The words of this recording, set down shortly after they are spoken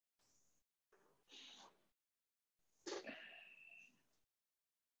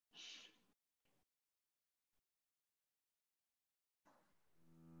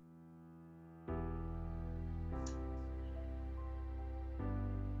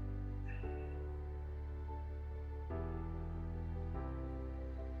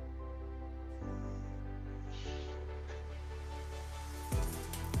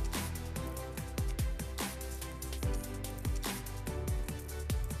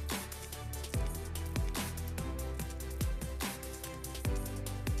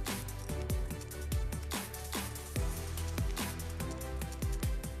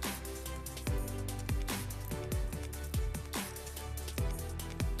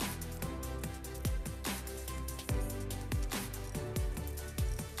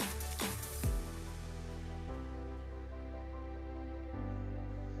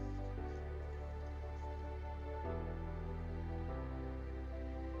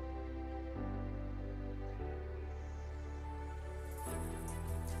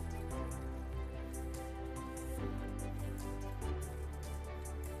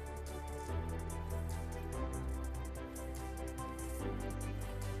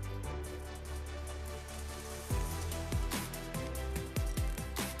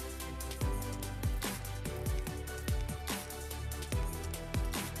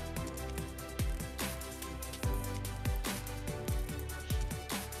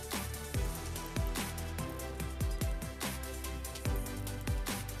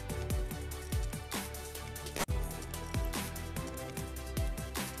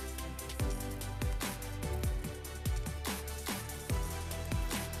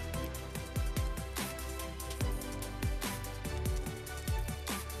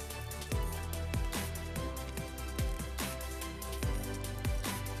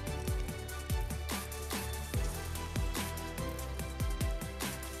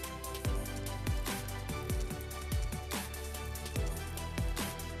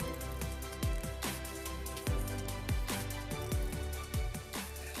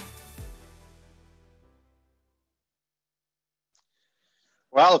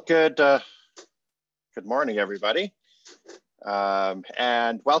Well, good morning, everybody,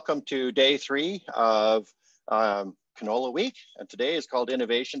 and welcome to day 3 of Canola Week. And today is called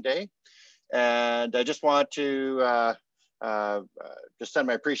Innovation Day. And I just want to just send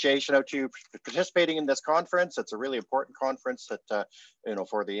my appreciation out to you for participating in this conference. It's a really important conference that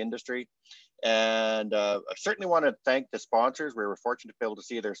for the industry. And I certainly want to thank the sponsors. We were fortunate to be able to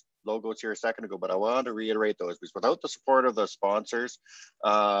see their logos here a second ago, but I want to reiterate those because without the support of the sponsors,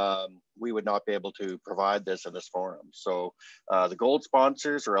 we would not be able to provide this in this forum. So the gold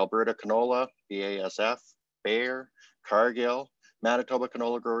sponsors are Alberta Canola, BASF, Bayer, Cargill, Manitoba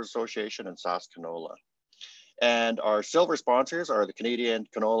Canola Growers Association, and Sask Canola. And our silver sponsors are the Canadian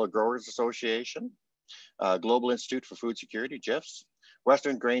Canola Growers Association, Global Institute for Food Security, GIFS,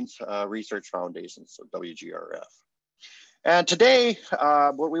 Western Grains Research Foundation, so WGRF. And today,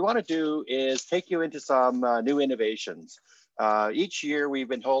 what we want to do is take you into some new innovations. Each year we've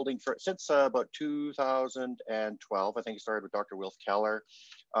been holding since about 2012, I think it started with Dr. Wilf Keller,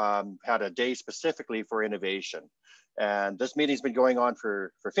 had a day specifically for innovation. And this meeting's been going on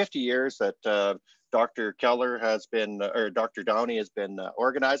for 50 years that Dr. Keller has been, or Dr. Downey has been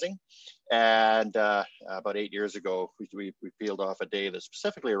organizing. And about 8 years ago, we peeled off a day that's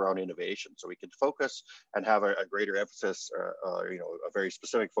specifically around innovation. So we can focus and have a greater emphasis, a very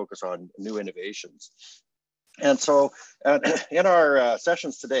specific focus on new innovations. And so in our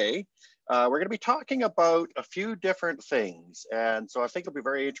sessions today, we're going to be talking about a few different things. And so I think it'll be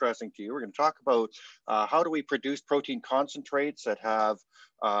very interesting to you. We're going to talk about how do we produce protein concentrates that have,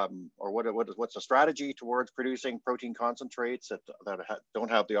 or what's the strategy towards producing protein concentrates that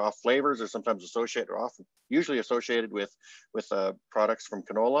don't have the off flavors or sometimes associated, or often usually associated with products from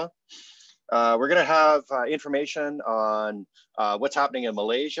canola. We're going to have information on what's happening in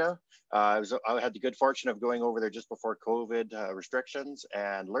Malaysia. I had the good fortune of going over there just before COVID restrictions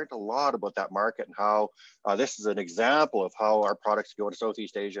and learned a lot about that market and how this is an example of how our products go to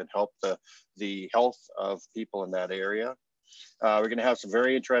Southeast Asia and help the health of people in that area. We're going to have some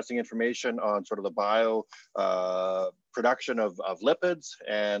very interesting information on sort of the bio production of lipids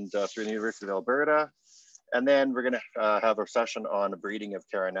and through the University of Alberta. And then we're going to have a session on the breeding of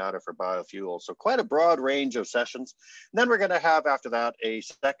Carinata for biofuels. So quite a broad range of sessions. And then we're going to have after that a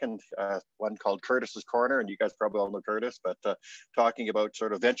second one called Curtis's Corner. And you guys probably all know Curtis, but talking about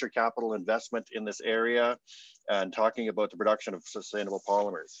sort of venture capital investment in this area and talking about the production of sustainable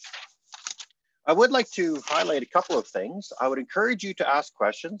polymers. I would like to highlight a couple of things. I would encourage you to ask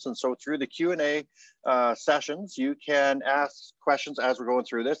questions. And so through the Q&A sessions, you can ask questions as we're going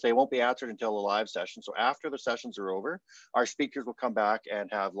through this. They won't be answered until the live session. So after the sessions are over, our speakers will come back and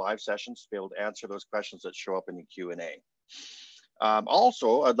have live sessions to be able to answer those questions that show up in the Q&A.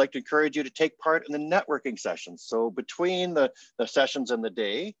 Also, I'd like to encourage you to take part in the networking sessions. So between the sessions in the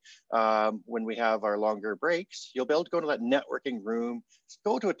day, when we have our longer breaks, you'll be able to go to that networking room,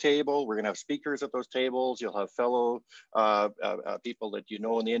 go to a table. We're going to have speakers at those tables. You'll have fellow people that you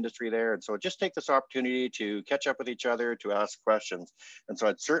know in the industry there. And so just take this opportunity to catch up with each other, to ask questions. And so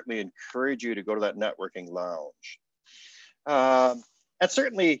I'd certainly encourage you to go to that networking lounge. And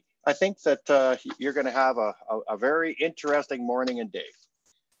certainly, I think that you're going to have a very interesting morning and day.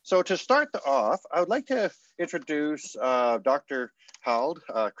 So to start off, I would like to introduce Dr. Hald,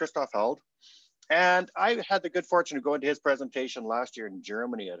 Christoph Hald. And I had the good fortune of going to his presentation last year in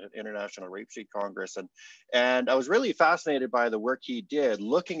Germany at an International Rapeseed Congress. And I was really fascinated by the work he did,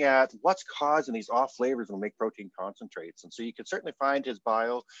 looking at what's causing these off flavors when we make protein concentrates. And so you can certainly find his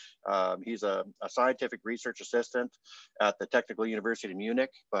bio. He's a scientific research assistant at the Technical University of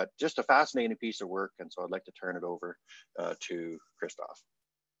Munich, but just a fascinating piece of work. And so I'd like to turn it over to Christoph.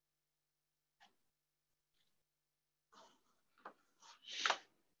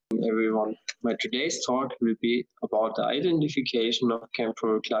 Everyone, my today's talk will be about the identification of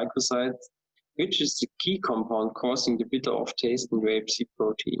Caempferol glycosides, which is the key compound causing the bitter off taste in rapeseed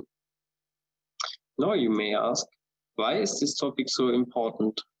protein. Now you may ask, why is this topic so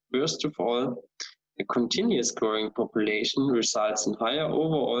important? First of all, a continuous growing population results in higher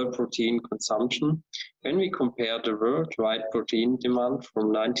overall protein consumption when we compare the worldwide protein demand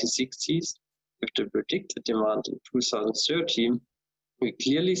from 1960s with the predicted demand in 2030. We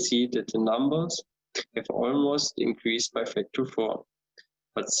clearly see that the numbers have almost increased by factor 4.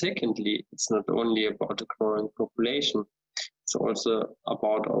 But secondly, it's not only about the growing population, it's also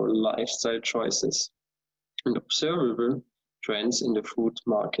about our lifestyle choices and observable trends in the food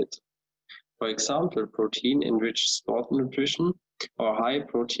market. For example, protein-enriched sport nutrition or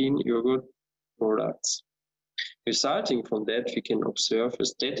high-protein yogurt products. Resulting from that, we can observe a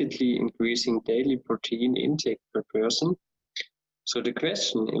steadily increasing daily protein intake per person. So the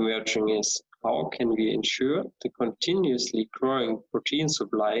question emerging is, how can we ensure the continuously growing protein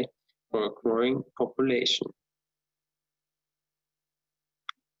supply for a growing population?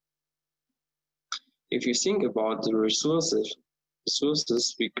 If you think about the resources,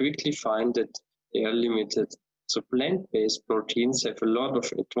 we quickly find that they are limited. So plant-based proteins have a lot of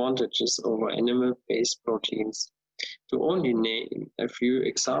advantages over animal-based proteins. To only name a few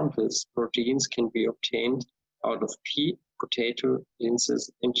examples, proteins can be obtained out of pea, potato, linses,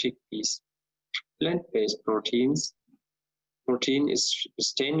 and chickpeas. Plant-based protein is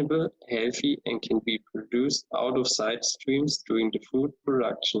sustainable, healthy, and can be produced out of side streams during the food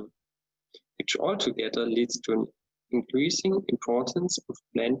production, which altogether leads to an increasing importance of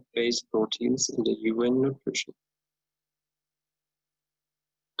plant-based proteins in the human nutrition.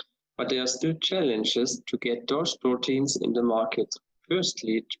 But there are still challenges to get those proteins in the market.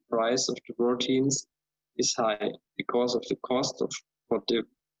 Firstly, the price of the proteins is high because of the cost for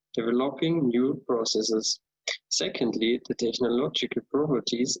developing new processes. Secondly, the technological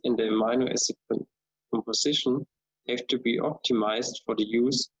properties and the amino acid composition have to be optimized for the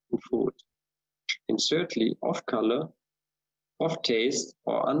use in food. And thirdly, off-color, off-taste,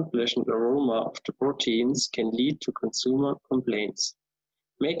 or unpleasant aroma of the proteins can lead to consumer complaints,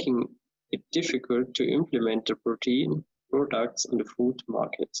 making it difficult to implement the protein products on the food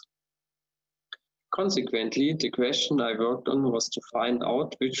market. Consequently, the question I worked on was to find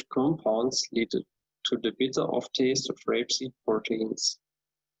out which compounds lead to the bitter off-taste of rapeseed proteins.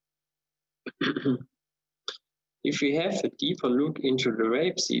 If we have a deeper look into the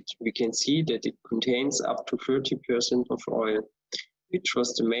rapeseed, we can see that it contains up to 30% of oil, which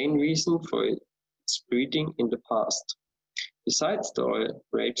was the main reason for its breeding in the past. Besides the oil,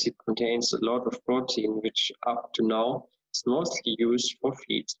 rapeseed contains a lot of protein, which up to now is mostly used for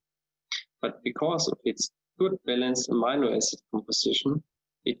feed. But because of its good balanced amino acid composition,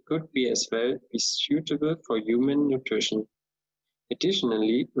 it could be as well be suitable for human nutrition.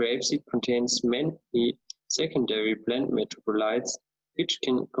 Additionally, rapeseed contains many secondary plant metabolites, which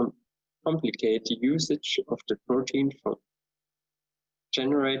can complicate the usage of the protein for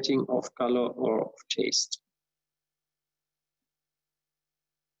generating off-color or off-taste.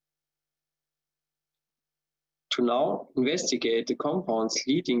 To now investigate the compounds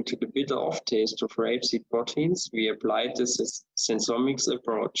leading to the bitter off-taste of rapeseed proteins, we applied the sensomics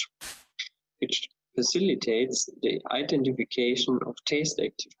approach, which facilitates the identification of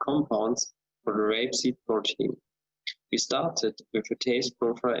taste-active compounds for the rapeseed protein. We started with a taste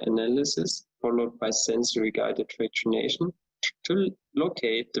profile analysis, followed by sensory-guided fractionation to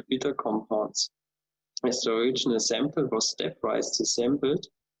locate the bitter compounds. As the original sample was stepwise desampled,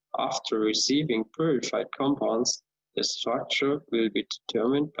 after receiving purified compounds, the structure will be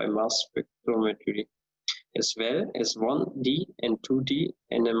determined by mass spectrometry, as well as 1D and 2D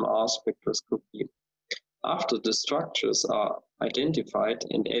NMR spectroscopy. After the structures are identified,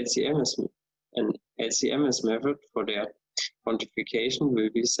 an LCMS method for their quantification will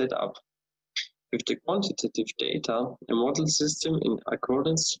be set up. With the quantitative data, a model system in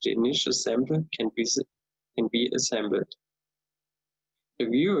accordance to the initial sample can be assembled,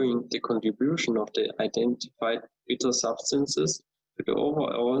 reviewing the contribution of the identified bitter substances to the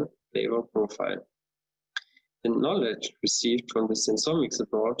overall flavor profile. The knowledge received from the sensomics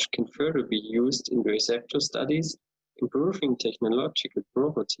approach can further be used in receptor studies, improving technological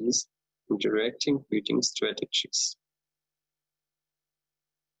properties and directing breeding strategies.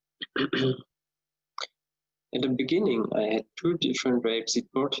 At the beginning, I had two different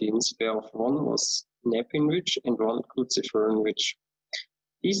rapeseed proteins, whereof one was napin-rich and one cruciferin-rich.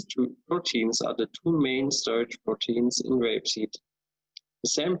 These two proteins are the two main storage proteins in rapeseed. The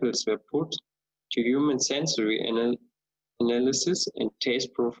samples were put to human sensory analysis and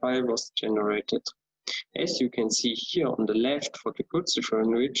taste profile was generated. As you can see here on the left for the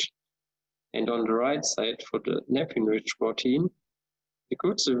cruciferin-rich and on the right side for the napin-rich protein, the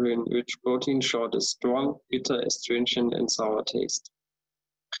cruciferin-rich protein showed a strong, bitter, astringent, and sour taste,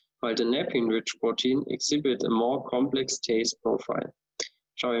 while the napin-rich protein exhibited a more complex taste profile,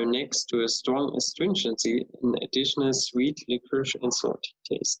 showing next to a strong astringency and additional sweet, licorice, and salty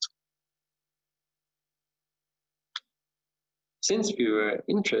taste. Since we were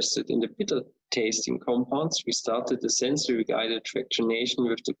interested in the bitter tasting compounds, we started the sensory-guided fractionation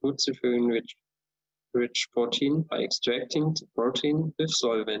with the cruciferin-rich protein by extracting the protein with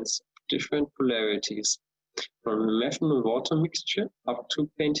solvents of different polarities, from a methanol water mixture up to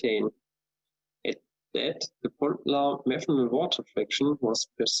pentane. At that, the polar methanol water fraction was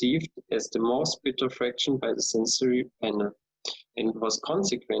perceived as the most bitter fraction by the sensory panel, and was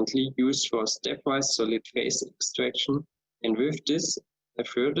consequently used for stepwise solid phase extraction and with this, a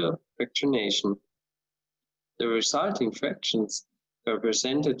further fractionation. The resulting fractions were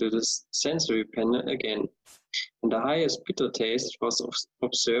presented to the sensory panel again, and the highest bitter taste was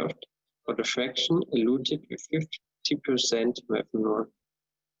observed for the fraction eluted with 50% methanol.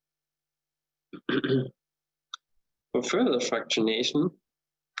 For further fractionation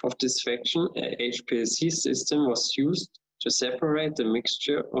of this fraction, a HPLC system was used to separate the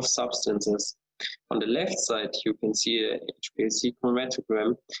mixture of substances. On the left side, you can see a HPLC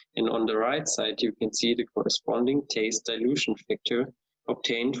chromatogram, and on the right side, you can see the corresponding taste dilution factor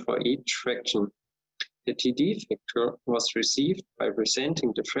obtained for each fraction. The TD factor was received by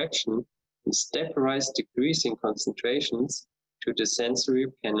presenting the fraction in stepwise decreasing concentrations to the sensory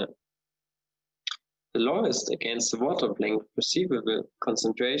panel. The lowest against the water blank perceivable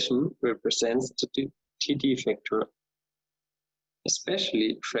concentration represents the TD factor.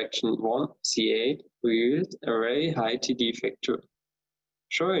 Especially fraction 1 C8 will yield a very high TD factor,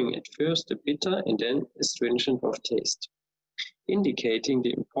 showing at first a bitter and then astringent of taste, indicating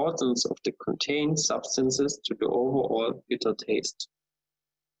the importance of the contained substances to the overall bitter taste.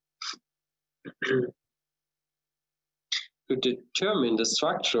 To determine the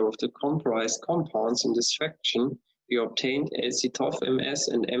structure of the comprised compounds in this fraction, we obtained LC-TOF-MS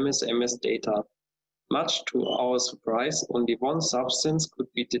and MS-MS data. Much to our surprise, only one substance could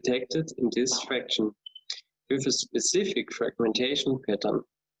be detected in this fraction, with a specific fragmentation pattern.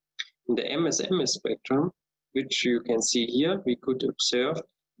 In the MS-MS spectrum, which you can see here, we could observe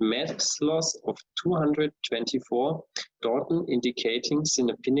mass loss of 224 Dalton, indicating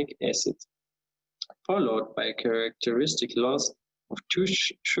synapinic acid, followed by a characteristic loss of 2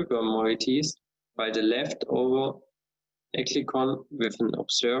 sugar moieties by the leftover eclecon with an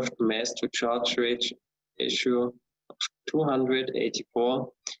observed mass to charge ratio of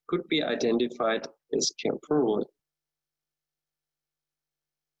 284 could be identified as Caempferol.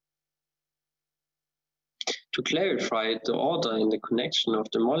 To clarify the order in the connection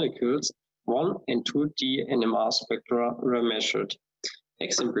of the molecules, 1 and 2D NMR spectra were measured.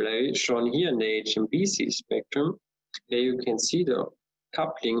 Exemplarily shown here in the HMBC spectrum, where you can see the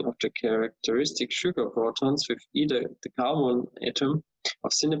coupling of the characteristic sugar protons with either the carbon atom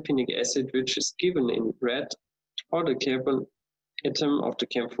of synapinic acid, which is given in red, or the carbon atom of the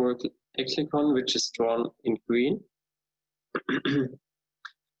Caempferol eclecon, which is drawn in green.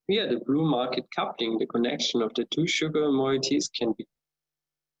 Via the blue marked coupling, the connection of the 2 sugar moieties can be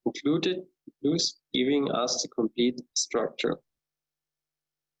included, thus giving us the complete structure.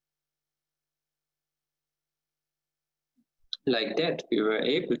 Like that, we were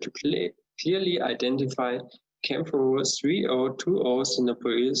able to clearly identify Caempferol 3020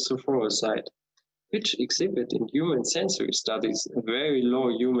 synapryl sulforoside, which exhibit in human sensory studies a very low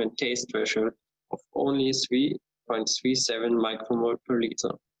human taste threshold of only 3.37 micromole per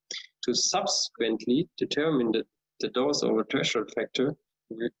liter. To subsequently determine the dose over threshold factor,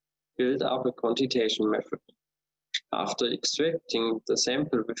 we built up a quantitation method. After extracting the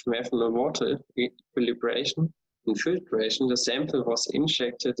sample with methanol water equilibration and filtration, the sample was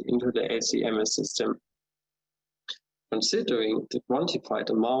injected into the LC-MS system. Considering the quantified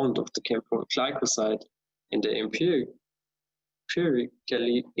amount of the Caempferol glycoside and the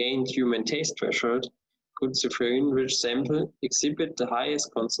empirically gained human taste threshold, could the furin-rich sample exhibit the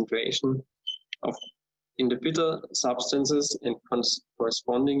highest concentration in the bitter substances and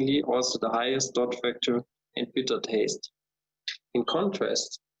correspondingly also the highest dot factor and bitter taste. In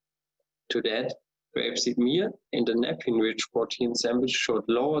contrast to that, rapeseed meal and the napkin-rich protein samples showed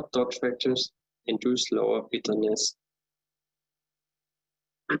lower dot factors and thus lower bitterness.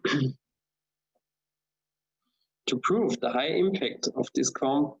 To prove the high impact of this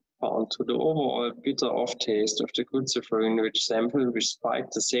compound to the overall bitter off-taste of the good furin-rich sample, we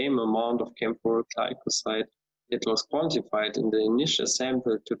spiked the same amount of Caempferol glycoside that was quantified in the initial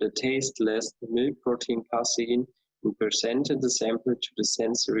sample to the tasteless milk protein casein and presented the sample to the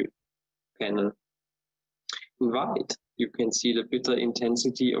sensory panel. In white, you can see the bitter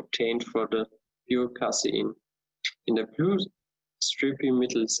intensity obtained for the pure casein. In the blue stripy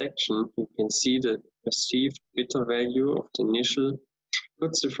middle section, you can see the perceived bitter value of the initial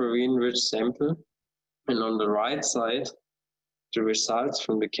good furin-rich sample, and on the right side, the results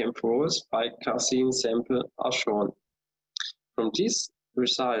from the Caempferol spiked casein sample are shown. From these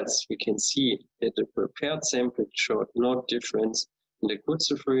results, we can see that the prepared sample showed no difference in the good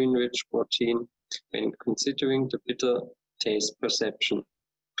furin-rich protein when considering the bitter taste perception.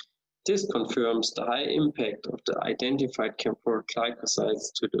 This confirms the high impact of the identified Caempferol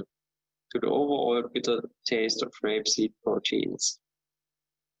glycosides to the overall bitter taste of rapeseed proteins.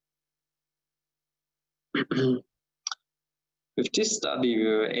 With this study, we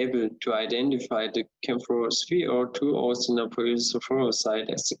were able to identify the Caempferol 3-or-2-oxynoprolyl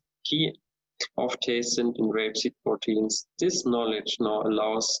as a key off-tastant in rapeseed proteins. This knowledge now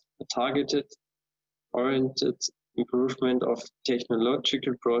allows a targeted, oriented improvement of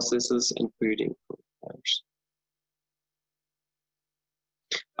technological processes and breeding programs.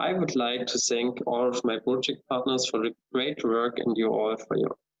 I would like to thank all of my project partners for the great work and you all for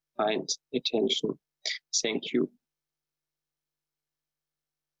your kind attention. Thank you.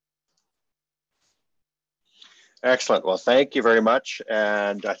 Excellent. Well, thank you very much.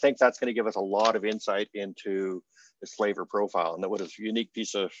 And I think that's going to give us a lot of insight into this flavor profile, and that was a unique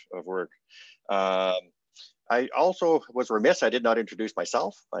piece of work. I also was remiss, I did not introduce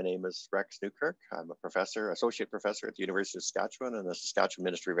myself. My name is Rex Newkirk. I'm a professor, associate professor at the University of Saskatchewan and the Saskatchewan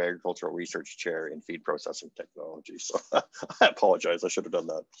Ministry of Agricultural Research Chair in Feed Processing Technology. So I apologize, I should have done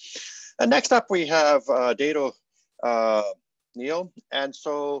that. And next up we have Dato Neil. And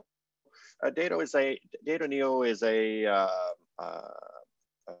so Dato Neil is a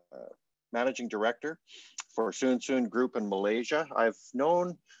managing director for Soon Group in Malaysia. I've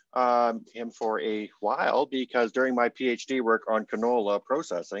known him for a while because during my PhD work on canola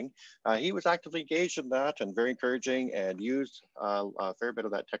processing, he was actively engaged in that and very encouraging and used a fair bit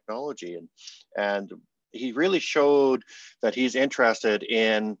of that technology. And he really showed that he's interested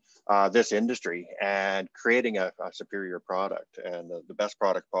in this industry and creating a superior product and the best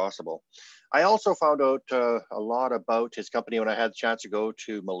product possible. I also found out a lot about his company when I had the chance to go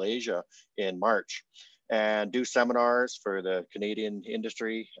to Malaysia in March and do seminars for the Canadian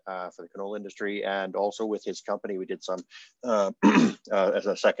industry, for the canola industry, and also with his company, we did some as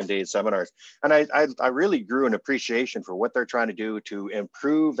a second day seminars. And I really grew an appreciation for what they're trying to do to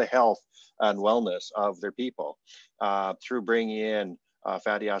improve the health and wellness of their people through bringing in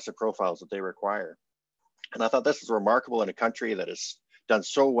fatty acid profiles that they require. And I thought this is remarkable in a country that has done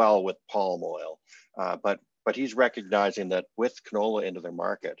so well with palm oil, but he's recognizing that with canola into their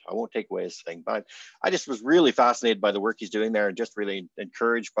market, I won't take away his thing, but I just was really fascinated by the work he's doing there and just really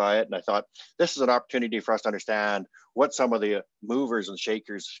encouraged by it. And I thought this is an opportunity for us to understand what some of the movers and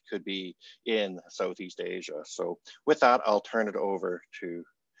shakers could be in Southeast Asia. So with that, I'll turn it over to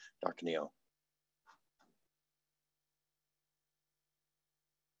Dr. Neil.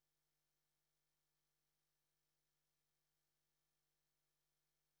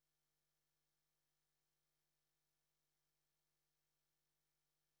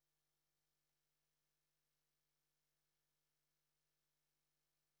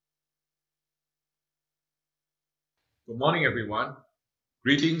 Good morning, everyone.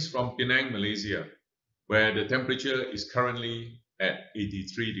 Greetings from Penang, Malaysia, where the temperature is currently at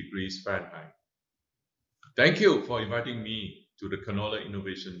 83 degrees Fahrenheit. Thank you for inviting me to the Canola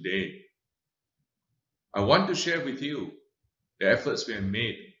Innovation Day. I want to share with you the efforts we have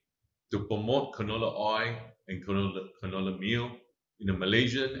made to promote canola oil and canola meal in the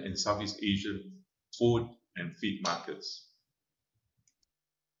Malaysian and Southeast Asian food and feed markets.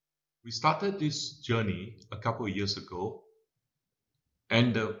 We started this journey a couple of years ago,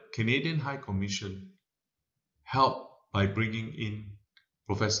 and the Canadian High Commission helped by bringing in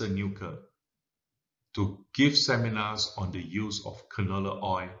Professor Newkirk to give seminars on the use of canola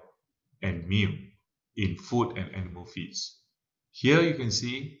oil and meal in food and animal feeds. Here you can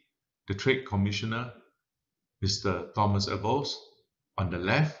see the Trade Commissioner, Mr. Thomas Ebos, on the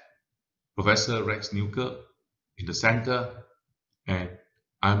left, Professor Rex Newkirk in the center, and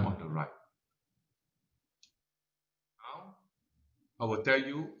I'm on the right. Now, I will tell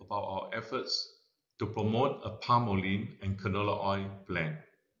you about our efforts to promote a palm oil and canola oil blend.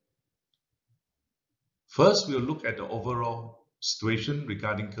 First, we'll look at the overall situation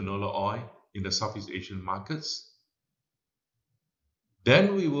regarding canola oil in the Southeast Asian markets.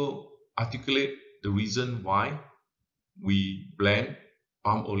 Then we will articulate the reason why we blend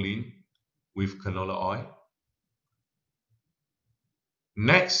palm oil with canola oil.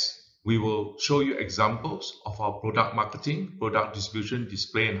 Next, we will show you examples of our product marketing, product distribution,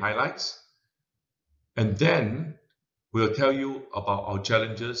 display, and highlights. And then we'll tell you about our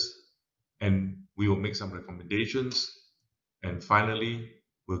challenges and we will make some recommendations. And finally,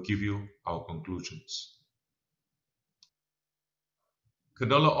 we'll give you our conclusions.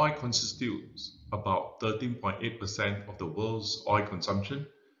 Canola oil constitutes about 13.8% of the world's oil consumption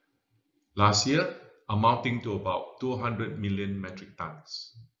last year, amounting to about 200 million metric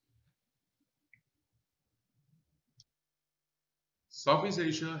tons. Southeast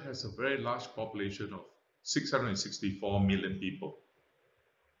Asia has a very large population of 664 million people.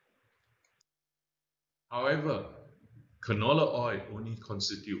 However, canola oil only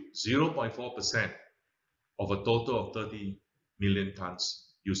constitutes 0.4% of a total of 30 million tons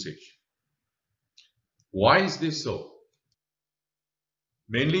usage. Why is this so?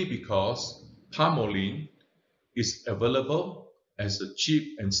 Mainly because palm oil is available as a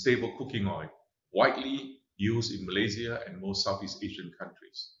cheap and stable cooking oil, widely used in Malaysia and most Southeast Asian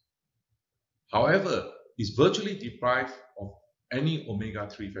countries. However, it's virtually deprived of any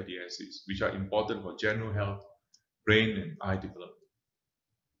omega-3 fatty acids, which are important for general health, brain and eye development.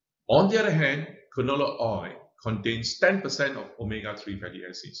 On the other hand, canola oil contains 10% of omega-3 fatty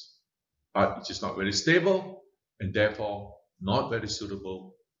acids, but it is not very stable and therefore not very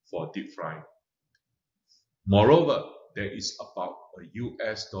suitable for deep frying. Moreover, there is about a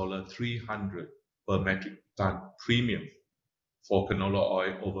 $300 per metric ton premium for canola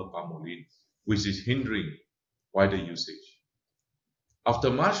oil over palm oil, which is hindering wider usage. After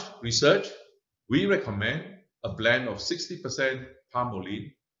much research, we recommend a blend of 60% palm oil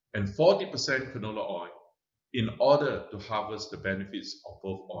and 40% canola oil in order to harvest the benefits of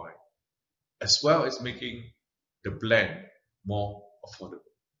both oil, as well as making the blend more affordable.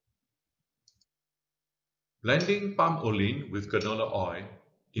 Blending palm oil with canola oil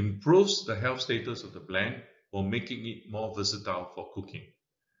improves the health status of the blend while making it more versatile for cooking.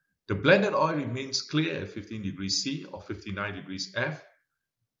 The blended oil remains clear at 15 degrees C or 59 degrees F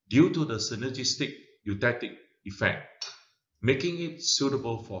due to the synergistic eutectic effect, making it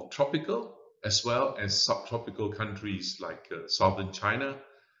suitable for tropical as well as subtropical countries like southern China,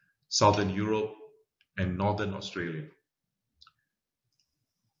 southern Europe, and northern Australia.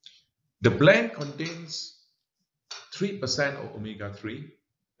 The blend contains 3% of omega-3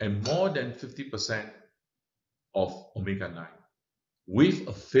 and more than 50% of omega-9, with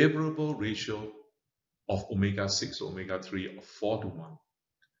a favorable ratio of omega-6 to omega-3 of 4:1.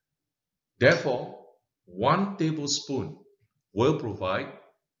 Therefore, 1 tablespoon will provide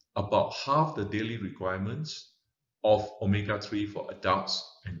about half the daily requirements of omega-3 for adults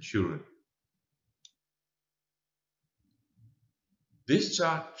and children. This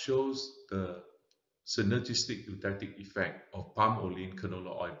chart shows the synergistic eutectic effect of palm oil and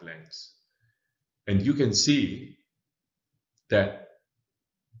canola oil blends. And you can see that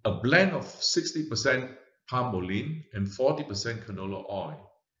a blend of 60% palm oil and 40% canola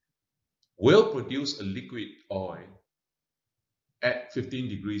oil will produce a liquid oil at 15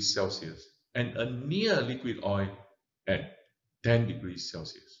 degrees Celsius and a near liquid oil at 10 degrees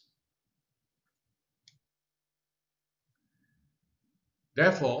Celsius.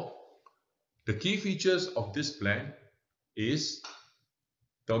 Therefore, the key features of this blend is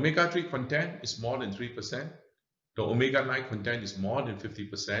the omega-3 content is more than 3%, the omega-9 content is more than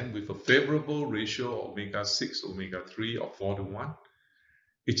 50% with a favorable ratio of omega-6 to omega-3 of 4:1.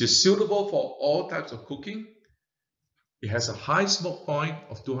 It is suitable for all types of cooking. It has a high smoke point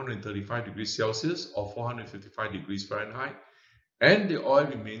of 235 degrees Celsius or 455 degrees Fahrenheit, and the oil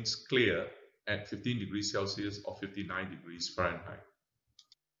remains clear at 15 degrees Celsius or 59 degrees Fahrenheit.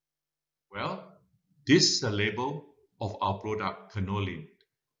 Well, this is the label of our product Canola,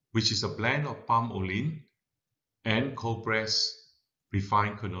 which is a blend of palm oil and cold-pressed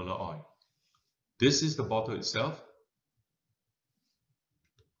refined canola oil. This is the bottle itself.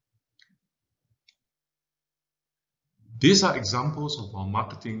 These are examples of our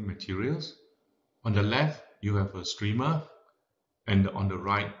marketing materials. On the left, you have a streamer, and on the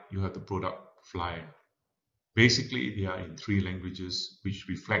right, you have the product flyer. Basically, they are in 3 languages, which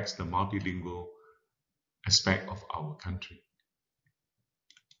reflects the multilingual aspect of our country.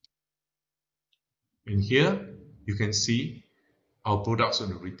 And here, you can see our products on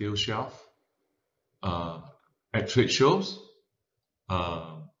the retail shelf, at trade shows,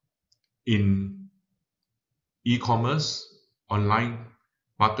 in e-commerce, online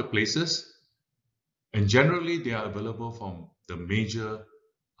marketplaces, and generally they are available from the major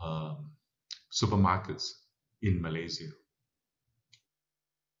supermarkets in Malaysia.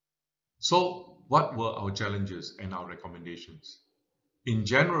 So what were our challenges and our recommendations? In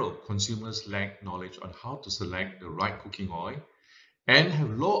general, consumers lack knowledge on how to select the right cooking oil and have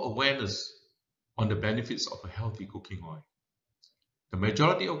low awareness on the benefits of a healthy cooking oil. The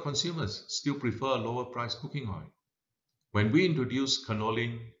majority of consumers still prefer a lower priced cooking oil. When we introduced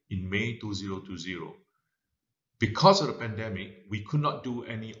canola in May 2020, because of the pandemic, we could not do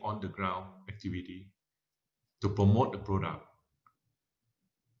any on-the-ground activity to promote the product.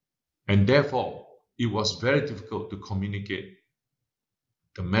 And therefore, it was very difficult to communicate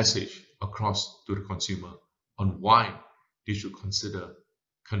the message across to the consumer on why they should consider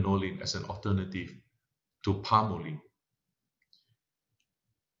canola as an alternative to palm oil.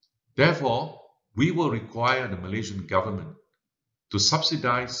 Therefore, we will require the Malaysian government to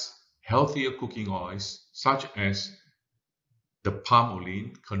subsidize healthier cooking oils such as the palm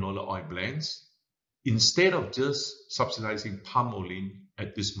oil canola oil blends instead of just subsidizing palm oil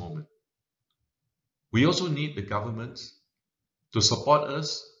at this moment. We also need the government to support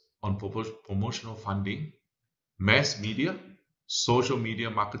us on promotional funding, mass media, social media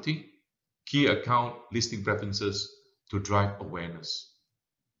marketing, key account listing preferences to drive awareness.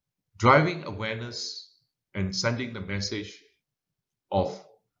 Driving awareness and sending the message of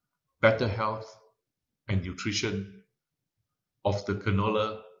better health and nutrition of the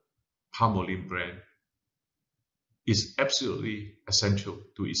canola palm oil brand is absolutely essential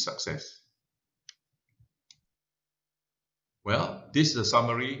to its success. Well, this is a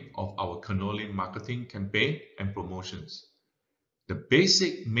summary of our canola marketing campaign and promotions. The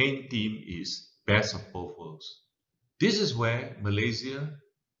basic main theme is best of both worlds. This is where Malaysia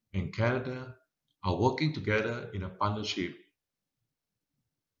and Canada are working together in a partnership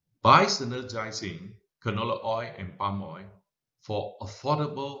by synergizing canola oil and palm oil for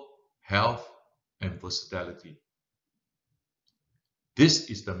affordable health and versatility. This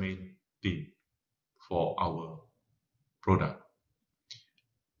is the main theme for our product.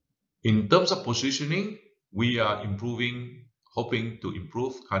 In terms of positioning, we are hoping to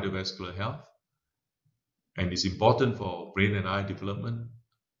improve cardiovascular health, and it's important for brain and eye development.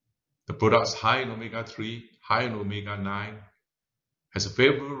 The product's high in omega-3, high in omega-9, has a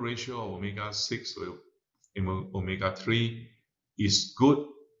favorable ratio of omega-6 to omega-3, is good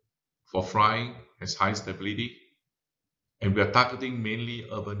for frying, has high stability, and we are targeting mainly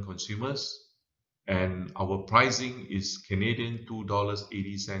urban consumers, and our pricing is Canadian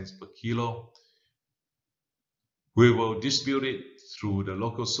 $2.80 per kilo. We will distribute it through the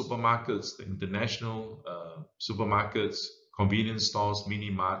local supermarkets, the international supermarkets, convenience stores, mini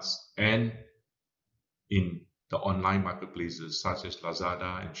marts, and in the online marketplaces such as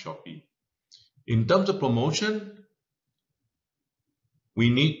Lazada and Shopee. In terms of promotion, we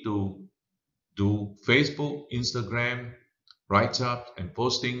need to do Facebook, Instagram, write-ups and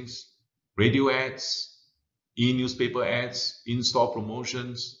postings, radio ads, e-newspaper ads, in-store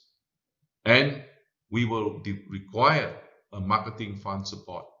promotions, and we will require a marketing fund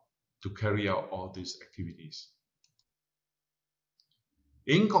support to carry out all these activities.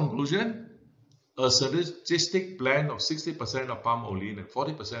 In conclusion, a synergistic blend of 60% of palm oil and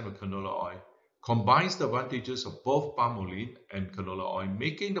 40% of canola oil combines the advantages of both palm oil and canola oil,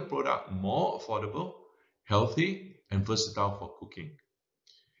 making the product more affordable, healthy, and versatile for cooking.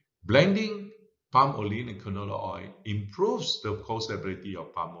 Blending palm oil and canola oil improves the cold stability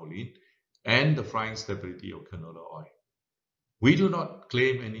of palm oil and the frying stability of canola oil. We do not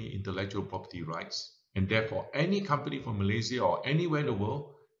claim any intellectual property rights, and therefore any company from Malaysia or anywhere in the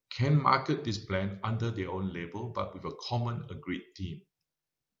world can market this blend under their own label, but with a common agreed theme.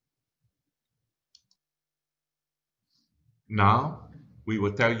 Now, we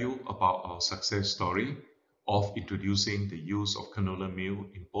will tell you about our success story of introducing the use of canola meal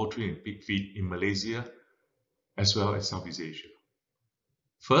in poultry and pig feed in Malaysia, as well as Southeast Asia.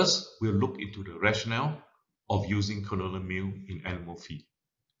 First, we'll look into the rationale of using canola meal in animal feed.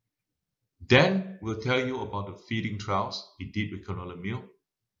 Then, we'll tell you about the feeding trials we did with canola meal,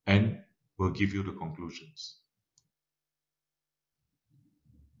 and we'll give you the conclusions.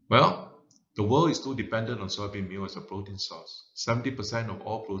 Well, the world is too dependent on soybean meal as a protein source. 70% of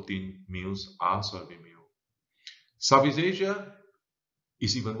all protein meals are soybean meal. Southeast Asia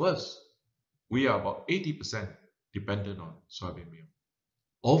is even worse. We are about 80% dependent on soybean meal.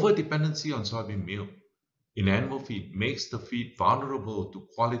 Over-dependency on soybean meal in animal feed makes the feed vulnerable to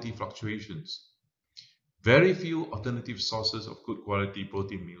quality fluctuations. Very few alternative sources of good quality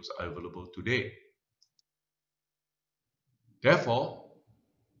protein meals are available today. Therefore,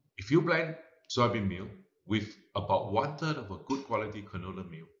 if you blend soybean meal with about 1/3 of a good quality canola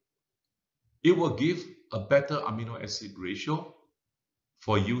meal, it will give a better amino acid ratio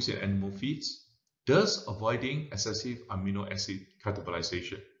for use in animal feeds, thus avoiding excessive amino acid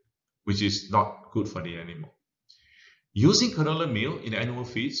catabolization, which is not good for the animal. Using canola meal in animal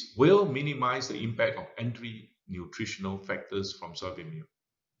feeds will minimize the impact of anti-nutritional factors from soybean meal.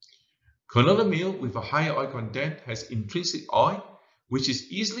 Canola meal with a higher oil content has intrinsic oil, which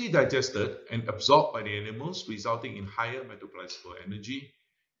is easily digested and absorbed by the animals, resulting in higher metabolizable energy.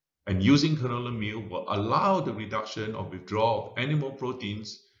 And using canola meal will allow the reduction or withdrawal of animal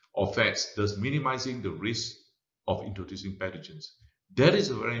proteins or fats, thus minimizing the risk of introducing pathogens. That is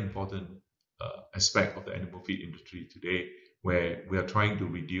a very important aspect of the animal feed industry today, where we are trying to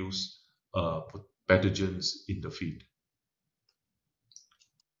reduce pathogens in the feed.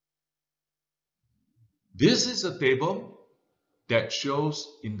 This is a table that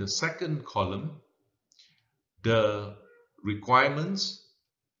shows in the second column the requirements,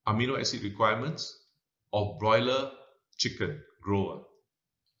 amino acid requirements of broiler chicken grower.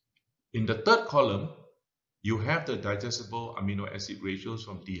 In the third column, you have the digestible amino acid ratios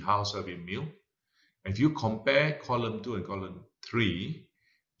from Hald soybean meal. If you compare column 2 and column 3,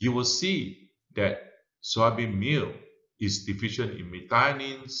 you will see that soybean meal is deficient in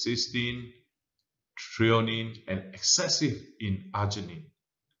methionine, cysteine, threonine, and excessive in arginine.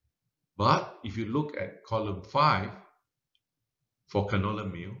 But if you look at column 5 for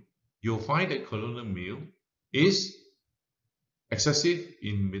canola meal, you'll find that canola meal is excessive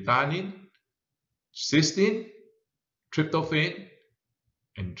in methionine, cysteine, tryptophan,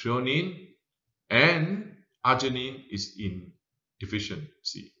 and threonine, and arginine is in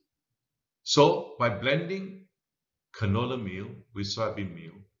deficiency. So by blending canola meal with soybean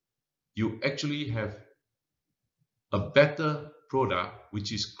meal, you actually have a better product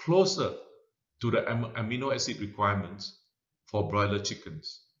which is closer to the amino acid requirements for broiler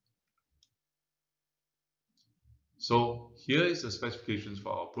chickens. So here is the specifications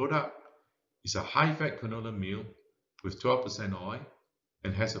for our product. It's a high-fat canola meal with 12% oil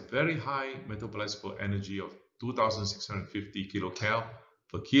and has a very high metabolizable energy of 2,650 kcal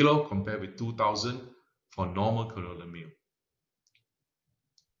per kilo compared with 2,000 for normal canola meal.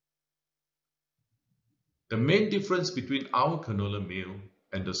 The main difference between our canola meal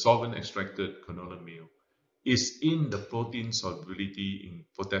and the solvent-extracted canola meal is in the protein solubility in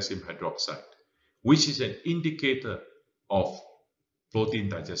potassium hydroxide, which is an indicator of protein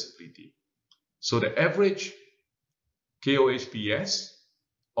digestibility. So the average KOHBS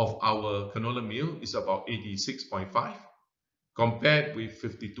of our canola meal is about 86.5 compared with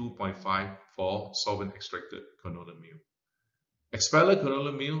 52.5 for solvent-extracted canola meal. Expeller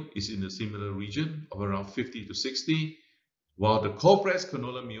canola meal is in a similar region of around 50 to 60, while the cold-pressed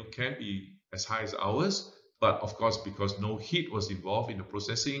canola meal can be as high as ours, but of course, because no heat was involved in the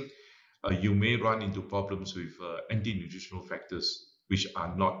processing, you may run into problems with anti-nutritional factors which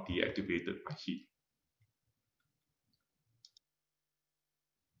are not deactivated by heat.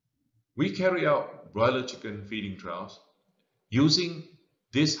 We carry out broiler chicken feeding trials using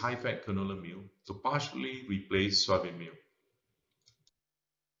this high-fat canola meal to partially replace soybean meal.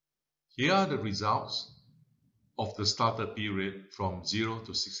 Here are the results of the starter period from 0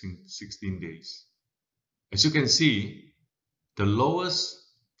 to 16 days. As you can see, the lowest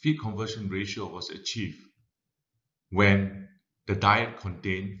feed conversion ratio was achieved when the diet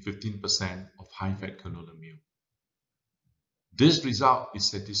contained 15% of high-fat canola meal. This result is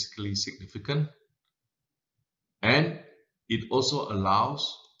statistically significant, and it also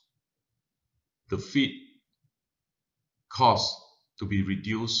allows the feed cost to be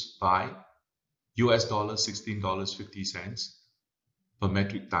reduced by US $16.50 per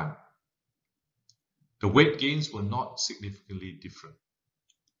metric ton. The weight gains were not significantly different.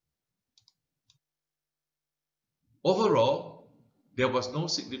 Overall, there was no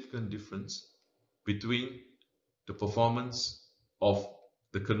significant difference between the performance of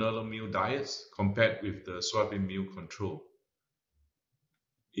the canola meal diets compared with the soybean meal control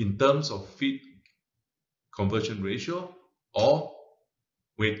in terms of feed conversion ratio or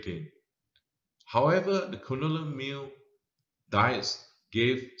weight gain. However, the canola meal diets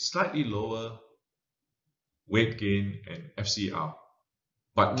gave slightly lower weight gain and FCR,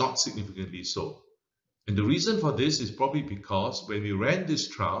 but not significantly so. And the reason for this is probably because when we ran this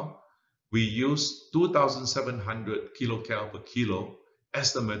trial, we used 2,700 kilocal per kilo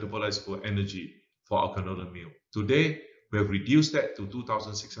as the metabolizable energy for our canola meal. Today, we have reduced that to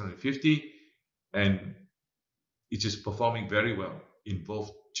 2,650, and it is performing very well in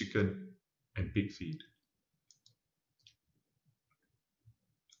both chicken and pig feed.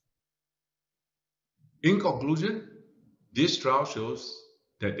 In conclusion, this trial shows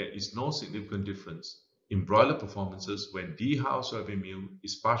that there is no significant difference in broiler performances when Hald soybean meal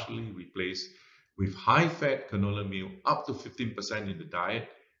is partially replaced with high-fat canola meal up to 15% in the diet,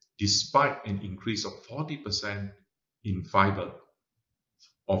 despite an increase of 40% in fiber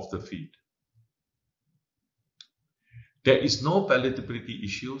of the feed. There is no palatability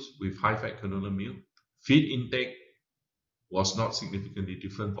issues with high-fat canola meal. Feed intake was not significantly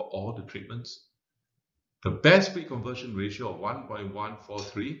different for all the treatments. The best feed conversion ratio of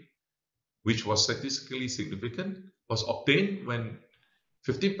 1.143, which was statistically significant, was obtained when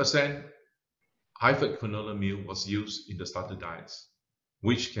 15% high-fat canola meal was used in the starter diets,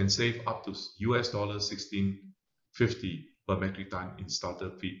 which can save up to US $16.50 per metric ton in starter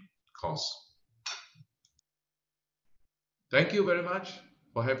feed costs. Thank you very much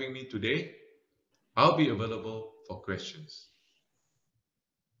for having me today. I'll be available for questions.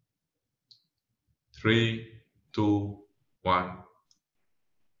 3, 2, one.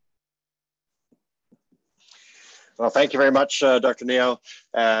 Well, thank you very much, Dr. Neo.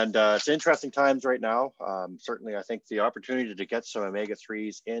 And it's interesting times right now. Certainly, I think the opportunity to get some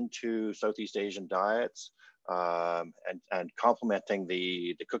omega-3s into Southeast Asian diets and complementing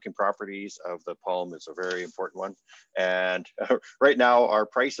the cooking properties of the palm is a very important one. And right now, our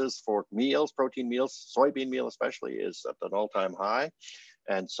prices for meals, protein meals, soybean meal especially, is at an all-time high.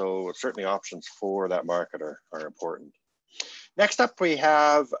 And so certainly options for that market are important. Next up, we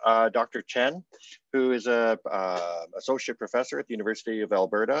have Dr. Chen, who is a associate professor at the University of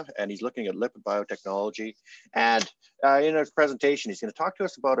Alberta, and he's looking at lipid biotechnology. And in his presentation, he's going to talk to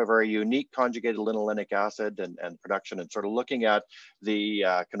us about a very unique conjugated linolenic acid and production, and sort of looking at the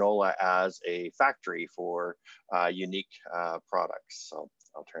canola as a factory for unique products. So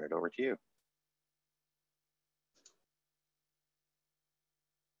I'll turn it over to you.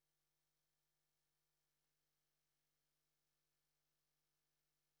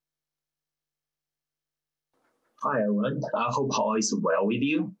 Hi everyone, I hope all is well with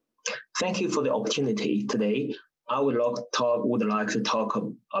you. Thank you for the opportunity today. I would like to talk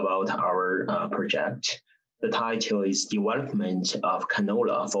about our project. The title is Development of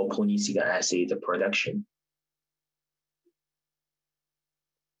Canola for Punicic acid Production.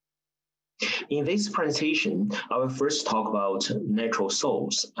 In this presentation, I will first talk about natural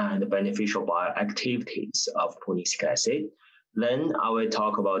source and beneficial bioactivities of Punicic acid. Then I will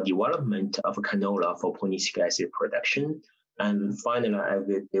talk about development of canola for Punicic acid production. And finally, I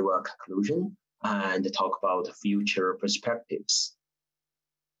will give a conclusion and talk about future perspectives.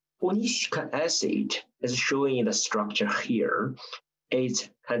 Punicic acid is shown in the structure here. It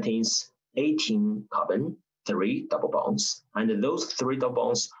contains 18 carbon, 3 double bonds, and those 3 double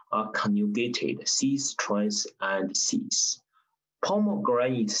bonds are conjugated cis, trans, and cis.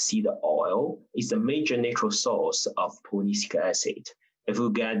 Pomegranate seed oil is a major natural source of punicic acid. If you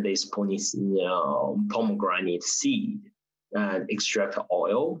get this pomegranate seed and extract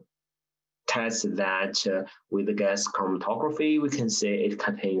oil, test that with the gas chromatography, we can say it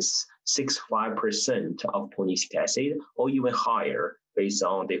contains 65% of punicic acid or even higher based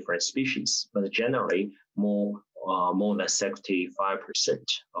on different species, but generally more than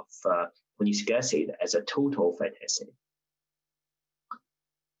 65% of punicic acid as a total fatty acid.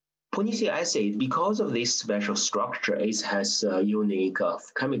 Punicic acid, because of this special structure, it has unique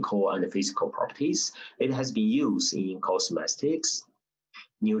chemical and physical properties. It has been used in cosmetics,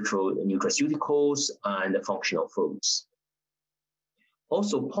 nutraceuticals, and functional foods.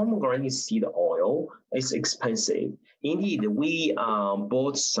 Also, pomegranate seed oil is expensive. Indeed, we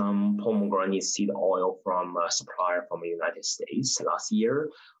bought some pomegranate seed oil from a supplier from the United States last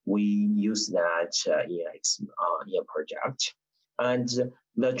year. We used that in a project. And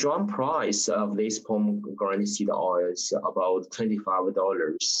the drum price of this pomegranate seed oil is about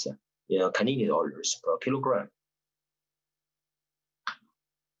 $25, Canadian dollars per kilogram.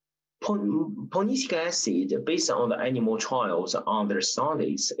 Punicic acid, based on the animal trials on their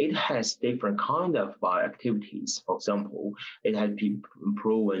studies, it has different kind of bioactivities. For example, it has been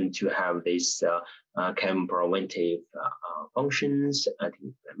proven to have this chemopreventive functions,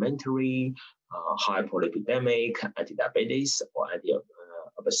 anti-inflammatory, hypolipidemic, anti-diabetes, or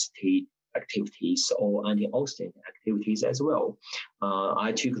anti-obesity activities, or antioxidant activities as well.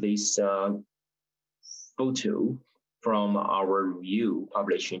 I took this photo from our review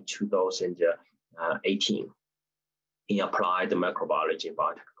published in 2018 in Applied Microbiology and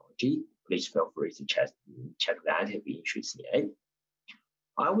Biotechnology. Please feel free to check that if you're interested in it.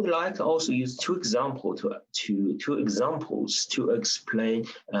 I would like to also use two examples to explain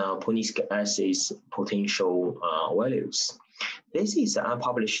punicic acid's potential values. This is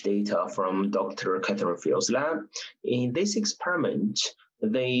unpublished data from Dr. Caempferol's lab. In this experiment,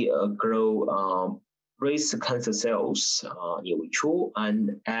 they grow breast cancer cells in vitro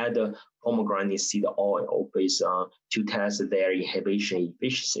and add pomegranate seed oil to test their inhibition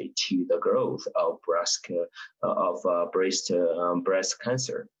efficiency to the growth of breast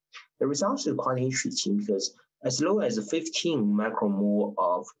cancer. The results are quite interesting because as low as 15 micromole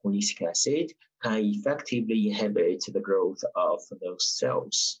of punicic acid can effectively inhibit the growth of those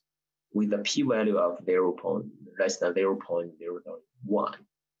cells with a p-value of less than 0.01.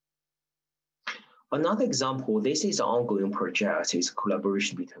 Another example, this is an ongoing project. It's a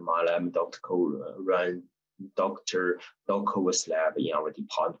collaboration between my lab and Dr. Dolkova's lab in our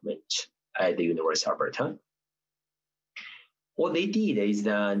department at the University of Alberta. What they did is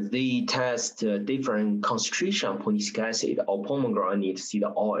that they test different concentration of punicic acid or pomegranate seed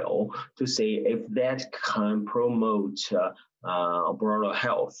oil to see if that can promote broader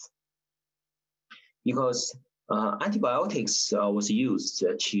health. Because Antibiotics was used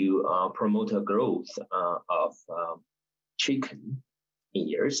to promote the growth of chicken in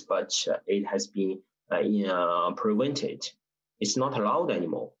years, but it has been prevented. It's not allowed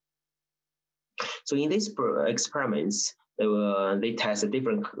anymore. So in these experiments, they tested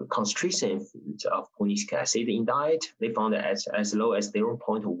different concentrations of Punicic acid in diet. They found that as low as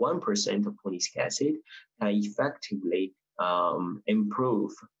 0.1% of Punicic acid can effectively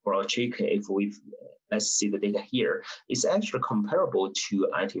improve for our chicken. If let's see the data here, it's actually comparable to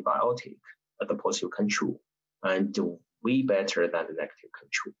antibiotic at the positive control and way better than the negative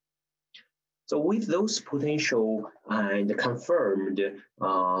control. So with those potential and confirmed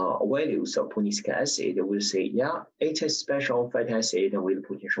values of Punicic acid, we'll say, yeah, it is special fatty acid with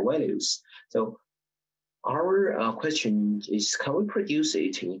potential values. So our question is, can we produce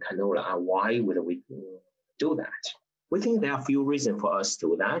it in canola, and why would we do that? We think there are a few reasons for us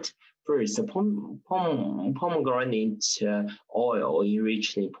to do that. First, pomegranate oil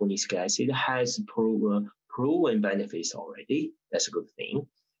enriched in Punicic acid has proven benefits already. That's a good thing.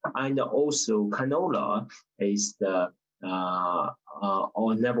 And also canola is the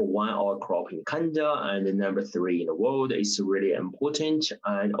number one oil crop in Canada and number 3 in the world. Is really important.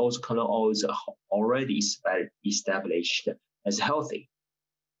 And also canola oil is already established as healthy.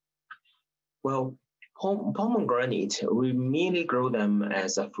 Well, pomegranate, we merely grow them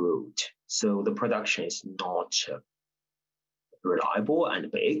as a fruit. So the production is not reliable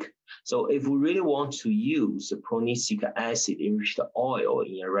and big. So if we really want to use Punicic acid enriched oil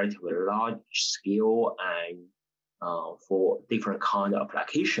in a relatively large scale and for different kind of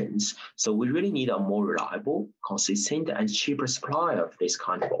applications, so we really need a more reliable, consistent, and cheaper supply of this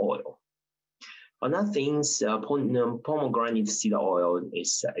kind of oil. Another thing is pomegranate seed oil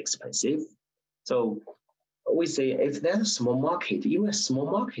is expensive. So we say if there's a small market, even a small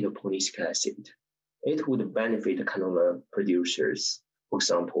market of Punicic acid, it would benefit canola producers. For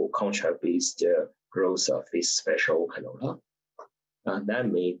example, contract-based growth of this special canola. That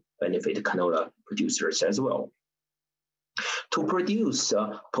may benefit canola producers as well. To produce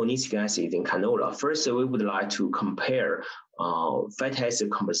Punicic acid in canola, first we would like to compare fatty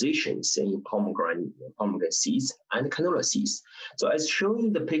acid compositions in pomegranate seeds and canola seeds. So as shown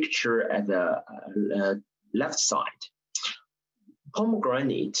in the picture at the left side,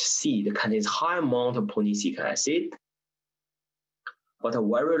 pomegranate seed contains high amount of Punicic acid, but a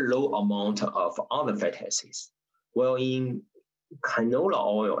very low amount of other fatty acids. Well, in canola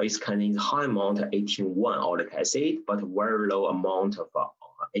oil, it contains high amount of 18-1 oleic acid, but a very low amount of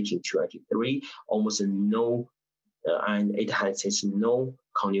 18-2-3, almost no, and it has no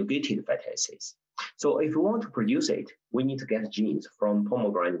conjugated fatty acids. So if we want to produce it, we need to get genes from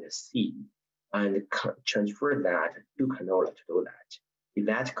pomegranate seed and transfer that to canola to do that. Is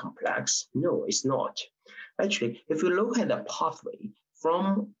that complex? No, it's not. Actually, if you look at the pathway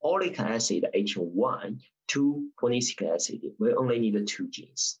from oleic acid 18-1 to Punicic acid, we only need 2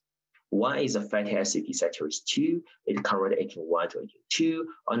 genes. One is a fatty acid desaturase 2, it converts 18-1 to 18-2.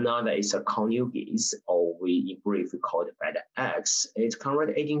 Another is a conjugase, or we in brief call it fatty X. It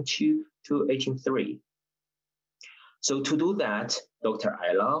converts 18-2 to 18-3. So to do that, Dr.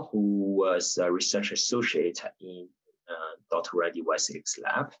 Ella, who was a research associate in Dr. Randy Wesley's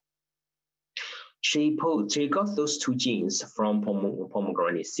lab, she got those 2 genes from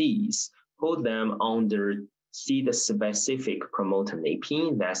pomegranate seeds, put them under seed-specific promoter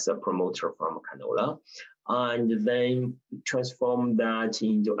napin, that's a promoter from canola, and then transform that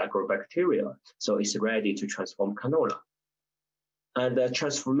into agrobacteria. So it's ready to transform canola. And the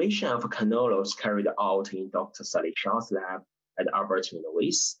transformation of canola was carried out in Dr. Sally Shah's lab at Alberta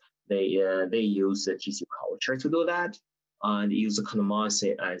University. They use GC culture to do that, and use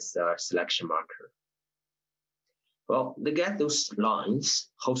canolamycin as a selection marker. Well, they get those lines,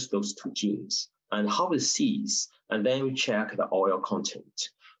 host those 2 genes, and harvest seeds, and then we check the oil content.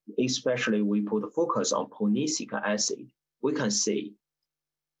 Especially we put focus on Punicic acid. We can see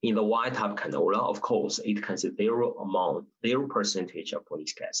in the white type canola, of course, it can see 0% of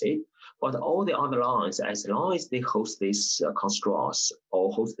Punicic acid, but all the other lines, as long as they host these constructs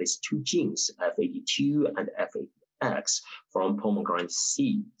or host these 2 genes, F82 and F80X from pomegranate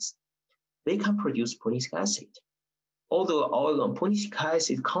seeds, they can produce Punicic acid. Although all Punicic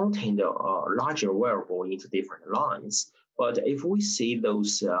acid contain a larger variable into different lines, but if we see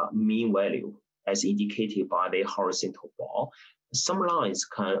those mean value as indicated by the horizontal bar, some lines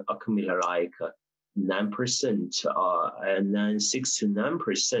can accumulate like 9%, and 6 to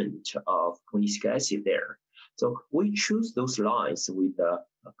 9% of Punicic acid there. So we choose those lines with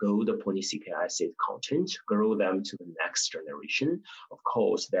good Punicic acid content, grow them to the next generation. Of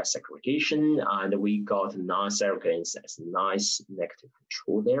course, there's segregation, and we got non-segregants as a nice negative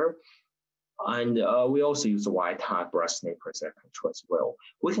control there. And we also use white type brass nippers as control as well.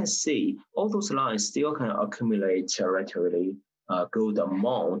 We can see all those lines still can accumulate relatively good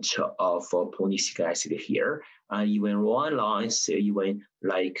amount of Punicic acid here. And even one line, even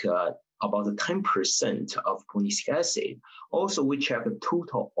like about 10% of Punicic acid. Also, we check the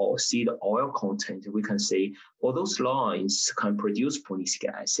total seed oil content. We can see all those lines can produce Punicic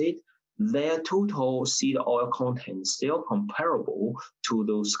acid. Their total seed oil content is still comparable to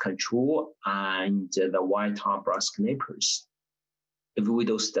those control and the white top brass nippers. If we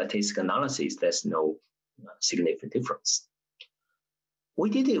do statistical analysis, there's no significant difference.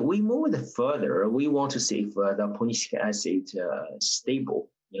 We moved further. We want to see if the Punicic acid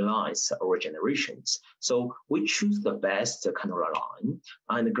stable in lines or generations. So we choose the best canola line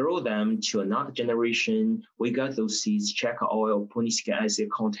and grow them to another generation. We got those seeds, check oil Punicic acid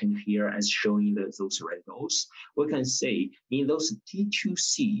content here as shown in those radicals. We can see in those D2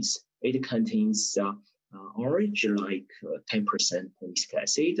 seeds, it contains orange like 10% Punicic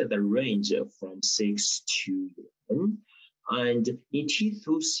acid, the range from 6 to 11. And in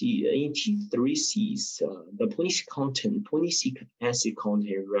T3 seeds, the Punicic acid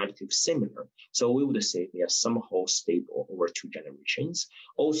content is relatively similar. So we would say they are somehow stable over 2 generations.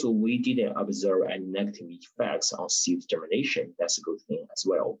 Also, we didn't observe any negative effects on seed germination. That's a good thing as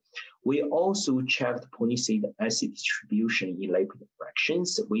well. We also checked Punicic acid distribution in lipid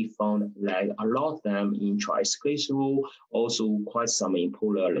fractions. We found like a lot of them in triacylglycerol, also quite some in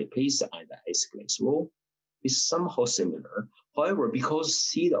polar lipids and acylglycerol. Is somehow similar. However, because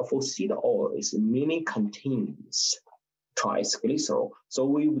seed oil is mainly contains triacylglycerol, so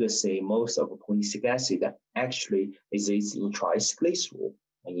we would say most of the Punicic acid actually exists in triacylglycerol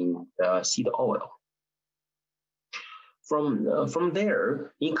in the seed oil. From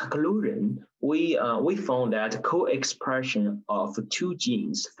there, in conclusion, we found that co-expression of 2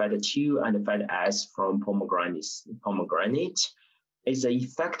 genes, FAT2 and FAT-S from pomegranate is an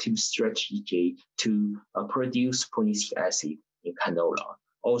effective strategy to produce Punicic acid in canola.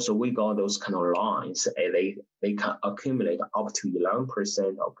 Also, we got those canola lines, and they can accumulate up to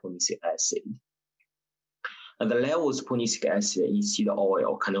 11% of Punicic acid. And the levels of Punicic acid in seed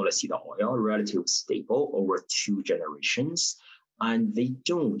oil, canola seed oil, are relatively stable over 2 generations, and they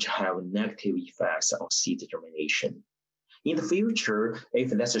don't have negative effects on seed germination. In the future,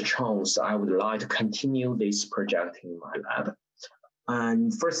 if there's a chance, I would like to continue this project in my lab.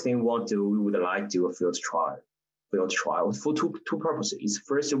 And first thing we would like to do a field trial for two purposes.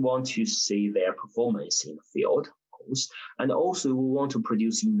 First, we want to see their performance in the field, of course, and also we want to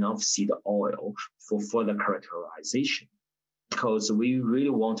produce enough seed oil for further characterization, because we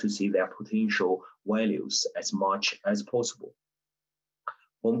really want to see their potential values as much as possible.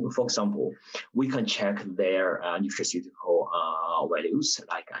 For example, we can check their nutraceutical values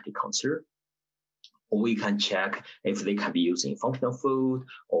like anti-cancer. We can check if they can be used in functional food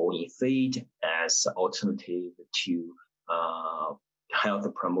or in feed as alternative to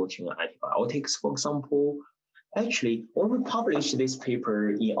health promoting antibiotics, for example. Actually, when we published this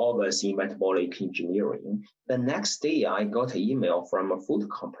paper in August in Metabolic Engineering, the next day I got an email from a food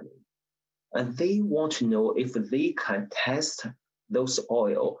company, and they want to know if they can test those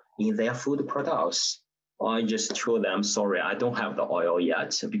oil in their food products. I just told them, sorry, I don't have the oil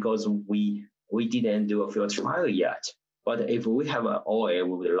yet because we didn't do a field trial yet. But if we have an oil,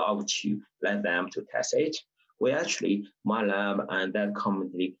 we would love to let them to test it. We actually, my lab and that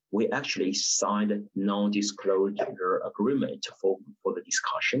company, we actually signed a non-disclosure agreement for the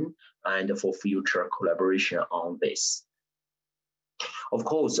discussion and for future collaboration on this. Of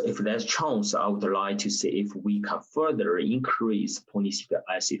course, if there's a chance, I would like to see if we can further increase Punicic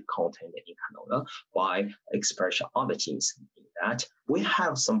acid content in canola by expressing other genes in that. We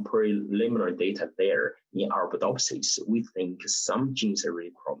have some preliminary data there in Arabidopsis. We think some genes are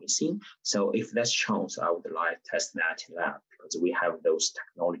really promising. So if there's a chance, I would like to test that in lab because we have those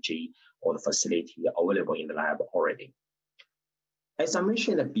technology or the facility available in the lab already. As I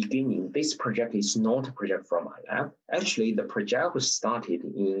mentioned at the beginning, this project is not a project from my lab. Actually, the project was started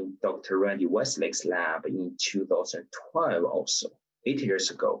in Dr. Randy Westlake's lab in 2012 also, 8 years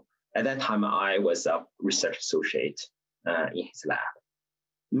ago. At that time, I was a research associate in his lab.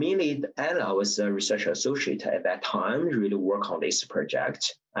 Mainly, Ella was a research associate at that time, really work on this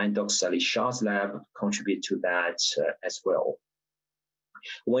project, and Dr. Sally Shah's lab contributed to that as well.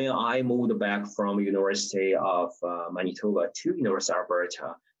 When I moved back from University of Manitoba to University of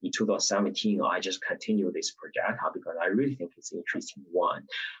Alberta in 2017, I just continued this project because I really think it's an interesting one.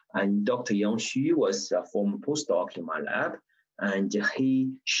 And Dr. Yang Xu was a former postdoc in my lab, and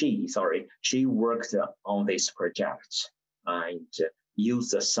she worked on this project and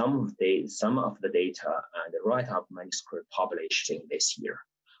used some of the data and write up manuscript published in this year.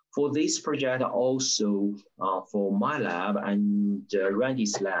 For this project, also for my lab and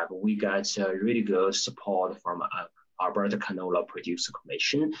Randy's lab, we got really good support from Alberta Canola Producer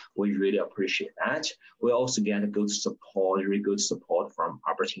Commission. We really appreciate that. We also get really good support from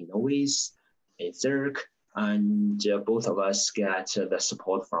Alberta Innovis, Zerk, and both of us get the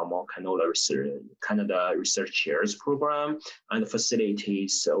support from our Canada Research Chairs Program, and the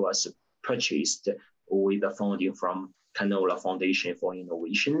facilities was purchased with the funding from Canola Foundation for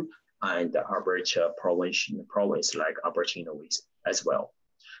Innovation and Alberta province like Alberta Innovis as well.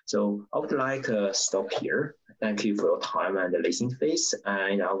 So I would like to stop here. Thank you for your time and listening to this,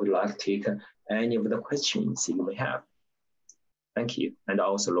 and I would like to take any of the questions you may have. Thank you, and I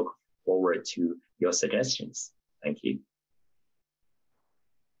also look forward to your suggestions. Thank you.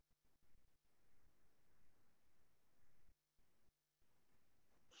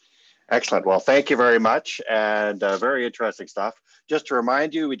 Excellent. Well, thank you very much, and very interesting stuff. Just to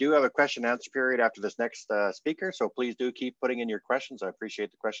remind you, we do have a question and answer period after this next speaker, so please do keep putting in your questions. I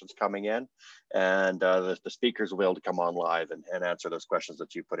appreciate the questions coming in, and the speakers will be able to come on live and answer those questions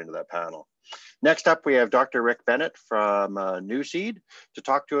that you put into that panel. Next up, we have Dr. Rick Bennett from Nuseed to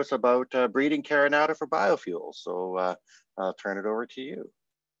talk to us about breeding Carinata for biofuels. So I'll turn it over to you.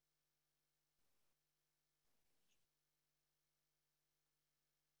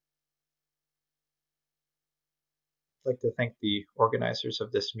 I'd like to thank the organizers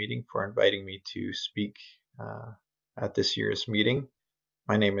of this meeting for inviting me to speak at this year's meeting.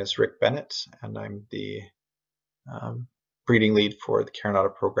 My name is Rick Bennett, and I'm the breeding lead for the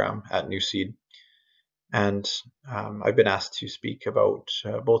Carinata program at Nuseed. And I've been asked to speak about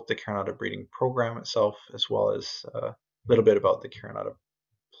both the Carinata breeding program itself, as well as a little bit about the Carinata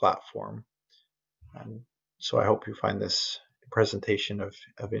platform. And so I hope you find this presentation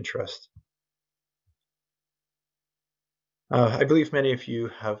of interest. I believe many of you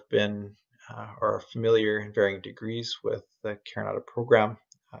have been or are familiar in varying degrees with the Carinata program,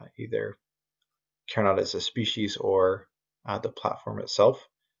 either Carinata as a species or the platform itself.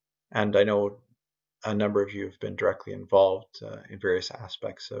 And I know a number of you have been directly involved in various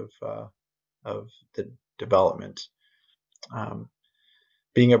aspects of the development.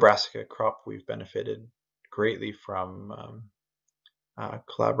 Being a Brassica crop, we've benefited greatly from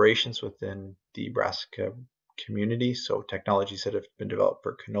collaborations within the Brassica community, so technologies that have been developed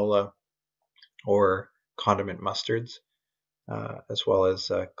for canola or condiment mustards, as well as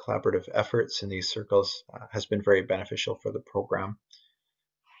collaborative efforts in these circles has been very beneficial for the program.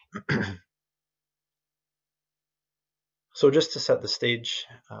 So just to set the stage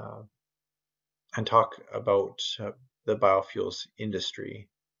and talk about the biofuels industry,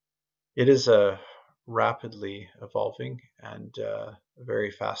 it is a rapidly evolving and very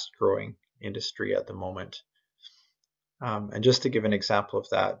fast growing industry at the moment. And just to give an example of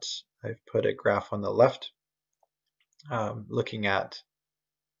that, I've put a graph on the left looking at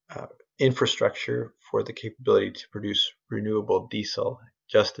infrastructure for the capability to produce renewable diesel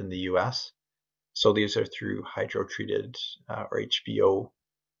just in the US. So these are through hydro-treated or HVO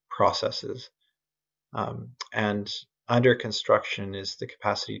processes. And under construction is the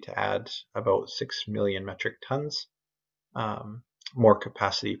capacity to add about 6 million metric tons more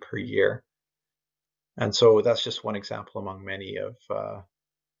capacity per year. And so that's just one example among many of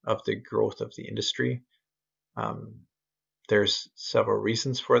the growth of the industry. There's several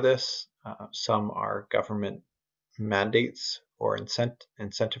reasons for this. Some are government mandates or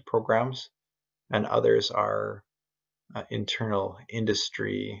incentive programs, and others are internal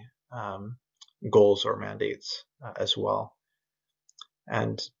industry goals or mandates as well.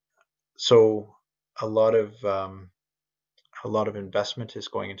 And so a lot of investment is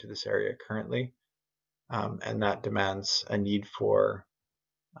going into this area currently. And that demands a need for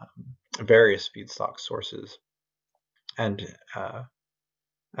various feedstock sources. And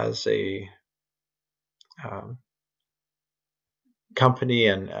as a company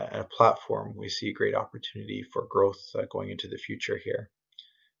and a platform, we see great opportunity for growth going into the future here.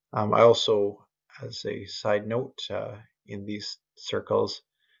 I also, as a side note, in these circles,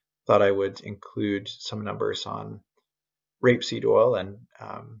 thought I would include some numbers on rapeseed oil and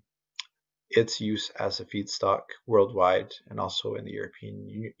its use as a feedstock worldwide and also in the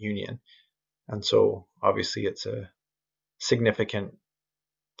European Union. And so obviously it's a significant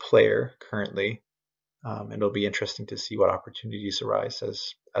player currently, and it'll be interesting to see what opportunities arise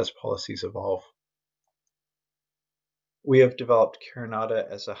as policies evolve. We have developed Carinata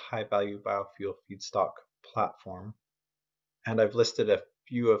as a high-value biofuel feedstock platform, and I've listed a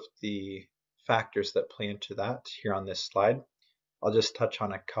few of the factors that play into that here on this slide. I'll just touch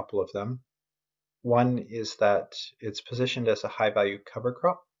on a couple of them. One is that it's positioned as a high-value cover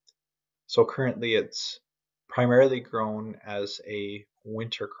crop. So currently it's primarily grown as a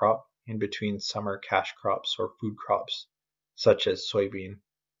winter crop in between summer cash crops or food crops, such as soybean,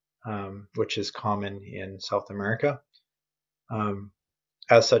 which is common in South America.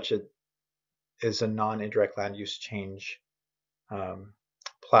 As such, it is a non-indirect land use change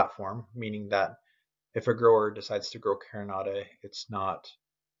platform, meaning that if a grower decides to grow Carinata, it's not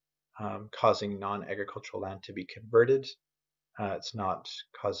causing non-agricultural land to be converted. It's not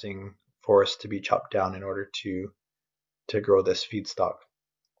causing forests to be chopped down in order to grow this feedstock.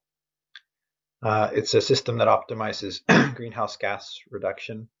 It's a system that optimizes greenhouse gas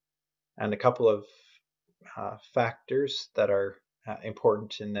reduction, and a couple of factors that are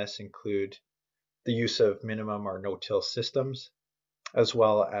important in this include the use of minimum or no-till systems, as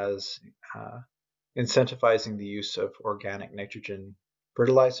well as incentivizing the use of organic nitrogen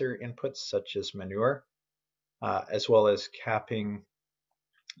fertilizer inputs such as manure, as well as capping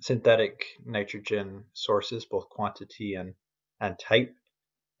synthetic nitrogen sources, both quantity and type,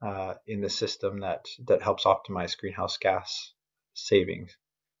 in the system that helps optimize greenhouse gas savings.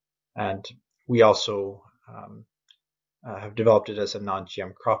 And we also have developed it as a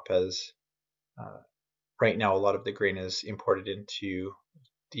non-GM crop, as right now a lot of the grain is imported into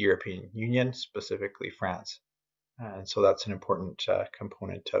the European Union, specifically France. And so that's an important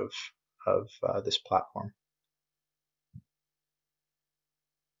component of this platform.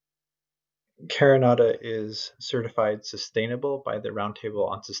 Carinata is certified sustainable by the Roundtable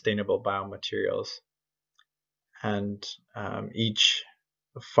on Sustainable Biomaterials, and each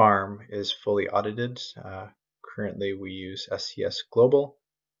farm is fully audited. Currently, we use SCS Global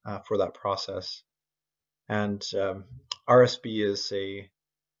for that process, and RSB is a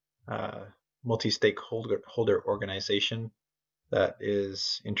multi-stakeholder organization that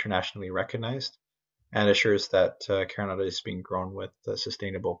is internationally recognized and assures that Carinata is being grown with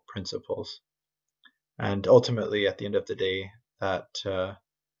sustainable principles. And ultimately, at the end of the day, that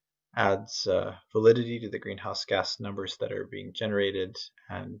adds validity to the greenhouse gas numbers that are being generated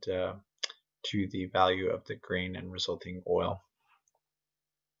and to the value of the grain and resulting oil.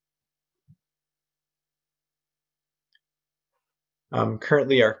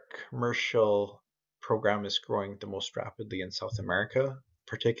 Currently, our commercial program is growing the most rapidly in South America,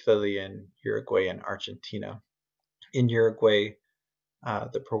 particularly in Uruguay and Argentina. In Uruguay,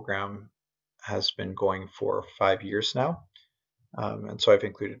 the program has been going for 5 years now, and so I've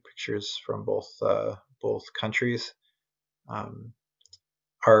included pictures from both countries.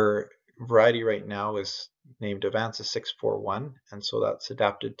 Our variety right now is named Avanza 641, and so that's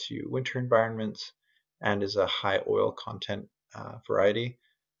adapted to winter environments and is a high oil content variety.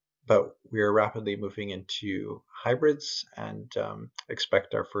 But we are rapidly moving into hybrids and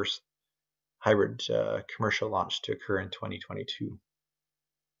expect our first hybrid commercial launch to occur in 2022.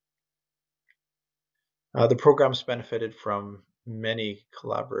 The program's benefited from many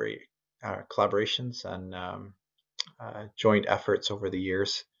collaborations and joint efforts over the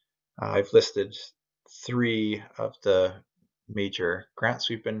years. I've listed 3 of the major grants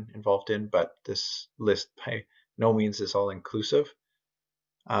we've been involved in, but this list by no means is all inclusive.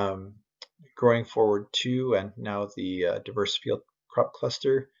 Growing forward too, and now the diverse field crop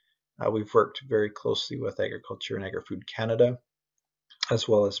cluster, we've worked very closely with Agriculture and Agri-Food Canada, as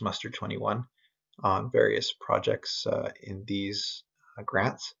well as Mustard 21, on various projects in these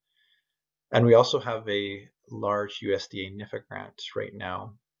grants. And we also have a large USDA NIFA grant right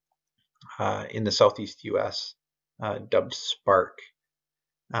now in the Southeast US, dubbed Spark,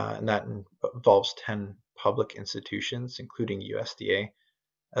 and that involves 10 public institutions, including USDA,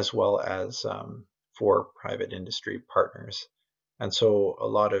 as well as 4 private industry partners. And so a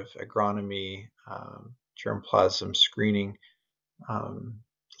lot of agronomy, germplasm screening,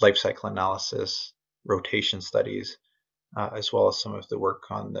 life cycle analysis, rotation studies, as well as some of the work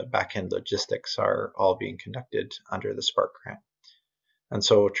on the back-end logistics are all being conducted under the Spark grant. And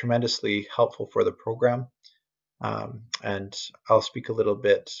so tremendously helpful for the program. And I'll speak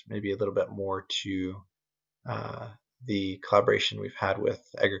maybe a little bit more to the collaboration we've had with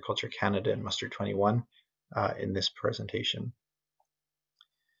Agriculture Canada and Mustard 21 in this presentation.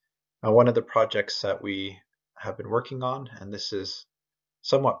 One of the projects that we have been working on, and this is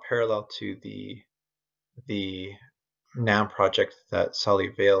somewhat parallel to the NAM project that Sally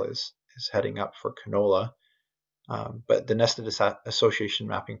Vale is heading up for canola. But the Nested Association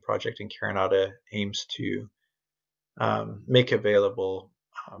Mapping Project in Carinata aims to make available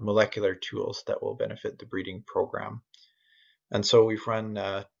molecular tools that will benefit the breeding program. And so we've run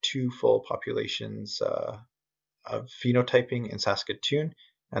 2 full populations of phenotyping in Saskatoon.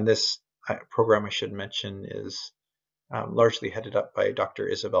 And this program, I should mention, is largely headed up by Dr.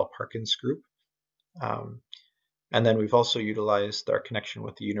 Isabel Parkin's group. And then we've also utilized our connection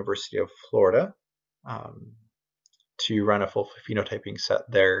with the University of Florida to run a full phenotyping set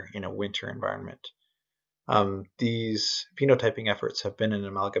there in a winter environment. These phenotyping efforts have been an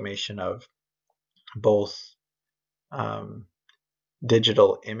amalgamation of both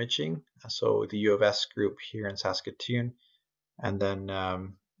digital imaging, so the U of S group here in Saskatoon, and then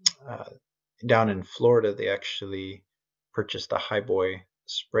down in Florida, they actually purchased a Highboy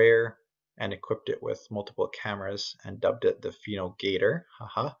sprayer and equipped it with multiple cameras and dubbed it the PhenoGator,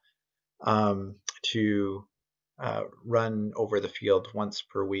 to run over the field once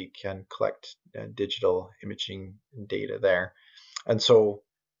per week and collect digital imaging data there. And so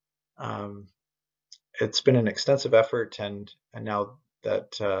it's been an extensive effort, and now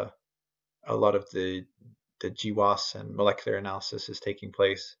that a lot of the GWAS and molecular analysis is taking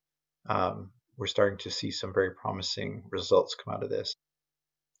place, we're starting to see some very promising results come out of this.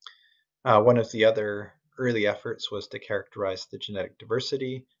 One of the other early efforts was to characterize the genetic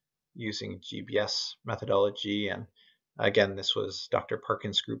diversity using GBS methodology, and again, this was Dr.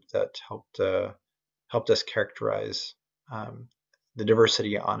 Parkin's group that helped us characterize the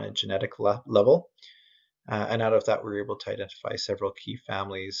diversity on a genetic level. And out of that, we were able to identify several key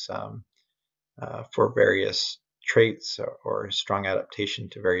families for various traits or strong adaptation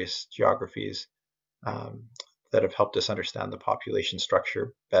to various geographies that have helped us understand the population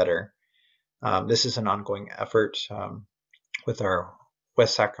structure better. This is an ongoing effort with our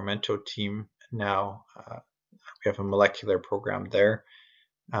West Sacramento team now. We have a molecular program there,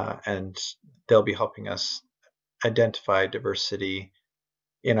 and they'll be helping us identify diversity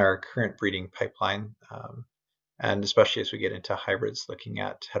in our current breeding pipeline, and especially as we get into hybrids, looking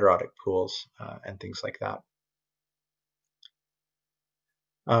at heterotic pools and things like that.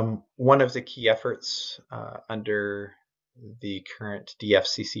 One of the key efforts under the current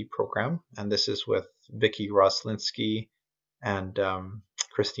DFCC program, and this is with Vicky Roslinski and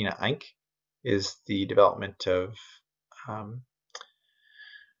Christina Eink, is the development of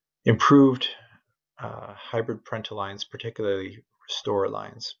improved hybrid parental lines, particularly restore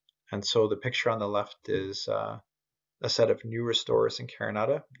lines. And so the picture on the left is a set of new restorers in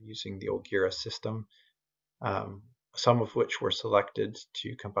Carinata using the Ogira system, some of which were selected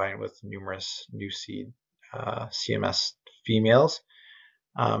to combine with numerous Nuseed CMS females.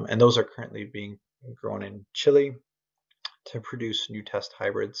 And those are currently being grown in Chile to produce new test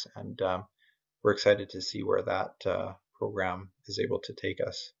hybrids, and we're excited to see where that program is able to take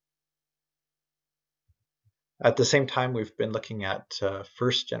us. At the same time, we've been looking at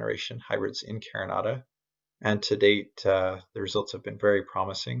first generation hybrids in Carinata, and to date, the results have been very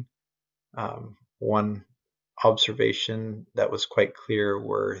promising. One observation that was quite clear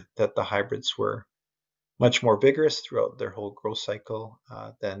were that the hybrids were much more vigorous throughout their whole growth cycle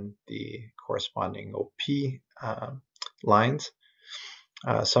than the corresponding OP lines.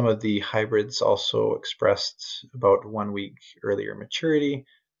 Some of the hybrids also expressed about 1 week earlier maturity,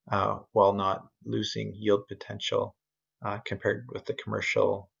 while not losing yield potential compared with the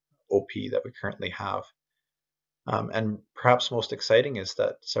commercial OP that we currently have. And perhaps most exciting is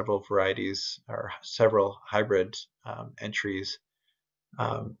that several varieties or several hybrid entries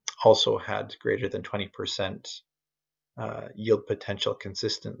also had greater than 20% yield potential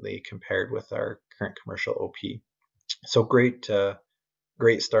consistently compared with our current commercial OP. So great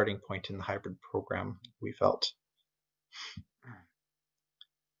starting point in the hybrid program, we felt.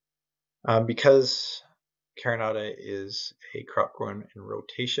 Because Carinata is a crop grown in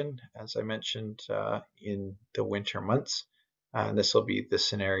rotation, as I mentioned, in the winter months, and this will be the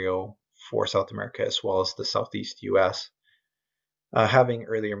scenario for South America as well as the Southeast US. Having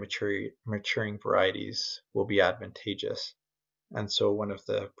earlier maturing varieties will be advantageous. And so one of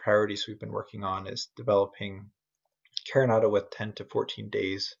the priorities we've been working on is developing Carinata with 10 to 14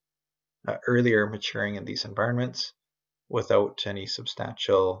 days earlier maturing in these environments without any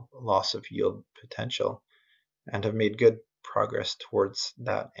substantial loss of yield potential, and have made good progress towards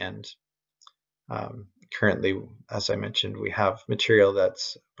that end. Currently, as I mentioned, we have material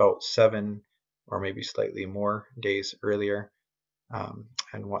that's about 7 or maybe slightly more days earlier,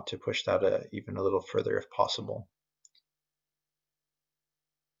 and want to push that even a little further if possible.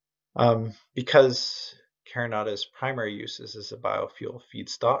 Because Carinata's primary uses as a biofuel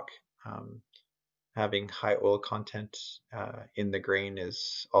feedstock. Having high oil content in the grain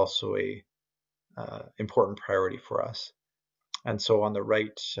is also a important priority for us. And so on the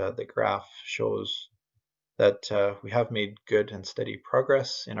right, the graph shows that we have made good and steady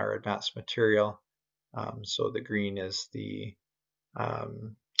progress in our advanced material. So the green is the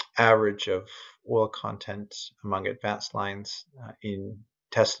average of oil content among advanced lines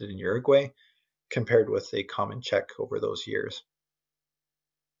tested in Uruguay, compared with a common check over those years.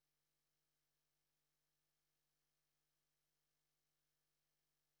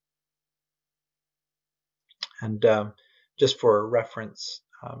 And just for reference,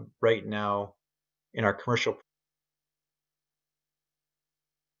 right now in our commercial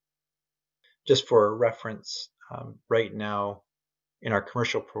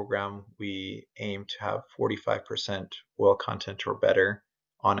program, we aim to have 45% oil content or better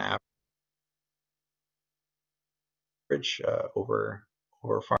on average over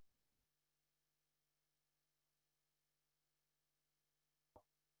farm.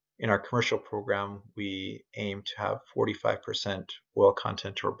 In our commercial program, we aim to have 45% oil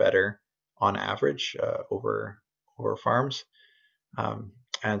content or better on average over farms,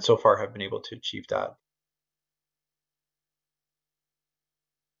 and so far have been able to achieve that.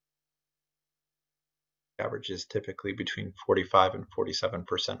 Average is typically between 45 and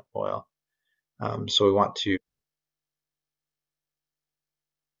 47% oil. So we want to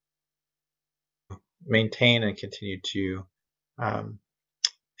maintain and continue to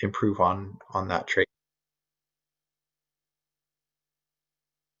improve on that trait.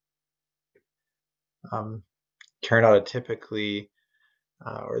 Carinata typically,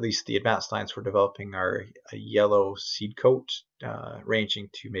 or at least the advanced lines we're developing, are a yellow seed coat, ranging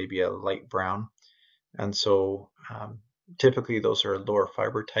to maybe a light brown. And so typically those are lower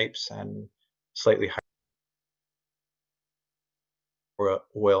fiber types and slightly higher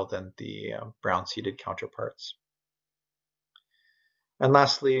oil than the brown seeded counterparts. And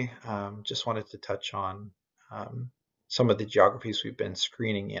lastly, just wanted to touch on some of the geographies we've been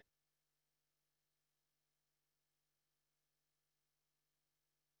screening in.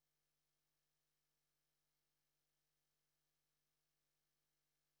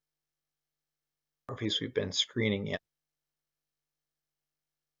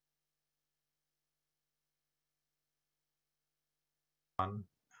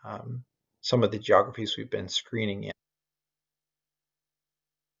 Some of the geographies we've been screening in.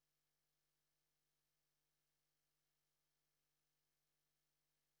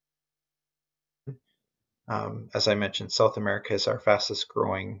 As I mentioned, South America is our fastest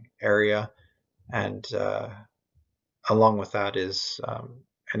growing area, and along with that is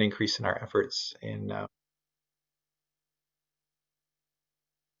an increase in our efforts in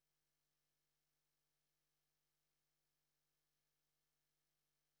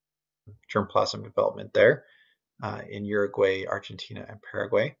germplasm development there in Uruguay, Argentina, and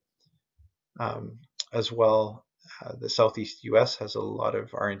Paraguay. As well, the Southeast US has a lot of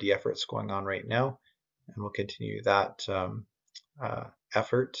R&D efforts going on right now, and we'll continue that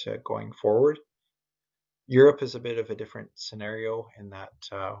effort going forward. Europe is a bit of a different scenario in that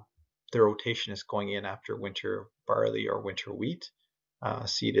the rotation is going in after winter barley or winter wheat,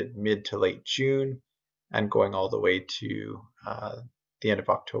 seeded mid to late June, and going all the way to the end of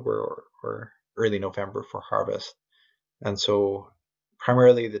October or early November for harvest. And so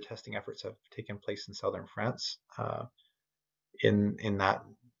primarily the testing efforts have taken place in southern France in that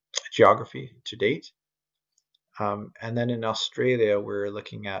geography to date. And then in Australia, we're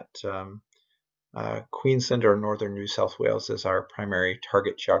looking at Queensland or northern New South Wales as our primary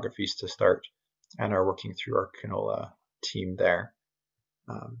target geographies to start, and are working through our canola team there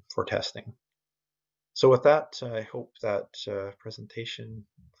for testing. So with that, I hope that presentation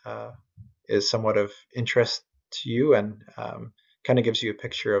is somewhat of interest to you and kind of gives you a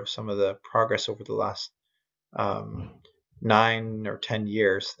picture of some of the progress over the last 9 or 10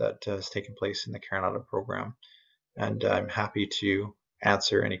 years that has taken place in the Carinata program. And I'm happy to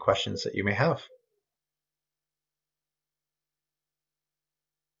answer any questions that you may have.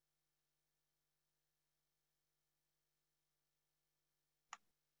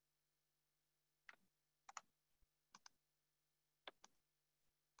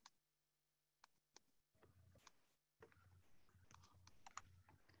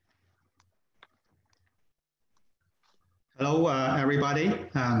 Hello, everybody.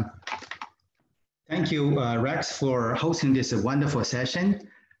 Thank you, Rex, for hosting this wonderful session.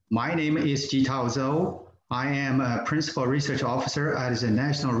 My name is Jitao Zhou. I am a Principal Research Officer at the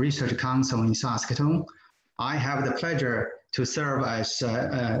National Research Council in Saskatoon. I have the pleasure to serve as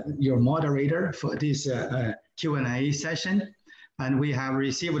your moderator for this Q&A session. And we have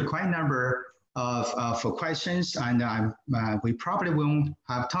received quite a number of questions, and we probably won't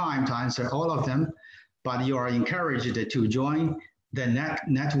have time to answer all of them, but you are encouraged to join the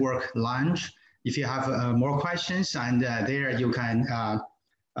network lunch if you have more questions, and there you can,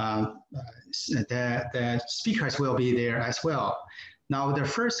 the speakers will be there as well. Now, the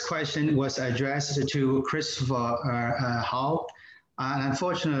first question was addressed to Christoph Hald.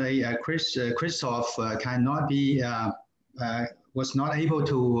 Unfortunately, Christoph cannot be, was not able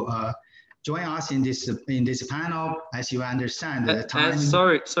to join us in this panel. As you understand, the time.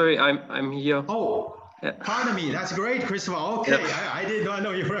 Sorry, I'm here. Oh, pardon me. That's great, Christopher. Okay, yep. I did not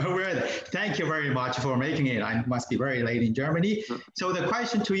know you were aware. Thank you very much for making it. I must be very late in Germany. So the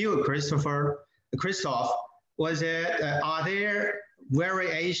question to you, Christoph, was are there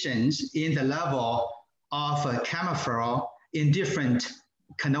variations in the level of Caempferol in different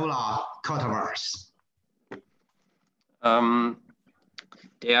canola cultivars?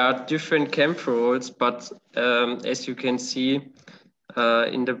 There are different Caempferols, but as you can see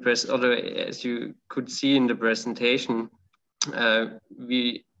in the as you could see in the presentation,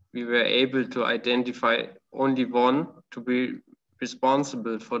 we were able to identify only one to be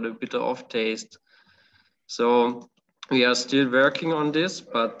responsible for the bitter off taste. So we are still working on this,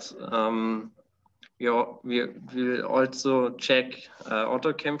 but we will also check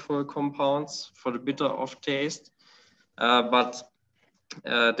other Caempferol compounds for the bitter off taste. But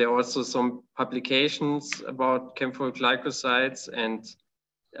there are also some publications about Caempferol glycosides, and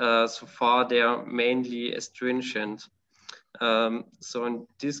so far they are mainly astringent. So in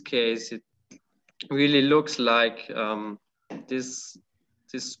this case, it really looks like this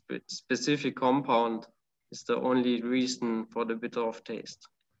specific compound is the only reason for the bitter off taste.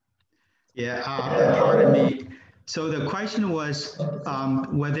 Yeah, pardon me. So the question was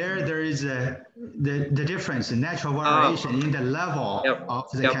whether there is the difference, the natural variation in the level of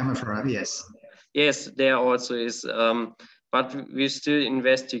the Caempferol. Yes. Yes, there also is, but we still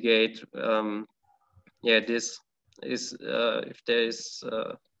investigate. This is if there is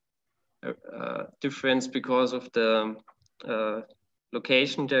a difference because of the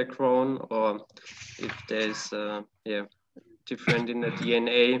location they're grown, or if there's different in the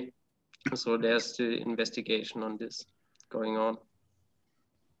DNA. So there's still investigation on this going on.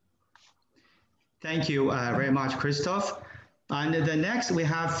 Thank you very much, Christoph. And the next, we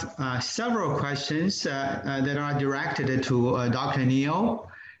have several questions that are directed to Dr. Neil.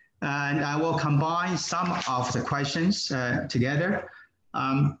 And I will combine some of the questions together.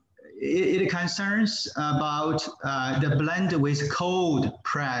 It concerns about the blend with cold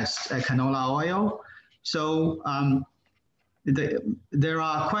pressed canola oil. So there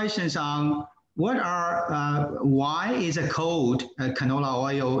are questions on why is a cold canola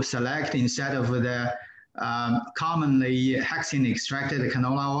oil selected instead of the commonly hexane extracted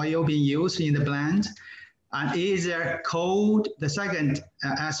canola oil being used in the blend? And is there cold? The second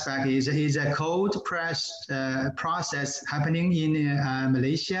aspect is a cold press process happening in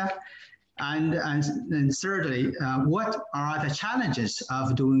Malaysia? And thirdly, what are the challenges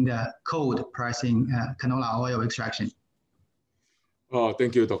of doing the cold pressing canola oil extraction? Oh,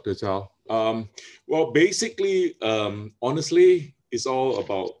 thank you, Dr. Chow. Well, basically, honestly, it's all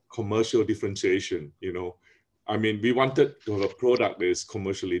about commercial differentiation, you know. I mean, we wanted to have a product that is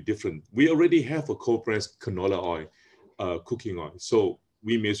commercially different. We already have a cold pressed canola oil, cooking oil. So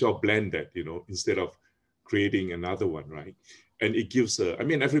we may as well blend that, you know, instead of creating another one, right? And it gives I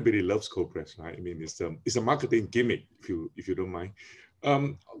mean, everybody loves cold press, right? I mean, it's a marketing gimmick, if you don't mind.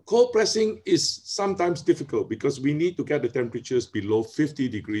 Cold pressing is sometimes difficult because we need to get the temperatures below 50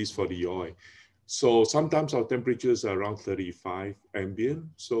 degrees for the oil. So sometimes our temperatures are around 35 ambient.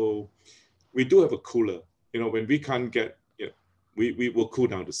 So we do have a cooler. You know, when we can't get, you know, we will cool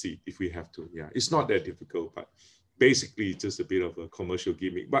down the seed if we have to. Yeah, it's not that difficult, but basically it's just a bit of a commercial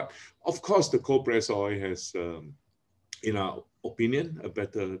gimmick. But of course, the cold press oil has, in our opinion, a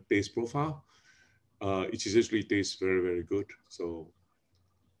better taste profile. It essentially tastes very, very good. So,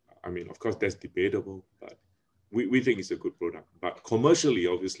 I mean, of course, that's debatable, but we think it's a good product. But commercially,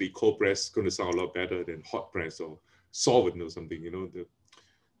 obviously, cold press is going to sound a lot better than hot press or solvent or something. You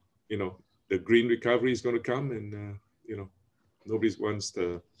know, the green recovery is going to come, and you know, nobody wants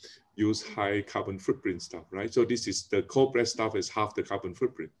to use high carbon footprint stuff, right? So this is the cold press stuff is half the carbon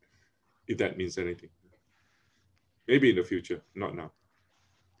footprint, if that means anything. Maybe in the future, not now.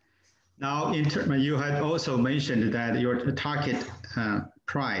 Now, you had also mentioned that your target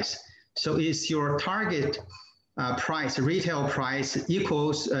price. So is your target price, retail price,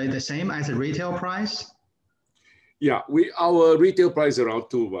 equals the same as the retail price? Yeah, our retail price around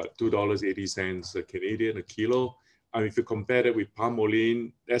 $2.80 Canadian a kilo. And if you compare it with palm oil,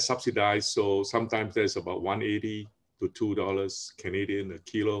 that's subsidized. So sometimes there's about $1.80 to $2 Canadian a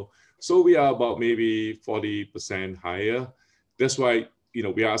kilo. So we are about maybe 40% higher. That's why, you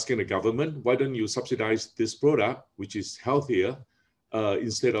know, we are asking the government, why don't you subsidize this product, which is healthier,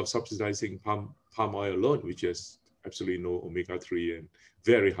 instead of subsidizing palm oil alone, which has absolutely no omega-3 and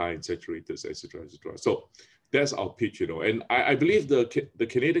very high in saturators, et cetera, et cetera. So that's our pitch, you know. And I believe the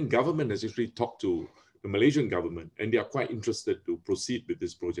Canadian government has actually talked to the Malaysian government, and they are quite interested to proceed with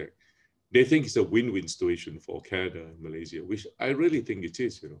this project. They think it's a win-win situation for Canada and Malaysia, which I really think it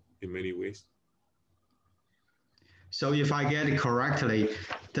is, you know, in many ways. So if I get it correctly,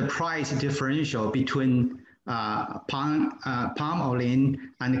 the price differential between palm oil and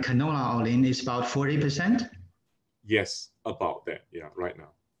canola oil is about 40%? Yes, about that. Yeah, right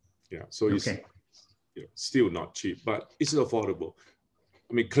now. Yeah, so it's still not cheap, but it's affordable.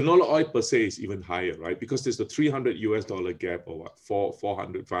 I mean, canola oil per se is even higher, right? Because there's the $300 gap, or what,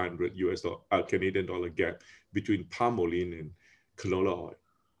 400, 500 Canadian dollar gap between palm oil and canola oil.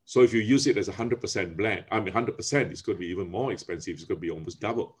 So if you use it as a 100% blend, I mean, 100%, it's going to be even more expensive. It's going to be almost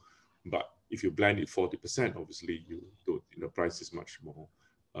double. But if you blend it 40%, obviously the price is much more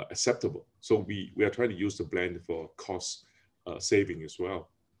acceptable. So we are trying to use the blend for cost saving as well,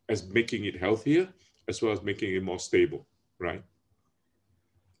 as making it healthier, as well as making it more stable, right?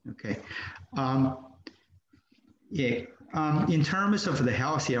 Okay. In terms of the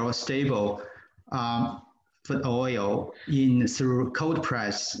healthier or stable food oil through cold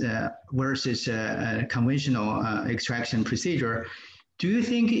press versus conventional extraction procedure, do you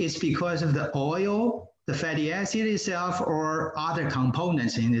think it's because of the oil, the fatty acid itself, or other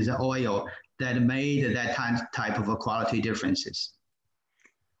components in the oil that made that type of quality differences?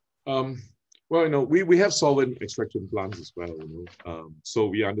 Well, you know, we have solvent extraction plants as well, you know, so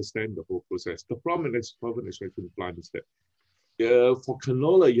we understand the whole process. The problem with solvent extraction plant is that for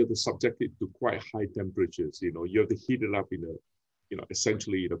canola, you have to subject it to quite high temperatures. You know, you have to heat it up in a, you know,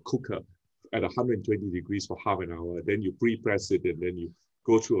 essentially in a cooker at 120 degrees for half an hour. Then you pre-press it, and then you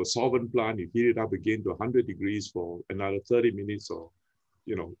go through a solvent plant. You heat it up again to 100 degrees for another 30 minutes, or,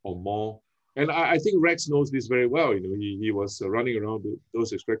 you know, or more. And I think Rex knows this very well. You know, he was running around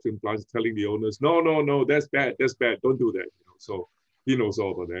those extraction plants telling the owners, no, that's bad, don't do that. You know, so he knows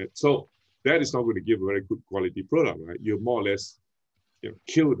all about that. So that is not going to give a very good quality product, right? You more or less, you know,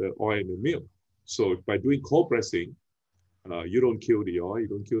 kill the oil in the mill. So by doing cold pressing, you don't kill the oil, you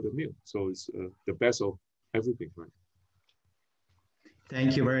don't kill the mill. So it's the best of everything, right?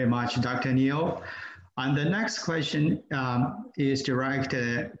 Thank you very much, Dr. Neil. And the next question is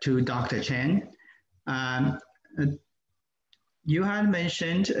directed to Dr. Chen. You had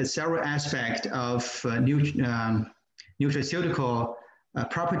mentioned several aspects of nutraceutical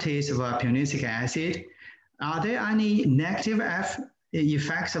properties of punicic acid. Are there any negative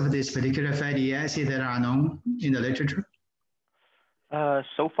effects of this particular fatty acid that are known in the literature?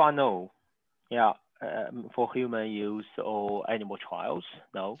 So far, no. Yeah, for human use or animal trials,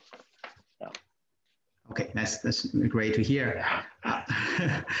 no. Yeah. Okay, that's great to hear.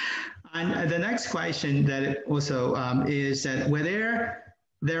 And the next question that also is that whether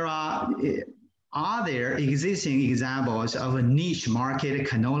there are there existing examples of a niche market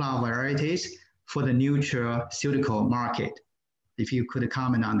canola varieties for the nutraceutical market? If you could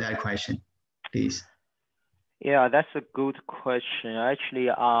comment on that question, please. Yeah, that's a good question. Actually,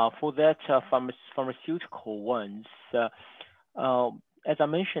 for that pharmaceutical ones, as I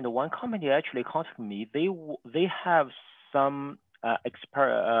mentioned, one company actually contacted me. They have some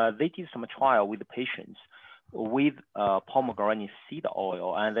they did some trial with the patients with pomegranate seed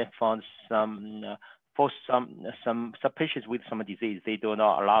oil, and they found for some patients with some disease. They do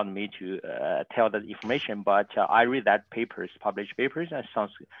not allow me to tell the information, but I read that published papers, and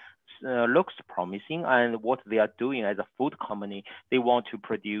sounds looks promising. And what they are doing as a food company, they want to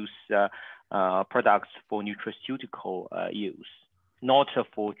produce products for nutraceutical use. Not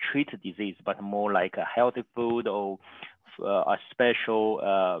for treat disease, but more like a healthy food or a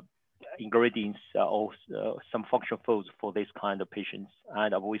special ingredients or some functional foods for this kind of patients.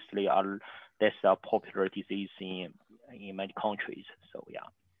 And obviously, that's a popular disease in many countries. So yeah.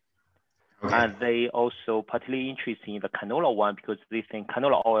 Okay. And they also particularly interested in the canola one because they think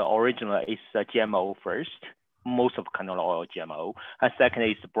canola oil originally is a GMO first. Most of canola oil GMO, and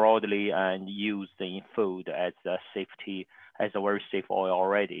secondly, it's broadly and used in food as a safety. As a very safe oil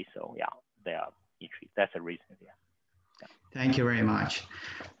already. So yeah, they are intrigued. That's the reason. Yeah. Thank you very much.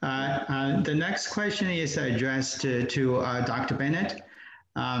 The next question is addressed to Dr. Bennett.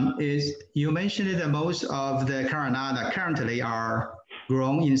 is you mentioned that most of the Carinata currently are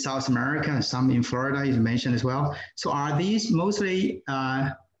grown in South America, some in Florida, you mentioned as well. So are these mostly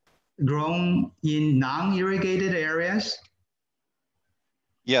grown in non-irrigated areas?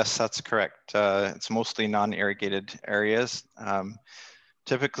 Yes, that's correct. It's mostly non-irrigated areas.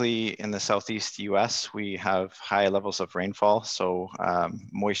 Typically in the Southeast US, we have high levels of rainfall, so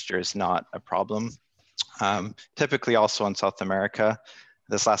moisture is not a problem. Typically also in South America,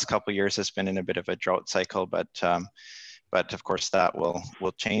 this last couple of years has been in a bit of a drought cycle, but of course that will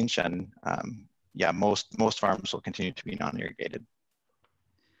change, and yeah, most farms will continue to be non-irrigated.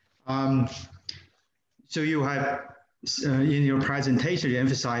 So you have in your presentation, you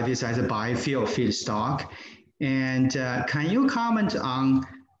emphasize this as a biofuel feedstock. And can you comment on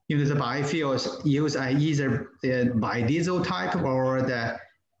the biofuels used either the biodiesel type or the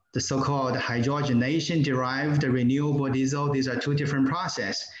so-called hydrogenation derived renewable diesel? These are two different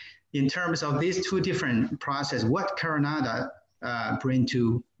processes. In terms of these two different processes, what Carinata bring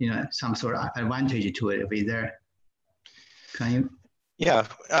to some sort of advantage to it? Is there? Can you? Yeah,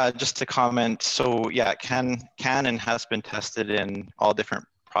 just to comment. So yeah, can and has been tested in all different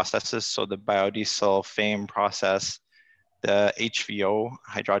processes. So the biodiesel FAME process, the HVO,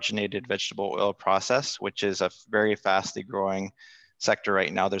 hydrogenated vegetable oil process, which is a very fastly growing sector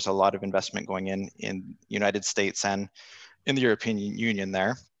right now. There's a lot of investment going in the United States and in the European Union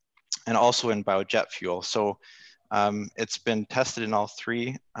there, and also in biojet fuel. So it's been tested in all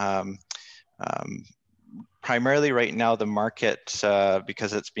three. Primarily right now, the market,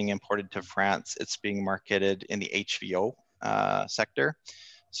 because it's being imported to France, it's being marketed in the HVO sector.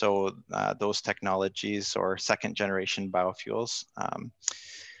 So those technologies or second generation biofuels.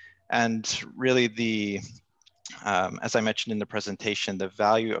 And really as I mentioned in the presentation, the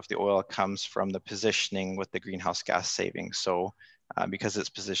value of the oil comes from the positioning with the greenhouse gas savings. So because it's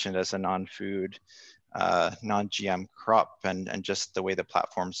positioned as a non-food, non-GM crop, and just the way the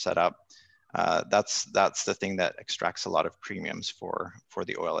platform's set up, that's the thing that extracts a lot of premiums for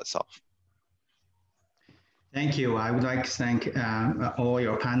the oil itself. Thank you. I would like to thank all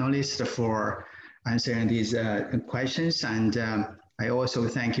your panelists for answering these questions, and I also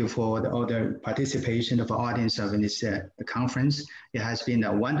thank you for all the participation of the audience of this conference. It has been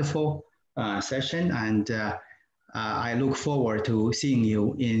a wonderful session, and I look forward to seeing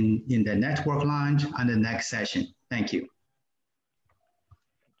you in the network lounge and the next session. Thank you.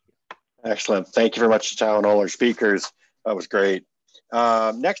 Excellent. Thank you very much, Chao, and all our speakers. That was great.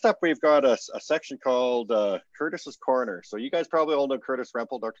 Next up, we've got a section called Curtis's Corner. So you guys probably all know Curtis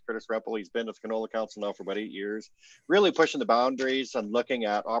Rempel, Dr. Curtis Rempel. He's been at the Canola Council now for about 8 years, really pushing the boundaries and looking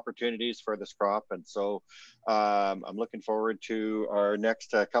at opportunities for this crop. And so I'm looking forward to our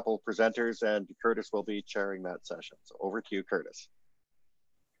next couple of presenters, and Curtis will be chairing that session. So over to you, Curtis.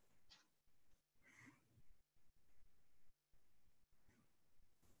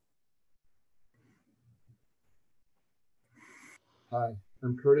 Hi,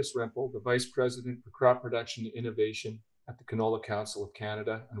 I'm Curtis Rempel, the Vice President for Crop Production and Innovation at the Canola Council of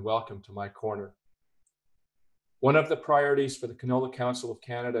Canada, and welcome to my corner. One of the priorities for the Canola Council of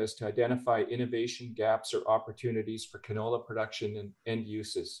Canada is to identify innovation gaps or opportunities for canola production and end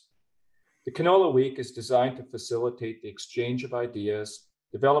uses. The Canola Week is designed to facilitate the exchange of ideas,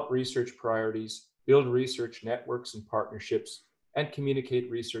 develop research priorities, build research networks and partnerships, and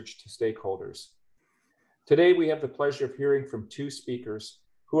communicate research to stakeholders. Today, we have the pleasure of hearing from two speakers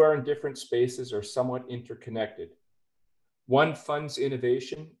who are in different spaces or somewhat interconnected. One funds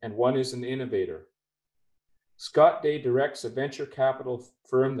innovation and one is an innovator. Scott Day directs a venture capital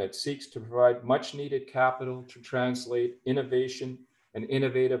firm that seeks to provide much needed capital to translate innovation and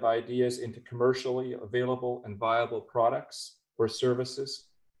innovative ideas into commercially available and viable products or services.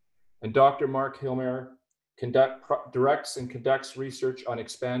 And Dr. Marc Hillmyer directs and conducts research on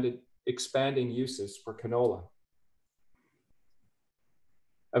expanding uses for canola.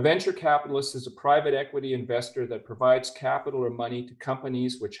 A venture capitalist is a private equity investor that provides capital or money to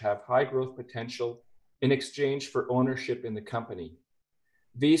companies which have high growth potential in exchange for ownership in the company.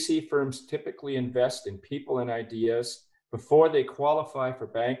 VC firms typically invest in people and ideas before they qualify for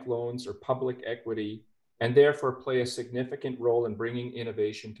bank loans or public equity, and therefore play a significant role in bringing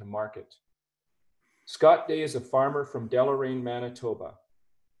innovation to market. Scott Day is a farmer from Deloraine, Manitoba.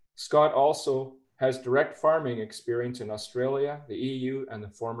 Scott also has direct farming experience in Australia, the EU, and the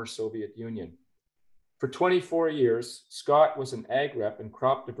former Soviet Union. For 24 years, Scott was an ag rep and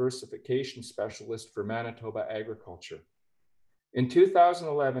crop diversification specialist for Manitoba Agriculture. In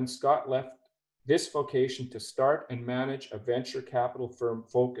 2011, Scott left this vocation to start and manage a venture capital firm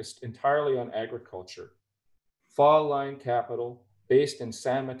focused entirely on agriculture, Fall Line Capital, based in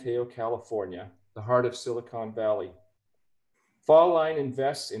San Mateo, California, the heart of Silicon Valley. Fall Line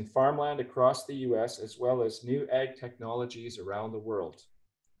invests in farmland across the US as well as new ag technologies around the world.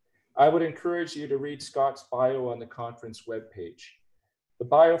 I would encourage you to read Scott's bio on the conference webpage. The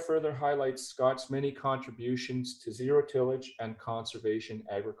bio further highlights Scott's many contributions to zero tillage and conservation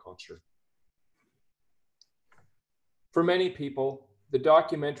agriculture. For many people, the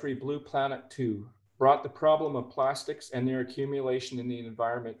documentary Blue Planet 2 brought the problem of plastics and their accumulation in the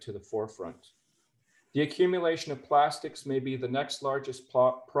environment to the forefront. The accumulation of plastics may be the next largest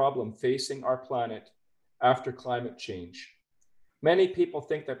problem facing our planet after climate change. Many people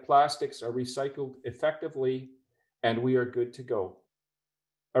think that plastics are recycled effectively and we are good to go.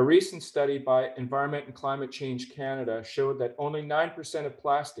 A recent study by Environment and Climate Change Canada showed that only 9% of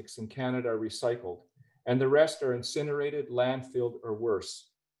plastics in Canada are recycled, and the rest are incinerated, landfilled, or worse.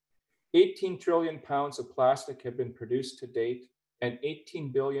 18 trillion pounds of plastic have been produced to date, and 18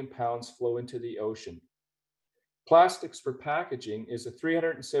 billion pounds flow into the ocean. Plastics for packaging is a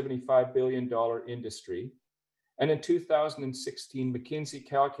 $375 billion industry, and in 2016, McKinsey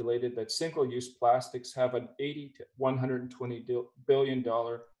calculated that single-use plastics have an $80 to $120 billion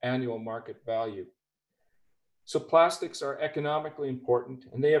annual market value. So plastics are economically important,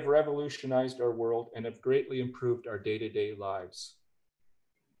 and they have revolutionized our world and have greatly improved our day-to-day lives.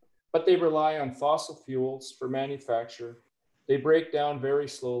 But they rely on fossil fuels for manufacture. They break down very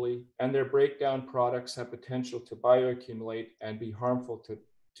slowly, and their breakdown products have potential to bioaccumulate and be harmful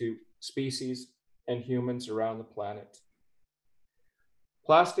to species and humans around the planet.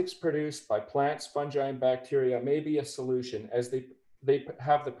 Plastics produced by plants, fungi, and bacteria may be a solution, as they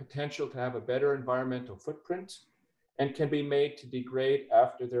have the potential to have a better environmental footprint and can be made to degrade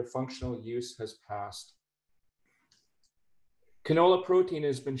after their functional use has passed. Canola protein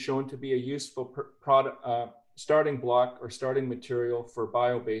has been shown to be a useful starting block or starting material for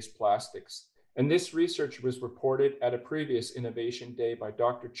bio-based plastics. And this research was reported at a previous Innovation Day by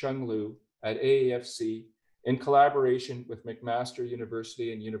Dr. Chung Liu at AAFC in collaboration with McMaster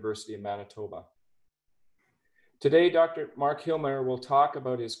University and University of Manitoba. Today, Dr. Marc Hillmyer will talk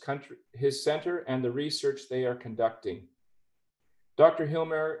about his center and the research they are conducting. Dr.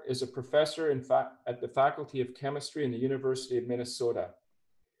 Hillmyer is a professor at the Faculty of Chemistry in the University of Minnesota.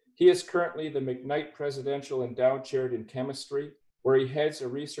 He is currently the McKnight Presidential Endowed Chair in Chemistry, where he heads a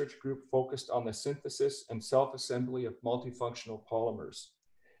research group focused on the synthesis and self-assembly of multifunctional polymers.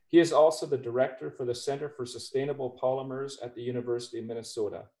 He is also the director for the Center for Sustainable Polymers at the University of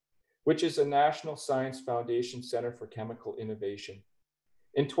Minnesota, which is a National Science Foundation Center for Chemical Innovation.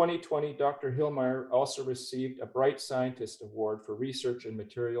 In 2020, Dr. Hillmyer also received a Bright Scientist Award for Research in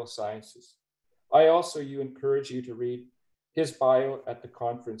Material Sciences. I also encourage you to read his bio at the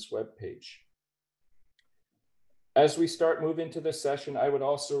conference webpage. As we start moving into this session, I would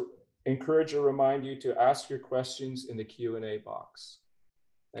also encourage or remind you to ask your questions in the Q&A box.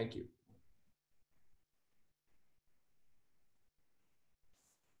 Thank you.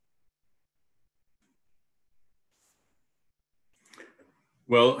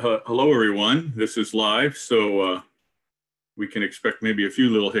 Well, hello, everyone. This is live, so we can expect maybe a few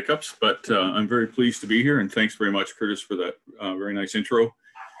little hiccups, but I'm very pleased to be here, and thanks very much, Curtis, for that very nice intro.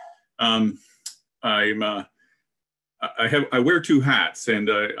 I wear two hats, and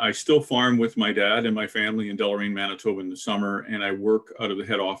I still farm with my dad and my family in Deloraine, Manitoba in the summer, and I work out of the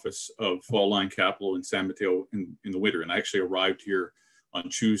head office of Fall Line Capital in San Mateo in the winter. And I actually arrived here on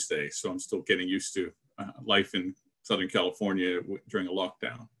Tuesday, so I'm still getting used to life in Southern California during a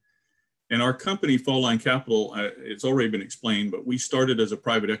lockdown. And our company, Fall Line Capital, it's already been explained, but we started as a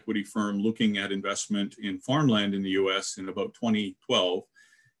private equity firm looking at investment in farmland in the US in about 2012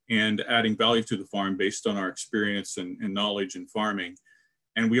 and adding value to the farm based on our experience and knowledge in farming.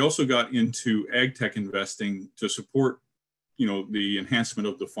 And we also got into ag tech investing to support, the enhancement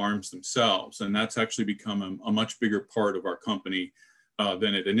of the farms themselves. And that's actually become a much bigger part of our company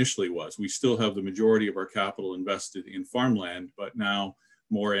than it initially was. We still have the majority of our capital invested in farmland, but now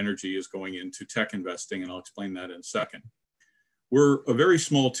more energy is going into tech investing, and I'll explain that in a second. We're a very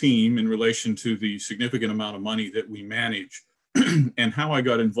small team in relation to the significant amount of money that we manage. And how I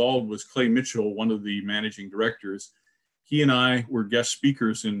got involved was Clay Mitchell, one of the managing directors. He and I were guest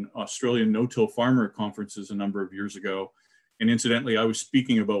speakers in Australian no-till farmer conferences a number of years ago. And incidentally, I was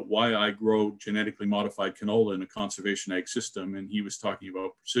speaking about why I grow genetically modified canola in a conservation ag system, and he was talking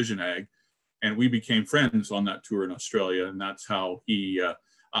about precision ag. And we became friends on that tour in Australia, and that's how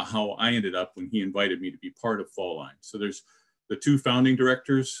how I ended up when he invited me to be part of Fall Line. So there's the two founding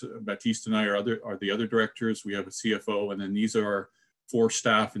directors. Baptiste and I are the other directors. We have a CFO, and then these are our 4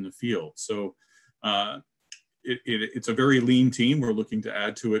 staff in the field. So it's a very lean team. We're looking to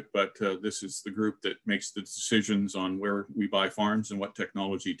add to it, but this is the group that makes the decisions on where we buy farms and what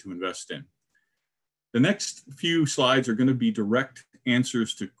technology to invest in. The next few slides are going to be direct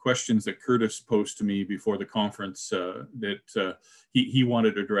answers to questions that Curtis posed to me before the conference that he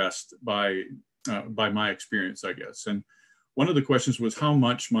wanted addressed by my experience, I guess. And one of the questions was how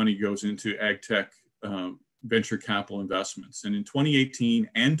much money goes into ag tech venture capital investments. And in 2018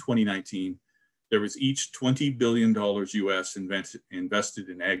 and 2019, there was each $20 billion US invested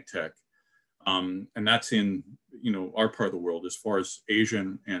in ag tech. And that's in, you know, our part of the world. As far as Asia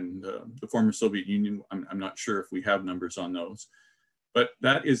and the former Soviet Union, I'm not sure if we have numbers on those. But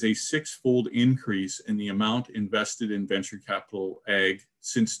that is a six-fold increase in the amount invested in venture capital ag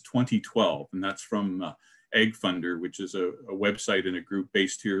since 2012. And that's from Ag Funder, which is a website and a group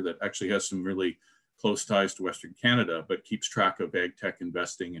based here that actually has some really close ties to Western Canada, but keeps track of ag tech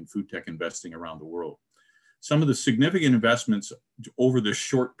investing and food tech investing around the world. Some of the significant investments over this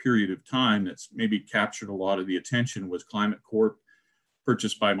short period of time that's maybe captured a lot of the attention was Climate Corp,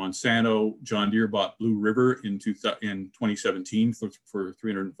 purchased by Monsanto. John Deere bought Blue River in 2017 for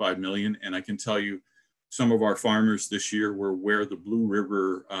 $305 million. And I can tell you, some of our farmers this year were where the Blue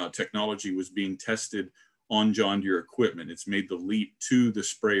River technology was being tested on John Deere equipment. It's made the leap to the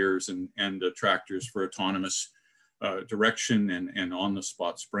sprayers and the tractors for autonomous direction and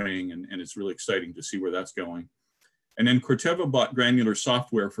on-the-spot spraying, and it's really exciting to see where that's going. And then Corteva bought Granular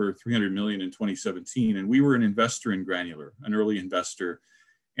Software for $300 million in 2017, and we were an investor in Granular, an early investor.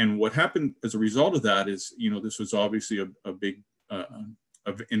 And what happened as a result of that is, you know, this was obviously a big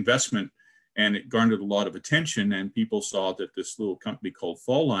investment, and it garnered a lot of attention, and people saw that this little company called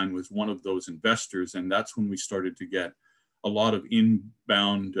Fall Line was one of those investors, and that's when we started to get a lot of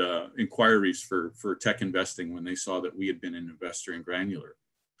inbound inquiries for tech investing when they saw that we had been an investor in Granular.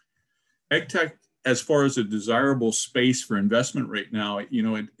 Ag tech, as far as a desirable space for investment right now, you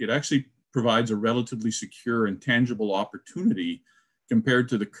know, it actually provides a relatively secure and tangible opportunity compared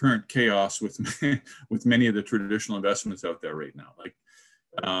to the current chaos with many of the traditional investments out there right now. Like,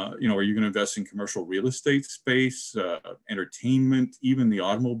 you know, are you going to invest in commercial real estate space, entertainment, even the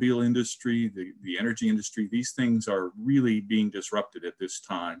automobile industry, the energy industry? These things are really being disrupted at this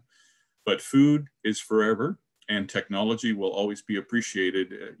time. But food is forever, and technology will always be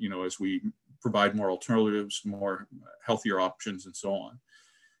appreciated, you know, as we provide more alternatives, more healthier options, and so on.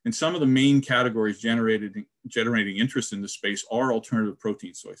 And some of the main categories generating interest in this space are alternative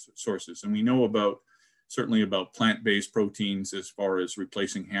protein sources. And we know about, certainly about plant-based proteins as far as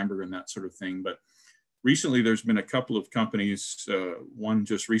replacing hamburger and that sort of thing. But recently there's been a couple of companies, one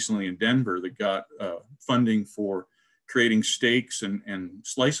just recently in Denver, that got funding for creating steaks and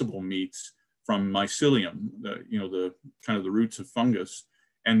sliceable meats from mycelium, you know, the kind of the roots of fungus.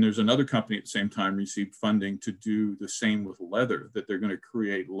 And there's another company at the same time received funding to do the same with leather, that they're going to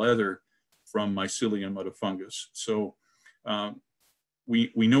create leather from mycelium out of fungus. So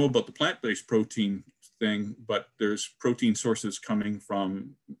we know about the plant-based protein thing, but there's protein sources coming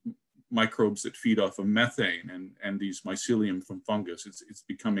from microbes that feed off of methane and these mycelium from fungus. It's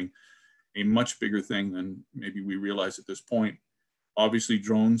becoming a much bigger thing than maybe we realize at this point. Obviously,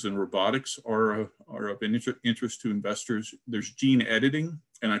 drones and robotics are of interest to investors. There's gene editing,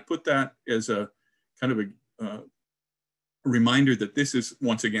 and I put that as a kind of a reminder that this is,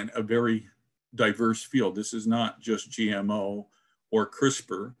 once again, a very diverse field. This is not just GMO or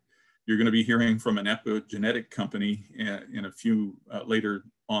CRISPR. You're going to be hearing from an epigenetic company in a few later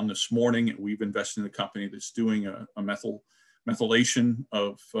on this morning. We've invested in a company that's doing a methylation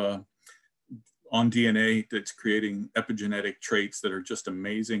of on DNA that's creating epigenetic traits that are just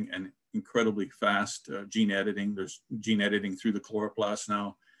amazing and incredibly fast. Gene editing, there's gene editing through the chloroplast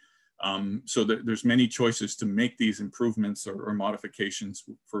now. So there's many choices to make these improvements or modifications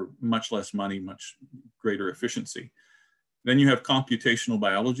for much less money, much greater efficiency. Then you have computational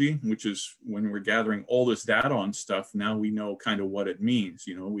biology, which is when we're gathering all this data on stuff, now we know kind of what it means.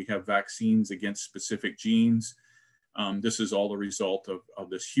 You know, we have vaccines against specific genes. This is all the result of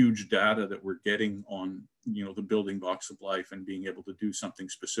this huge data that we're getting on, you know, the building blocks of life and being able to do something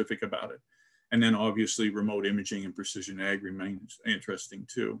specific about it. And then obviously remote imaging and precision ag remains interesting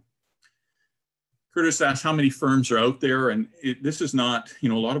too. Curtis asked how many firms are out there, and this is not, you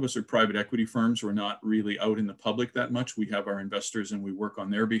know, a lot of us are private equity firms. We're not really out in the public that much. We have our investors and we work on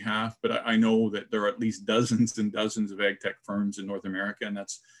their behalf, but I know that there are at least dozens and dozens of ag tech firms in North America, and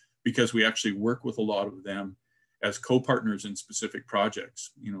that's because we actually work with a lot of them as co-partners in specific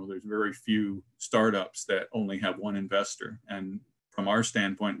projects. You know, there's very few startups that only have one investor, and from our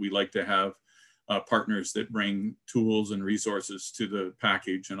standpoint, we like to have partners that bring tools and resources to the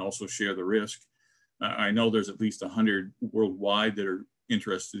package and also share the risk. I know there's at least 100 worldwide that are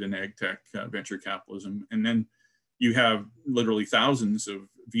interested in ag tech venture capitalism. And then you have literally thousands of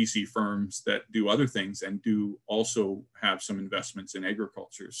VC firms that do other things and do also have some investments in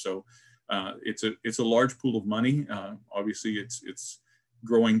agriculture. So it's a large pool of money. Obviously, it's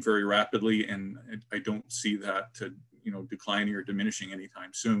growing very rapidly, and I don't see that declining or diminishing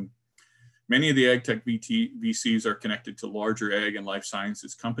anytime soon. Many of the ag tech VCs are connected to larger ag and life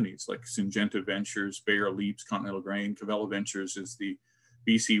sciences companies like Syngenta Ventures, Bayer Leaps, Continental Grain. Cavella Ventures is the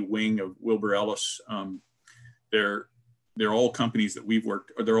VC wing of Wilbur Ellis. They're all companies that we've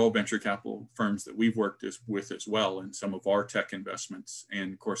worked, or they're all venture capital firms that we've worked with as well in some of our tech investments.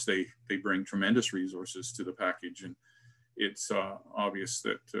 And of course, they bring tremendous resources to the package. And it's obvious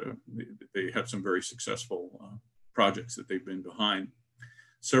that they have some very successful projects that they've been behind.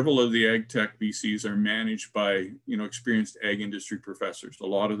 Several of the ag tech VCs are managed by experienced ag industry professors. A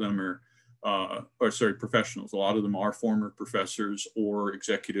lot of them are professionals. A lot of them are former professors or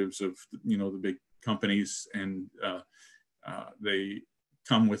executives of the big companies, and they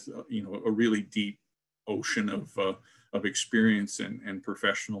come with a really deep ocean of experience and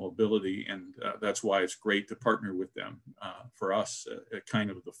professional ability, and that's why it's great to partner with them. For us, kind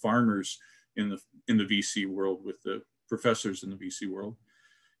of the farmers in the VC world with the professors in the VC world.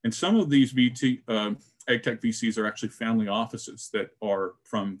 And some of these ag tech VCs are actually family offices that are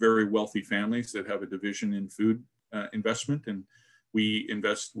from very wealthy families that have a division in food investment, and we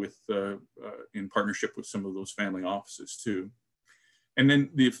invest with in partnership with some of those family offices too. And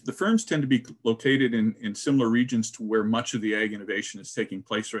then the firms tend to be located in similar regions to where much of the ag innovation is taking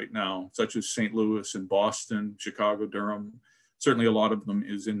place right now, such as St. Louis and Boston, Chicago, Durham. Certainly a lot of them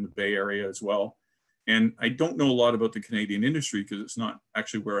is in the Bay Area as well. And I don't know a lot about the Canadian industry because it's not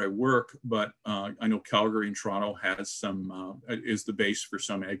actually where I work, but I know Calgary and Toronto has some, is the base for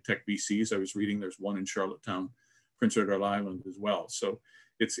some ag tech VCs. I was reading there's one in Charlottetown, Prince Edward Island as well. So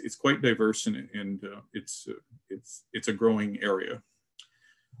it's quite diverse, and it's a growing area.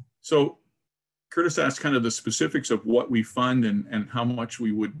 So Curtis asked kind of the specifics of what we fund and how much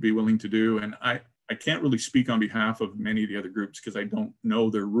we would be willing to do. And I can't really speak on behalf of many of the other groups because I don't know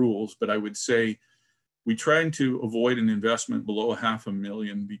their rules, but I would say we try to avoid an investment below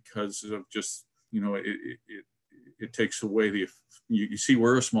 $500,000 because of just, it takes away you see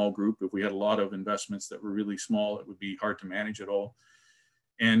we're a small group. If we had a lot of investments that were really small, it would be hard to manage at all.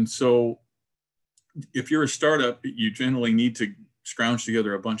 And so if you're a startup, you generally need to scrounge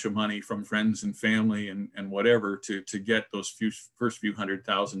together a bunch of money from friends and family and whatever to get those first few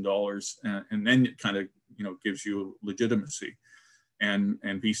 $100,000, and then it kind of gives you legitimacy, and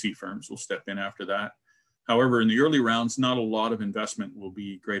VC firms will step in after that. However, in the early rounds, not a lot of investment will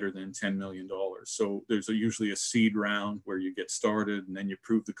be greater than $10 million. So there's usually a seed round where you get started, and then you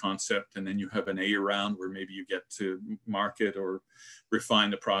prove the concept, and then you have an A round where maybe you get to market or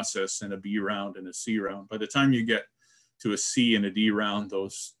refine the process, and a B round and a C round. By the time you get to a C and a D round,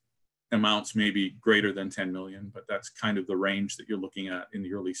 those amounts may be greater than 10 million, but that's kind of the range that you're looking at in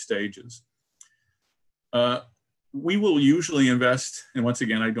the early stages. We will usually invest, and once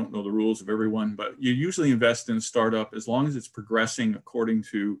again, I don't know the rules of everyone, but you usually invest in a startup as long as it's progressing according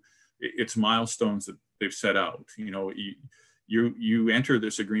to its milestones that they've set out. You enter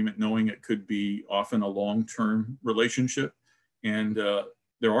this agreement knowing it could be often a long-term relationship, and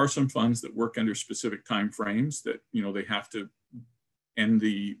there are some funds that work under specific time frames that they have to end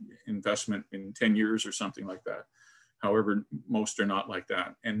the investment in 10 years or something like that. However, most are not like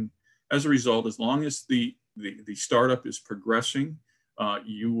that. And as a result, as long as the startup is progressing,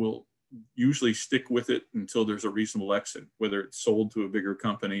 you will usually stick with it until there's a reasonable exit, whether it's sold to a bigger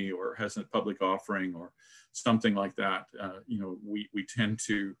company or has a public offering or something like that. We tend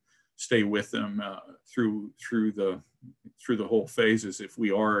to stay with them through the whole phases if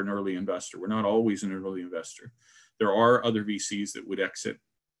we are an early investor. We're not always an early investor. There are other VCs that would exit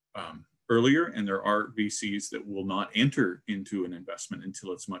earlier, and there are VCs that will not enter into an investment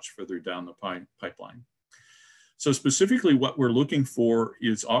until it's much further down the pipeline. So specifically what we're looking for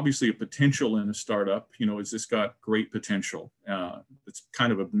is obviously a potential in a startup. Has this got great potential? It's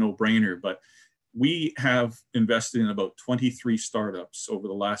kind of a no-brainer, but we have invested in about 23 startups over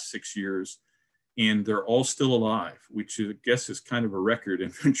the last 6 years, and they're all still alive, which I guess is kind of a record in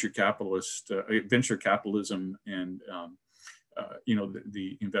venture capitalism and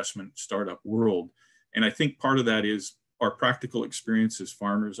the investment startup world. And I think part of that is our practical experience as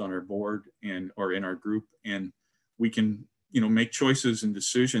farmers on our board or in our group, and we can make choices and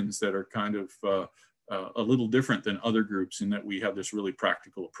decisions that are kind of a little different than other groups in that we have this really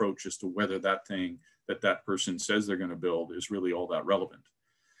practical approach as to whether that thing that person says they're going to build is really all that relevant.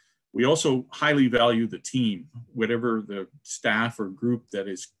 We also highly value the team, whatever the staff or group that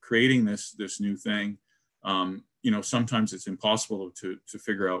is creating this new thing. You know, sometimes it's impossible to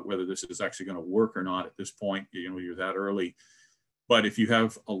figure out whether this is actually going to work or not at this point. You know, you're that early. But if you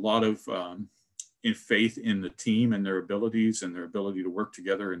have a lot of faith in the team and their abilities and their ability to work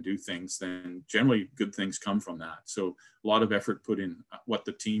together and do things, then generally good things come from that. So a lot of effort put in what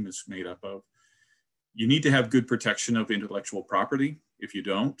the team is made up of. You need to have good protection of intellectual property. If you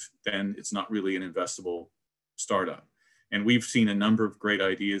don't, then it's not really an investable startup. And we've seen a number of great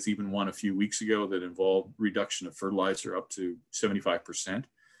ideas, even one a few weeks ago that involved reduction of fertilizer up to 75%.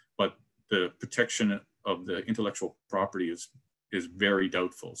 But the protection of the intellectual property is very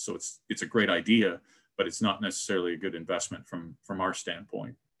doubtful. So it's a great idea, but it's not necessarily a good investment from our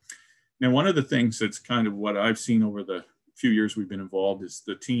standpoint. Now, one of the things that's kind of what I've seen over the few years we've been involved is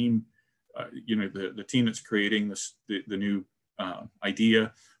the team, you know, the team that's creating this, the new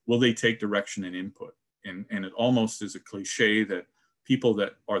idea, will they take direction and input? And it almost is a cliche that people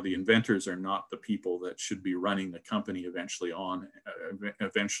that are the inventors are not the people that should be running the company eventually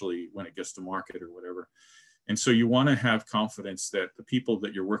when it gets to market or whatever. And so you want to have confidence that the people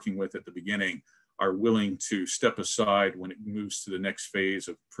that you're working with at the beginning are willing to step aside when it moves to the next phase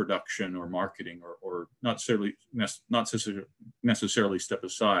of production or marketing, or not necessarily step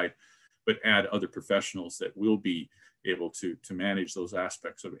aside, but add other professionals that will be able to manage those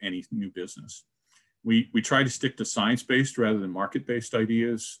aspects of any new business. We try to stick to science-based rather than market-based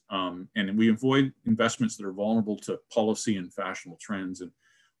ideas, and we avoid investments that are vulnerable to policy and fashionable trends. And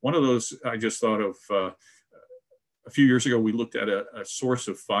one of those I just thought of, a few years ago, we looked at a source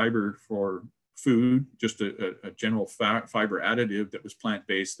of fiber for food, just a general fiber additive that was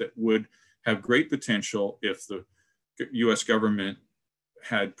plant-based that would have great potential if the US government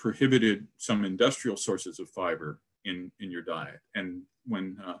had prohibited some industrial sources of fiber in your diet. And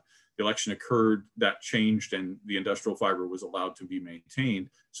when the election occurred, that changed and the industrial fiber was allowed to be maintained.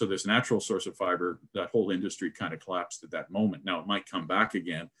 So this natural source of fiber, that whole industry kind of collapsed at that moment. Now it might come back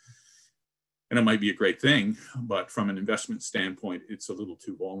again and it might be a great thing, but from an investment standpoint, it's a little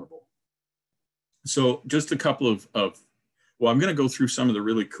too vulnerable. So just a couple of well, I'm gonna go through some of the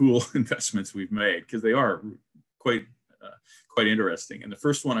really cool investments we've made because they are quite interesting. And the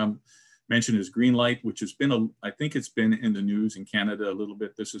first one I'm mentioned is Greenlight, which has been, I think it's been in the news in Canada a little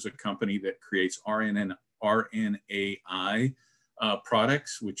bit. This is a company that creates RNAi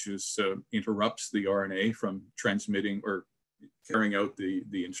products, which is interrupts the RNA from transmitting or carrying out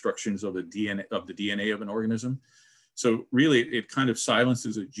the instructions of the DNA of an organism. So really, it kind of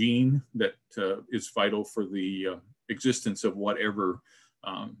silences a gene that is vital for the existence of whatever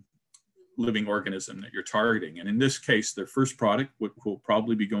living organism that you're targeting. And in this case, their first product, which will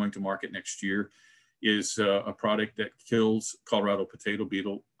probably be going to market next year, is a product that kills Colorado potato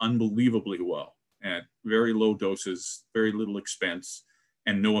beetle unbelievably well at very low doses, very little expense,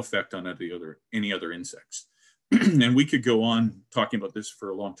 and no effect on any other insects. And we could go on talking about this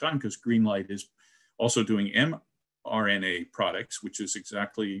for a long time because Greenlight is also doing mRNA products, which is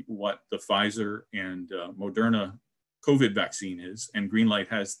exactly what the Pfizer and Moderna COVID vaccine is. And Greenlight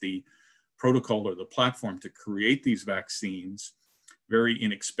has the protocol or the platform to create these vaccines very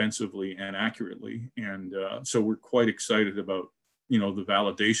inexpensively and accurately. And so we're quite excited about, you know, the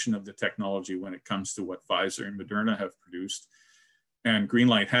validation of the technology when it comes to what Pfizer and Moderna have produced. And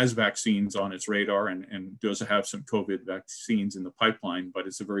Greenlight has vaccines on its radar and does have some COVID vaccines in the pipeline, but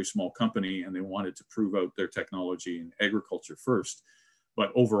it's a very small company and they wanted to prove out their technology in agriculture first.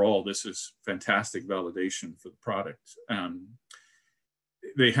 But overall, this is fantastic validation for the product.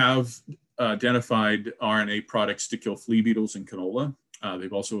 They have identified RNA products to kill flea beetles in canola.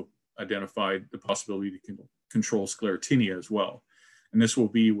 They've also identified the possibility to control sclerotinia as well. And this will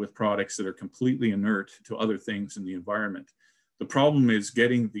be with products that are completely inert to other things in the environment. The problem is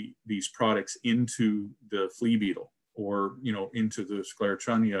getting these products into the flea beetle or, you know, into the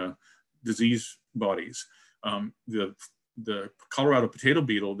sclerotinia disease bodies. The Colorado potato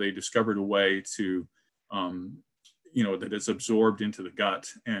beetle, they discovered a way to, you know, that it's absorbed into the gut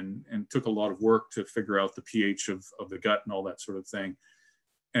and took a lot of work to figure out the pH of the gut and all that sort of thing.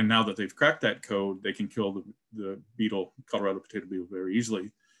 And now that they've cracked that code, they can kill the beetle, Colorado potato beetle, very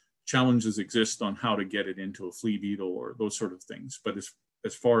easily. Challenges exist on how to get it into a flea beetle or those sort of things. But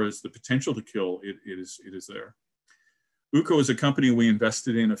as far as the potential to kill, it is there. UCO is a company we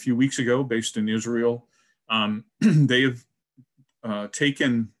invested in a few weeks ago based in Israel. They have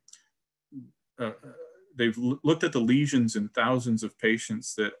they've looked at the lesions in thousands of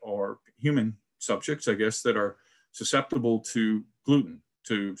patients that are human subjects, I guess, that are susceptible to gluten,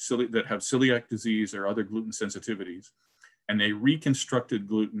 that have celiac disease or other gluten sensitivities. and they reconstructed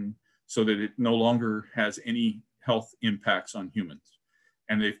gluten so that it no longer has any health impacts on humans.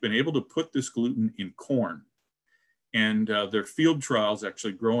 And they've been able to put this gluten in corn. And their field trials,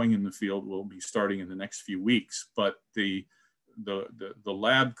 actually growing in the field, will be starting in the next few weeks. But the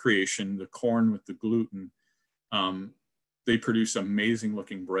lab creation, the corn with the gluten, they produce amazing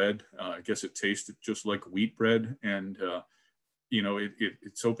looking bread. I guess it tasted just like wheat bread. And, you know,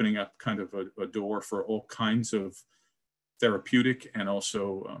 it's opening up kind of a door for all kinds of therapeutic and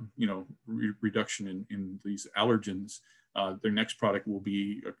also, you know, reduction in these allergens. Their next product will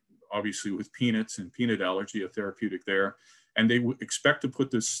be obviously with peanuts and peanut allergy, a therapeutic there. And they expect to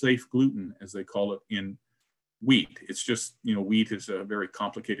put this safe gluten, as they call it, in wheat. It's just, you know, wheat is a very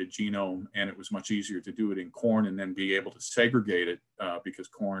complicated genome, and it was much easier to do it in corn and then be able to segregate it because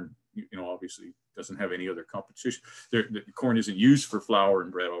corn, you know, obviously doesn't have any other competition. The corn isn't used for flour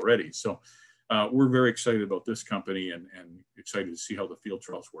and bread already. So we're very excited about this company and excited to see how the field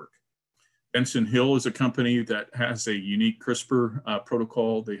trials work. Benson Hill is a company that has a unique CRISPR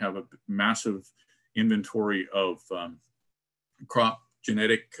protocol. They have a massive inventory of crop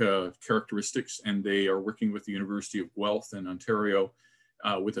genetic characteristics, and they are working with the University of Guelph in Ontario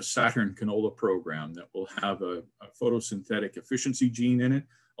with a Saturn canola program that will have a photosynthetic efficiency gene in it,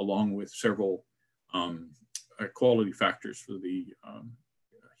 along with several quality factors for the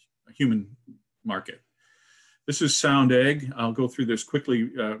human market. This is Sound Egg. I'll go through this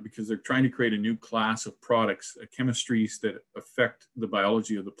quickly because they're trying to create a new class of products, chemistries that affect the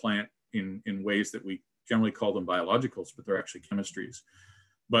biology of the plant in ways that we generally call them biologicals, but they're actually chemistries.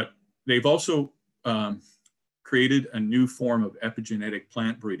 But they've also created a new form of epigenetic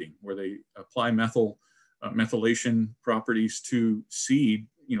plant breeding where they apply methylation properties to seed,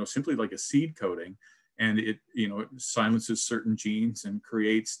 you know, simply like a seed coating, and it, you know, it silences certain genes and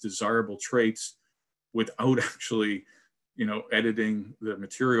creates desirable traits without actually, you know, editing the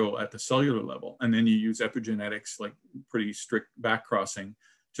material at the cellular level. And then you use epigenetics, like pretty strict backcrossing,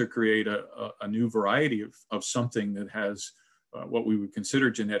 to create a new variety of something that has what we would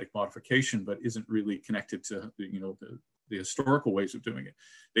consider genetic modification, but isn't really connected to the, you know, the historical ways of doing it.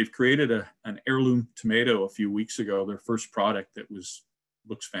 They've created an heirloom tomato a few weeks ago, their first product that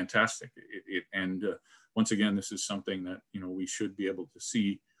looks fantastic. Once again, this is something that, you know, we should be able to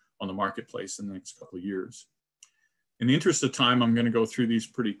see on the marketplace in the next couple of years. In the interest of time, I'm going to go through these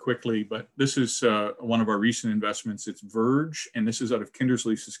pretty quickly, but this is one of our recent investments. It's Verge, and this is out of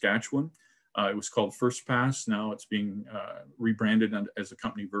Kindersley, Saskatchewan. It was called First Pass. Now it's being rebranded as the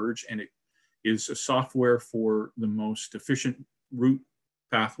company Verge, and it is a software for the most efficient route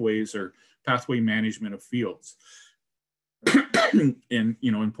pathways or pathway management of fields. And,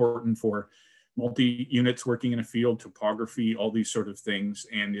 you know, important for multi-units working in a field, topography, all these sort of things.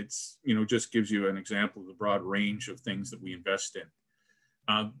 And it's, you know, just gives you an example of the broad range of things that we invest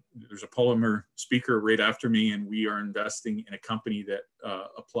in. There's a polymer speaker right after me, and we are investing in a company that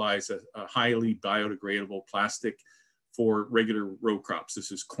applies a highly biodegradable plastic for regular row crops.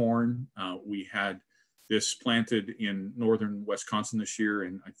 This is corn. We had this planted in northern Wisconsin this year,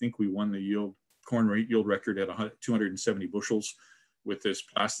 and I think we won the corn yield record at 270 bushels. With this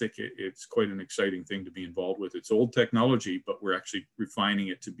plastic, it's quite an exciting thing to be involved with. It's old technology, but we're actually refining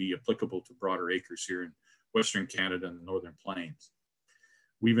it to be applicable to broader acres here in Western Canada and the Northern Plains.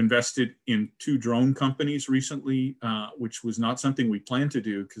 We've invested in 2 drone companies recently, which was not something we planned to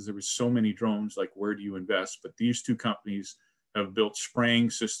do because there was so many drones, like where do you invest? But these 2 companies have built spraying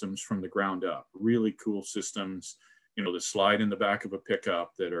systems from the ground up, really cool systems, you know, that slide in the back of a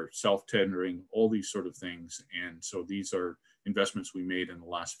pickup, that are self-tendering, all these sort of things. And so these are investments we made in the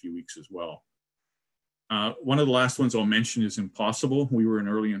last few weeks as well. One of the last ones I'll mention is Impossible. We were an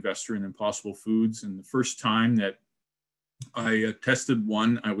early investor in Impossible Foods, and the first time that I tested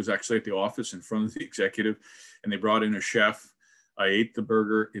one, I was actually at the office in front of the executive, and they brought in a chef. I ate the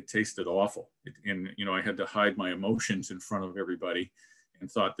burger. It tasted awful. And, you know, I had to hide my emotions in front of everybody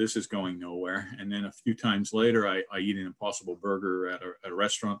and thought, this is going nowhere. And then a few times later, I eat an Impossible burger at a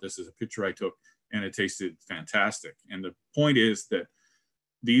restaurant. This is a picture I took, and it tasted fantastic. And the point is that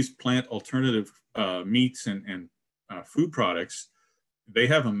these plant alternative meats and food products, they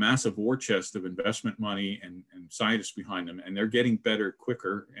have a massive war chest of investment money and scientists behind them, and they're getting better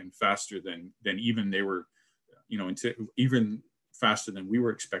quicker and faster than even they were, you know, even faster than we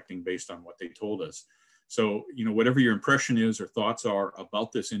were expecting based on what they told us. So, you know, whatever your impression is or thoughts are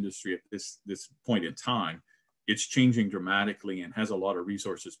about this industry at this point in time, it's changing dramatically and has a lot of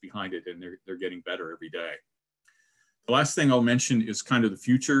resources behind it, and they're getting better every day. The last thing I'll mention is kind of the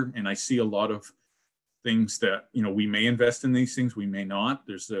future, and I see a lot of things that, we may invest in these things, we may not.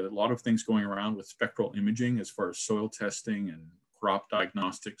 There's a lot of things going around with spectral imaging as far as soil testing and crop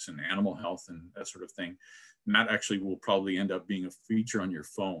diagnostics and animal health and that sort of thing. And that actually will probably end up being a feature on your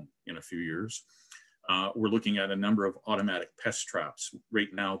phone in a few years. We're looking at a number of automatic pest traps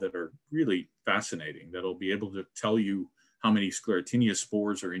right now that are really fascinating, that'll be able to tell you how many sclerotinia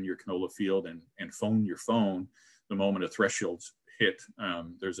spores are in your canola field and phone your phone the moment a threshold's hit.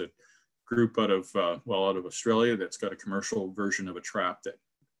 There's a group out of Australia that's got a commercial version of a trap that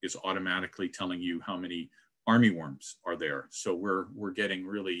is automatically telling you how many armyworms are there. So we're getting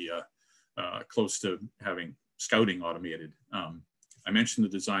really close to having scouting automated. I mentioned the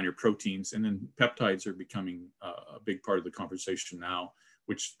designer proteins, and then peptides are becoming a big part of the conversation now,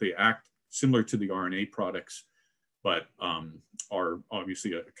 which they act similar to the RNA products, but are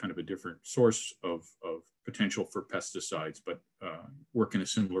obviously a kind of a different source of potential for pesticides, but work in a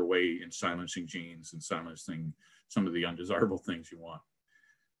similar way in silencing genes and silencing some of the undesirable things you want.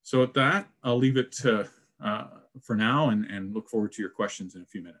 So at that, I'll leave it for now and look forward to your questions in a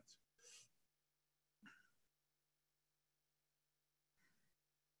few minutes.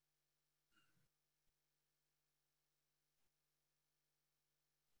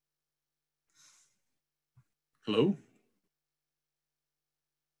 Hello?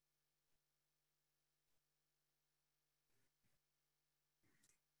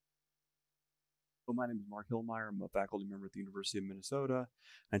 My name is Marc Hillmyer. I'm a faculty member at the University of Minnesota,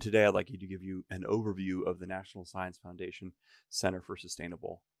 and today I'd like to give you an overview of the National Science Foundation Center for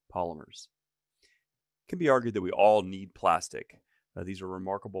Sustainable Polymers. It can be argued that we all need plastic. These are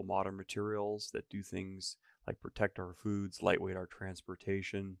remarkable modern materials that do things like protect our foods, lightweight our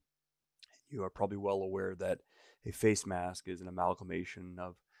transportation. You are probably well aware that a face mask is an amalgamation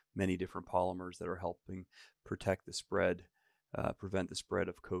of many different polymers that are helping protect the spread, prevent the spread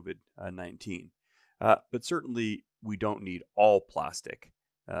of COVID-19. But certainly we don't need all plastic,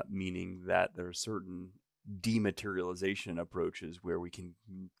 meaning that there are certain dematerialization approaches where we can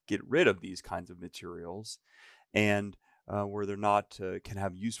get rid of these kinds of materials and where they're not can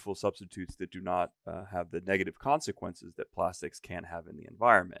have useful substitutes that do not have the negative consequences that plastics can have in the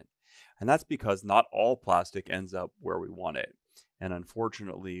environment. And that's because not all plastic ends up where we want it. And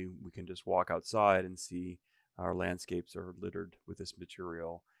unfortunately, we can just walk outside and see our landscapes are littered with this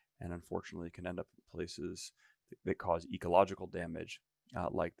material, and unfortunately can end up in places that cause ecological damage,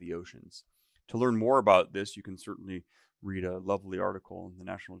 like the oceans. To learn more about this, you can certainly read a lovely article in the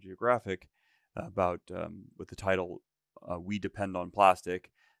National Geographic about with the title, "We Depend on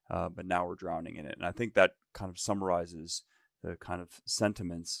Plastic, but Now We're Drowning in It." And I think that kind of summarizes the kind of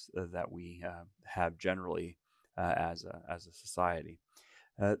sentiments that we have generally as a society.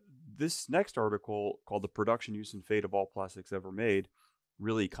 This next article, called "The Production, Use, and Fate of All Plastics Ever Made,"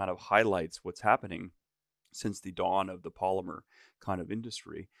 really kind of highlights what's happening since the dawn of the polymer kind of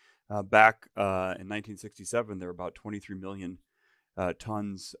industry. Back in 1967, there were about 23 million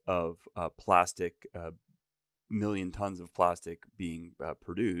tons of plastic, million tons of plastic being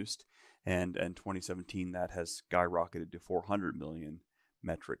produced. And in 2017, that has skyrocketed to 400 million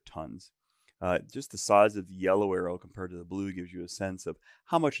metric tons. Just the size of the yellow arrow compared to the blue gives you a sense of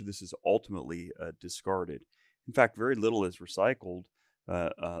how much of this is ultimately discarded. In fact, very little is recycled.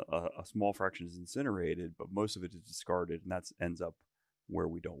 A small fraction is incinerated, but most of it is discarded, and that ends up where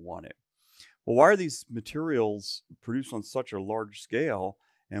we don't want it. Well, why are these materials produced on such a large scale,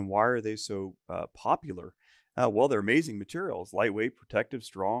 and why are they so popular? Well, they're amazing materials: lightweight, protective,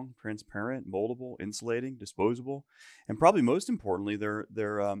 strong, transparent, moldable, insulating, disposable, and probably most importantly, they're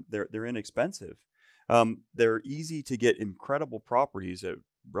inexpensive. They're easy to get incredible properties at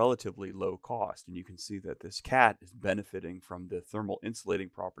relatively low cost, and you can see that this cat is benefiting from the thermal insulating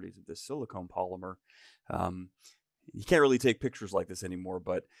properties of this silicone polymer. You can't really take pictures like this anymore,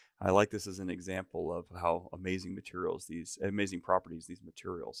 but I like this as an example of how amazing properties these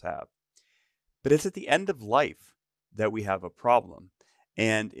materials have. But it's at the end of life that we have a problem.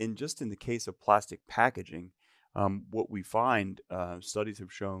 And in the case of plastic packaging, what we find, studies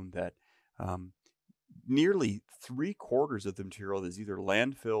have shown that nearly 3/4 of the material is either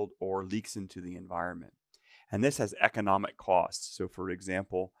landfilled or leaks into the environment. And this has economic costs. So for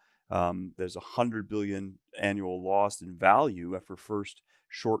example, there's 100 billion annual loss in value after first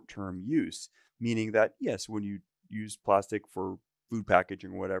short-term use, meaning that yes, when you use plastic for food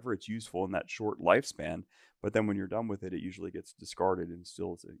packaging or whatever, it's useful in that short lifespan, but then when you're done with it, it usually gets discarded and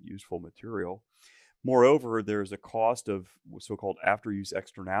still is a useful material. Moreover, there's a cost of so-called after-use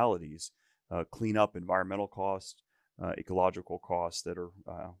externalities, cleanup, environmental costs, ecological costs that are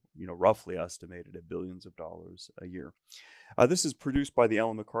roughly estimated at billions of dollars a year. This is produced by the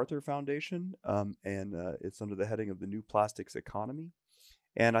Ellen MacArthur Foundation, and it's under the heading of the New Plastics Economy.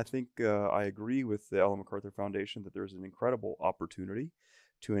 And I think I agree with the Ellen MacArthur Foundation that there's an incredible opportunity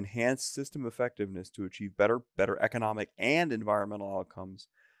to enhance system effectiveness to achieve better economic and environmental outcomes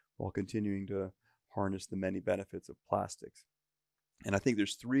while continuing to harness the many benefits of plastics. And I think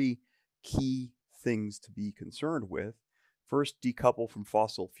there's three key things to be concerned with. First, decouple from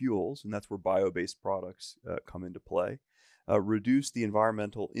fossil fuels, and that's where bio-based products come into play. Reduce the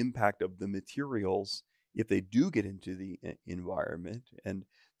environmental impact of the materials if they do get into the environment. And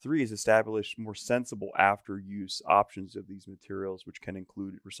three is establish more sensible after-use options of these materials, which can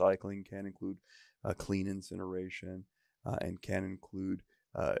include recycling, can include clean incineration, and can include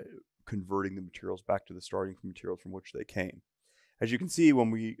converting the materials back to the starting materials from which they came. As you can see,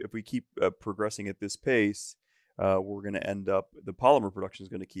 if we keep progressing at this pace, we're going to end up, the polymer production is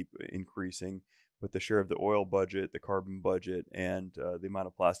going to keep increasing, but the share of the oil budget, the carbon budget, and the amount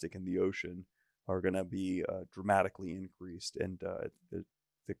of plastic in the ocean are going to be dramatically increased. And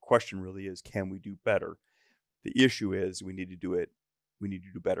the question really is, can we do better? The issue is we need to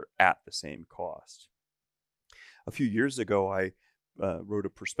do better at the same cost. A few years ago, I wrote a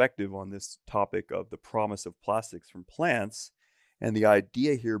perspective on this topic of the promise of plastics from plants. And the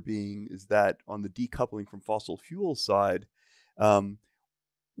idea here being is that on the decoupling from fossil fuel side,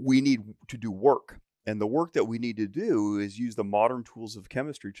 we need to do work. And the work that we need to do is use the modern tools of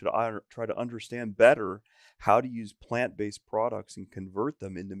chemistry to try to understand better how to use plant-based products and convert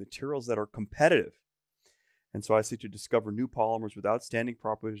them into materials that are competitive. And so I seek to discover new polymers with outstanding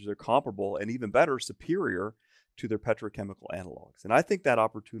properties that are comparable and even better, superior to their petrochemical analogs. And I think that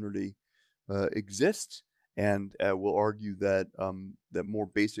opportunity exists, and we'll argue that that more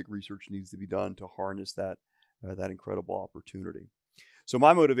basic research needs to be done to harness that incredible opportunity. So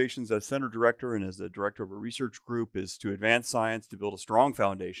my motivations as center director and as the director of a research group is to advance science, to build a strong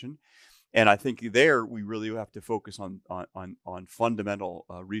foundation. And I think there we really have to focus on fundamental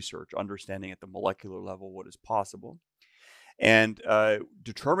research, understanding at the molecular level what is possible, and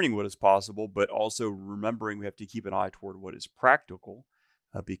determining what is possible, but also remembering we have to keep an eye toward what is practical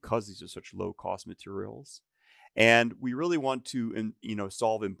because these are such low-cost materials. And we really want to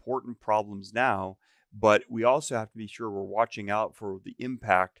solve important problems now, but we also have to be sure we're watching out for the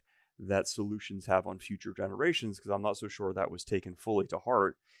impact that solutions have on future generations, because I'm not so sure that was taken fully to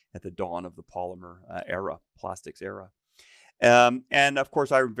heart at the dawn of the polymer plastics era. And of course,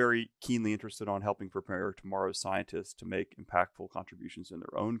 I'm very keenly interested on helping prepare tomorrow's scientists to make impactful contributions in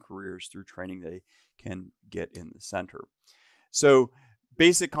their own careers through training they can get in the center. So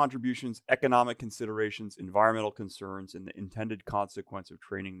basic contributions, economic considerations, environmental concerns, and the intended consequence of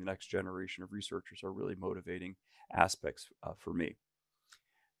training the next generation of researchers are really motivating aspects for me.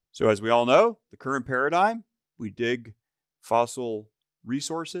 So as we all know, the current paradigm, we dig fossil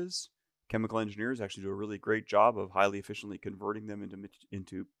resources. Chemical engineers actually do a really great job of highly efficiently converting them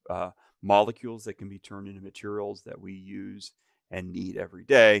into molecules that can be turned into materials that we use and need every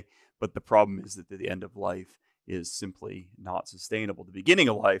day. But the problem is that the end of life is simply not sustainable. The beginning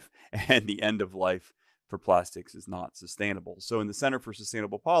of life and the end of life for plastics is not sustainable. So in the Center for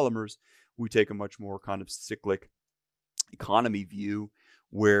Sustainable Polymers, we take a much more kind of cyclic economy view,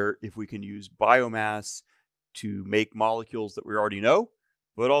 where if we can use biomass to make molecules that we already know,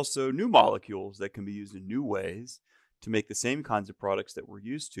 but also new molecules that can be used in new ways to make the same kinds of products that we're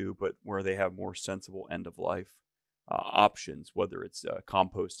used to, but where they have more sensible end-of-life options, whether it's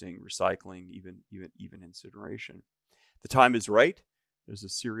composting, recycling, even incineration. The time is right. There's a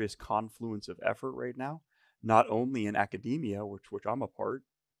serious confluence of effort right now, not only in academia, which I'm a part,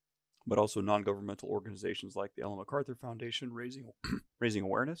 but also non-governmental organizations like the Ellen MacArthur Foundation raising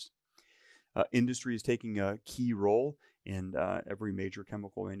awareness. Industry is taking a key role, and every major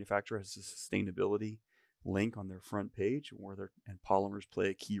chemical manufacturer has a sustainability link on their front page, and polymers play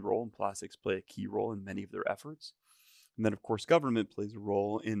a key role, and plastics play a key role in many of their efforts. And then, of course, government plays a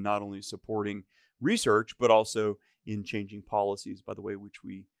role in not only supporting research, but also in changing policies by the way which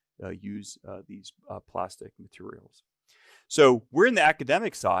we use these plastic materials. So we're in the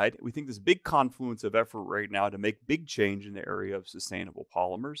academic side. We think there's a big confluence of effort right now to make big change in the area of sustainable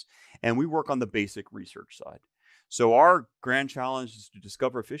polymers, and we work on the basic research side. So our grand challenge is to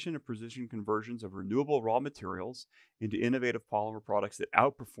discover efficient and precision conversions of renewable raw materials into innovative polymer products that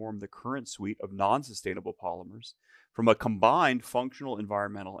outperform the current suite of non-sustainable polymers from a combined functional,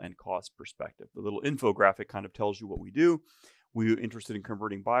 environmental, and cost perspective. The little infographic kind of tells you what we do. We're interested in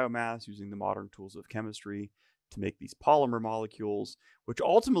converting biomass using the modern tools of chemistry to make these polymer molecules, which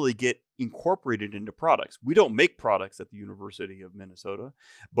ultimately get incorporated into products. We don't make products at the University of Minnesota,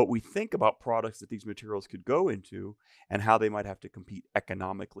 but we think about products that these materials could go into and how they might have to compete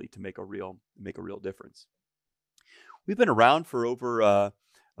economically to make a real difference. We've been around for over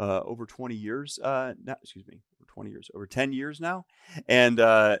 20 years, over 10 years now. And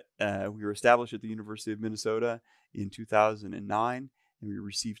we were established at the University of Minnesota in 2009. And we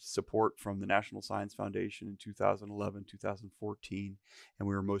received support from the National Science Foundation in 2011, 2014. And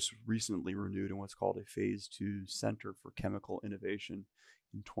we were most recently renewed in what's called a Phase 2 Center for Chemical Innovation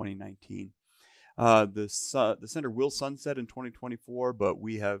in 2019. The center will sunset in 2024, but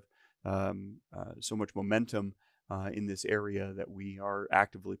we have so much momentum in this area that we are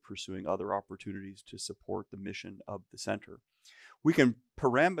actively pursuing other opportunities to support the mission of the center. We can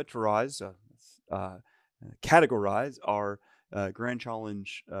categorize our Grand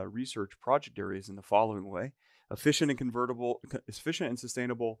Challenge research project areas in the following way: efficient and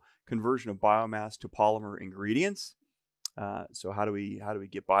sustainable conversion of biomass to polymer ingredients. So how do we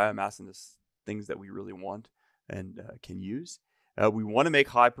get biomass into things that we really want and can use? We want to make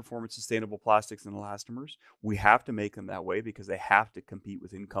high-performance sustainable plastics and elastomers. We have to make them that way because they have to compete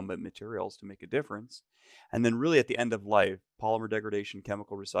with incumbent materials to make a difference. And then really at the end of life, polymer degradation,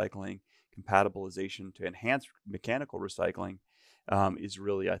 chemical recycling, compatibilization to enhance mechanical recycling is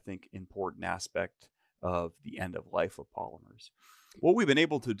really, I think, important aspect of the end of life of polymers. What we've been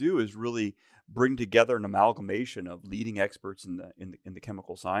able to do is really bring together an amalgamation of leading experts in the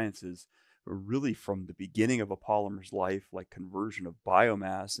chemical sciences, really from the beginning of a polymer's life, like conversion of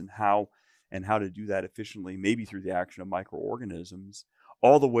biomass and how to do that efficiently, maybe through the action of microorganisms,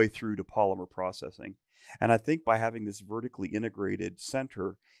 all the way through to polymer processing. And I think by having this vertically integrated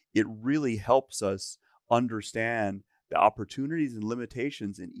center, it really helps us understand the opportunities and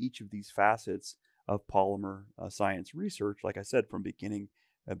limitations in each of these facets of polymer science research, like I said, from beginning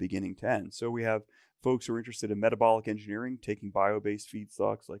to end. So we have folks who are interested in metabolic engineering, taking bio-based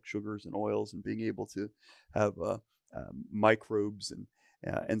feedstocks like sugars and oils and being able to have microbes and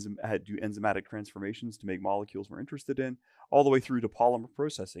do enzymatic transformations to make molecules we're interested in, all the way through to polymer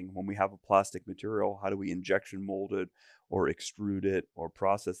processing. When we have a plastic material, how do we injection mold it or extrude it or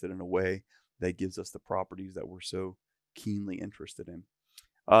process it in a way that gives us the properties that we're so keenly interested in?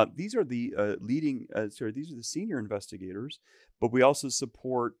 These are the these are the senior investigators, but we also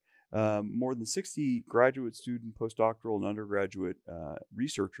support more than 60 graduate student, postdoctoral, and undergraduate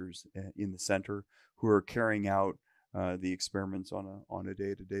researchers in the center who are carrying out the experiments on a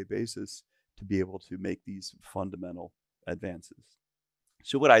day-to-day basis to be able to make these fundamental advances.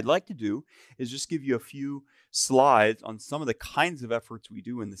 So what I'd like to do is just give you a few slides on some of the kinds of efforts we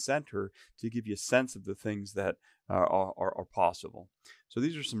do in the center to give you a sense of the things that are possible. So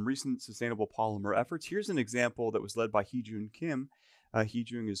these are some recent sustainable polymer efforts. Here's an example that was led by Hee-Jun Kim.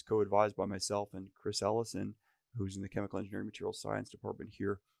 Hee-Jun is co-advised by myself and Chris Ellison, who's in the Chemical Engineering Materials Science Department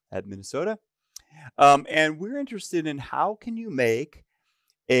here at Minnesota. And we're interested in how can you make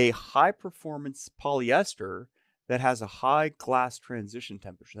a high-performance polyester that has a high glass transition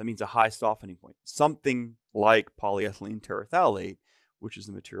temperature. That means a high softening point, something like polyethylene terephthalate, which is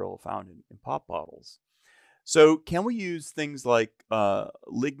the material found in pop bottles. So can we use things like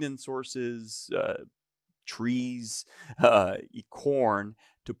lignin sources, trees, corn,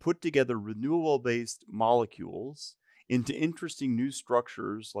 to put together renewable-based molecules into interesting new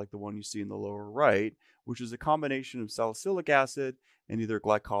structures like the one you see in the lower right, which is a combination of salicylic acid and either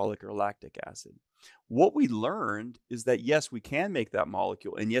glycolic or lactic acid? What we learned is that, yes, we can make that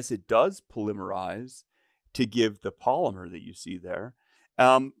molecule, and yes, it does polymerize to give the polymer that you see there.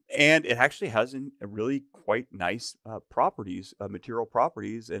 And it actually has a really quite nice properties, material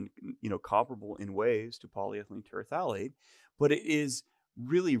properties, and comparable in ways to polyethylene terephthalate, but it is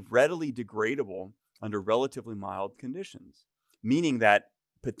really readily degradable under relatively mild conditions, meaning that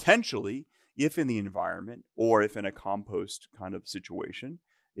potentially, if in the environment or if in a compost kind of situation,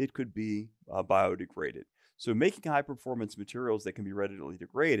 it could be biodegraded. So making high-performance materials that can be readily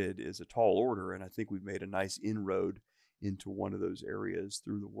degraded is a tall order, and I think we've made a nice inroad into one of those areas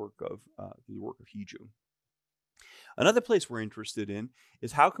through the work of Hee-Jun. Another place we're interested in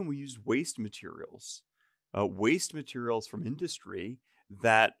is how can we use waste materials from industry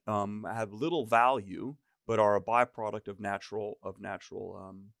that have little value but are a byproduct of natural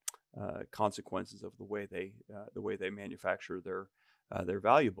consequences of the way they manufacture their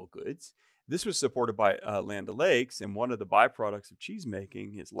valuable goods. This was supported by Land O'Lakes, and one of the byproducts of cheese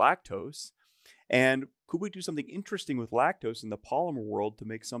making is lactose. And could we do something interesting with lactose in the polymer world to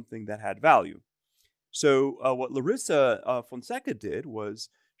make something that had value? So what Larissa Fonseca did was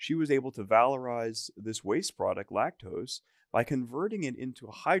she was able to valorize this waste product, lactose, by converting it into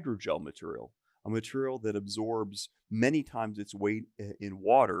a hydrogel material, a material that absorbs many times its weight in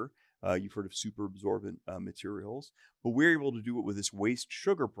water. You've heard of super absorbent materials, but we're able to do it with this waste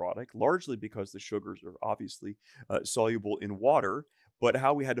sugar product, largely because the sugars are obviously soluble in water. But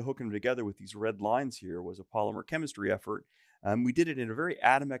how we had to hook them together with these red lines here was a polymer chemistry effort. We did it in a very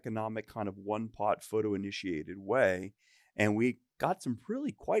atom economic kind of one-pot photo-initiated way. And we got some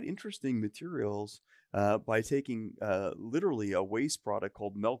really quite interesting materials by taking literally a waste product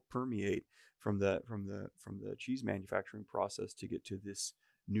called milk permeate from the cheese manufacturing process to get to this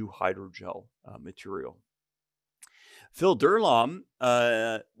new hydrogel material. Phil Durlam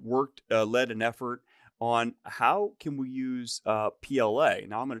led an effort on how can we use PLA.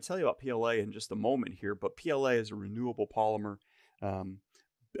 Now I'm going to tell you about PLA in just a moment here, but PLA is a renewable polymer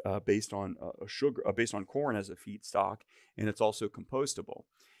based on based on corn as a feedstock, and it's also compostable.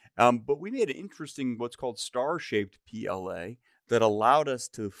 But we made an interesting what's called star-shaped PLA that allowed us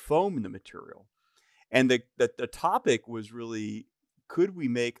to foam the material. And the topic was really, could we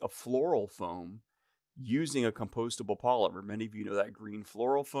make a floral foam using a compostable polymer? Many of you know that green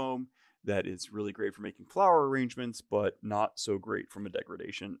floral foam that is really great for making flower arrangements, but not so great from a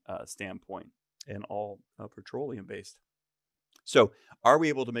degradation standpoint, and all petroleum-based. So are we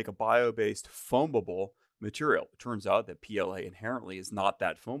able to make a bio-based foamable material? It turns out that PLA inherently is not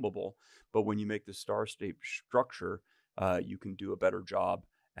that foamable, but when you make the star-shaped structure, you can do a better job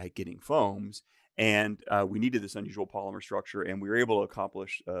at getting foams. And we needed this unusual polymer structure, and we were able to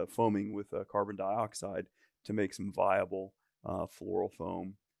accomplish foaming with carbon dioxide to make some viable floral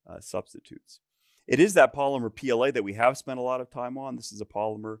foam substitutes. It is that polymer PLA that we have spent a lot of time on. This is a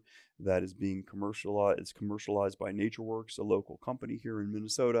polymer that is being commercialized by NatureWorks, a local company here in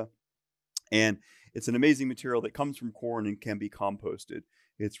Minnesota. And it's an amazing material that comes from corn and can be composted.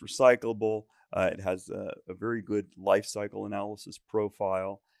 It's recyclable. It has a very good life cycle analysis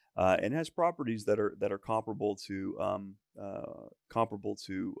profile, and has properties that are comparable to,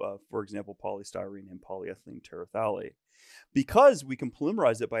 for example, polystyrene and polyethylene terephthalate. Because we can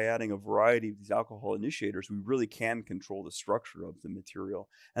polymerize it by adding a variety of these alcohol initiators, we really can control the structure of the material,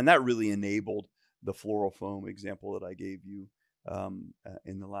 and that really enabled the floral foam example that I gave you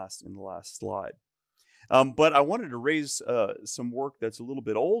in the last slide. But I wanted to raise some work that's a little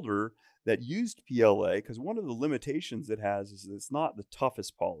bit older that used PLA, because one of the limitations it has is it's not the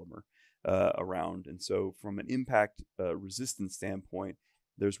toughest polymer around, and so from an impact resistance standpoint,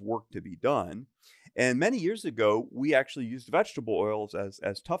 there's work to be done. And many years ago, we actually used vegetable oils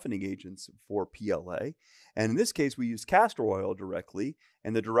as toughening agents for PLA. And in this case, we used castor oil directly,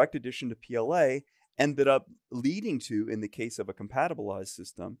 and the direct addition to PLA ended up leading to, in the case of a compatibilized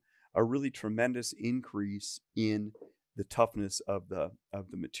system, a really tremendous increase in the toughness of the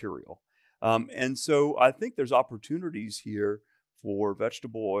material. And so I think there's opportunities here for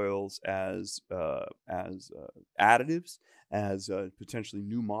vegetable oils as additives, as potentially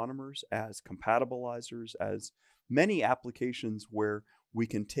new monomers, as compatibilizers, as many applications where we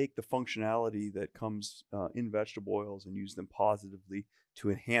can take the functionality that comes in vegetable oils and use them positively to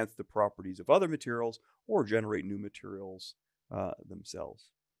enhance the properties of other materials or generate new materials themselves.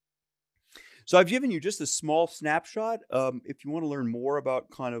 So I've given you just a small snapshot. If you want to learn more about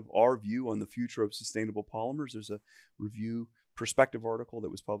kind of our view on the future of sustainable polymers, there's a review perspective article that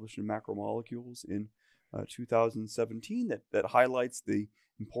was published in Macromolecules in 2017 that highlights the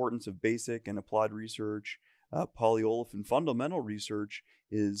importance of basic and applied research. Polyolefin fundamental research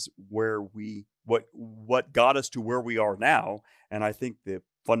is where what got us to where we are now, and I think the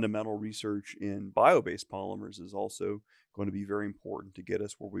fundamental research in bio-based polymers is also going to be very important to get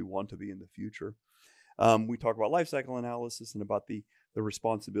us where we want to be in the future. We talk about life cycle analysis and about the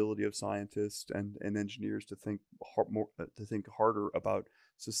responsibility of scientists and engineers to think harder about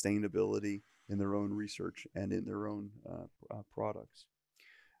sustainability in their own research and in their own products.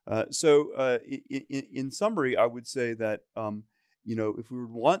 So in summary, I would say that if we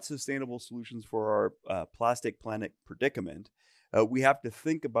want sustainable solutions for our plastic planet predicament, we have to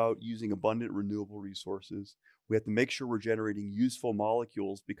think about using abundant renewable resources. We have to make sure we're generating useful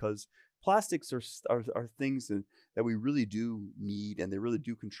molecules, because plastics are things that we really do need, and they really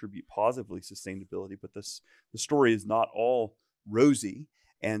do contribute positively to sustainability. But the story is not all rosy,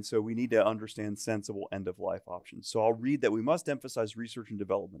 and so we need to understand sensible end-of-life options. So I'll read that we must emphasize research and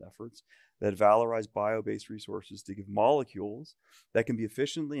development efforts that valorize bio-based resources to give molecules that can be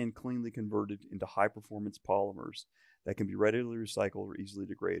efficiently and cleanly converted into high-performance polymers that can be readily recycled or easily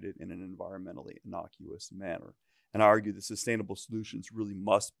degraded in an environmentally innocuous manner. And I argue that sustainable solutions really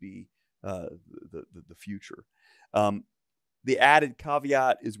must be the future. The added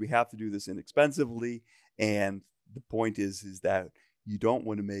caveat is we have to do this inexpensively. And the point is that you don't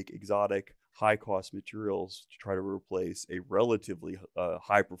want to make exotic, high-cost materials to try to replace a relatively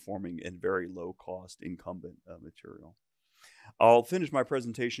high-performing and very low-cost incumbent material. I'll finish my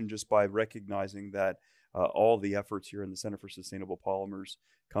presentation just by recognizing that all the efforts here in the Center for Sustainable Polymers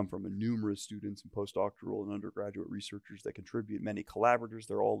come from numerous students and postdoctoral and undergraduate researchers that contribute, many collaborators.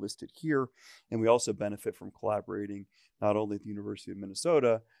 They're all listed here. And we also benefit from collaborating not only at the University of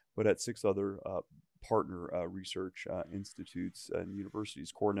Minnesota, but at 6 other partner research institutes and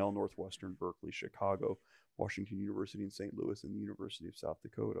universities: Cornell, Northwestern, Berkeley, Chicago, Washington University in St. Louis, and the University of South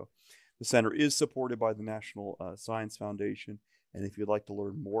Dakota. The center is supported by the National Science Foundation. And if you'd like to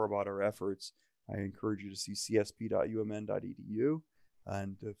learn more about our efforts, I encourage you to see csp.umn.edu.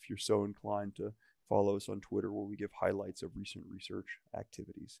 And if you're so inclined, to follow us on Twitter, where we give highlights of recent research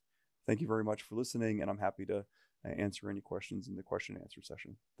activities. Thank you very much for listening, and I'm happy to answer any questions in the question and answer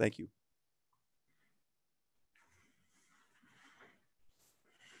session. Thank you.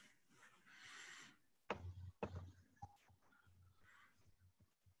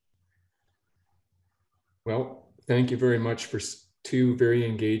 Well, thank you very much for 2 very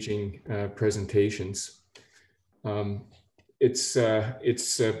engaging presentations. It's a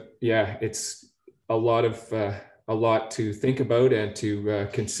lot to think about and to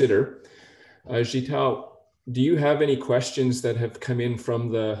consider. Zhitao, do you have any questions that have come in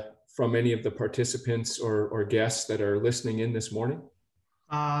from any of the participants or guests that are listening in this morning?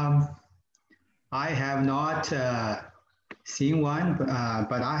 I have not seen one,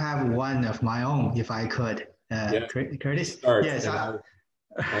 but I have one of my own, if I could. Yeah. Curtis? Start, yes. I'll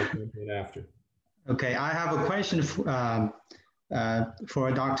jump in after. Okay, I have a question for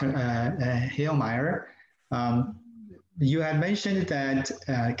Dr. Hillmyer. You had mentioned that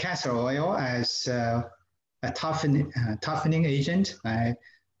castor oil as a toughening agent,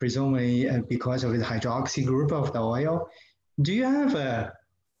 presumably because of the hydroxy group of the oil. Do you have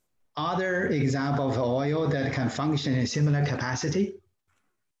other example of oil that can function in similar capacity?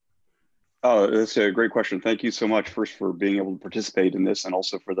 Oh, that's a great question. Thank you so much, first, for being able to participate in this, and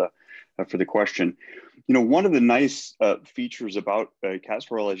also for the question. You know, one of the nice features about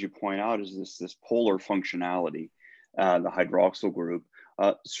castor oil, as you point out, is this polar functionality, the hydroxyl group.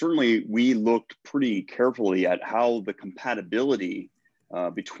 Certainly, we looked pretty carefully at how the compatibility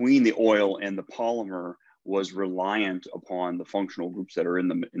between the oil and the polymer was reliant upon the functional groups that are in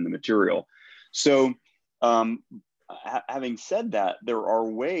the material. So, having said that, there are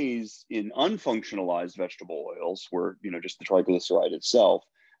ways in unfunctionalized vegetable oils, where, you know, just the triglyceride itself,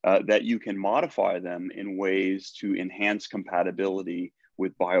 that you can modify them in ways to enhance compatibility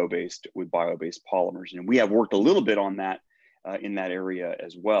with bio-based polymers. And we have worked a little bit on that in that area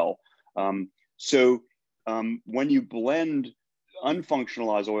as well. So when you blend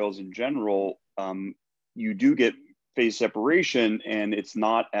unfunctionalized oils in general, you do get phase separation, and it's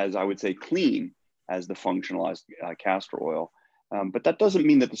not as, I would say, clean as the functionalized castor oil. But that doesn't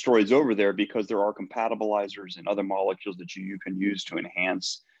mean that the story is over there, because there are compatibilizers and other molecules that you can use to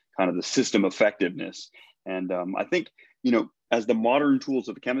enhance kind of the system effectiveness. And I think, you know, as the modern tools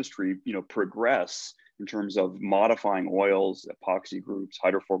of chemistry, you know, progress in terms of modifying oils, epoxy groups,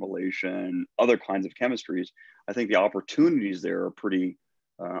 hydroformylation, other kinds of chemistries, I think the opportunities there are pretty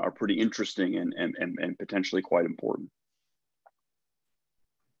interesting and potentially quite important.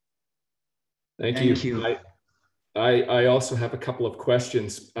 Thank you. I also have a couple of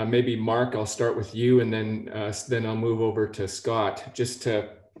questions. Maybe Marc, I'll start with you, and then I'll move over to Scott, just to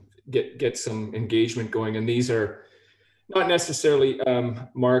get some engagement going. And these are not necessarily,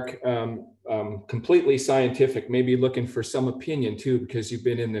 Marc, completely scientific, maybe looking for some opinion too, because you've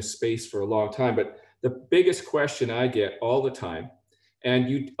been in this space for a long time. But the biggest question I get all the time, and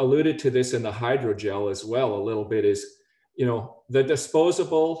you alluded to this in the hydrogel as well a little bit, is, you know, the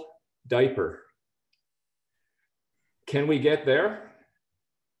disposable diaper. Can we get there?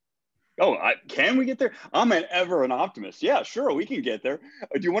 Oh, can we get there? I'm ever an optimist. Yeah, sure, we can get there.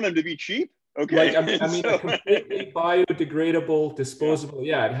 Do you want them to be cheap? Okay. Like, I mean, a completely biodegradable, disposable.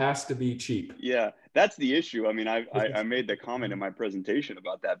 Yeah, it has to be cheap. Yeah, that's the issue. I mean, I made the comment in my presentation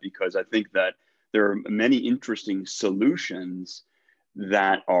about that, because I think that there are many interesting solutions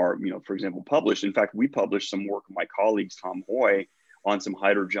that are, you know, for example, published. In fact, we published some work with my colleagues, Tom Hoy, on some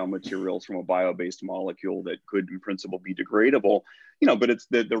hydrogel materials from a bio-based molecule that could in principle be degradable, you know, but it's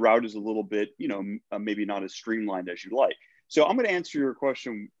the route is a little bit, you know, maybe not as streamlined as you like. So I'm going to answer your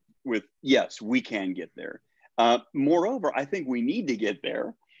question with, yes, we can get there. Moreover, I think we need to get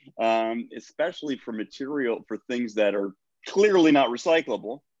there, especially for things that are clearly not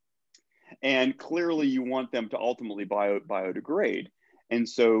recyclable. And clearly you want them to ultimately biodegrade. And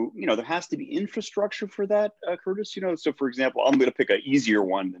so, you know, there has to be infrastructure for that, Curtis. You know, so for example, I'm going to pick an easier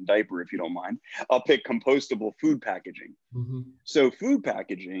one than diaper, if you don't mind. I'll pick compostable food packaging. Mm-hmm. So food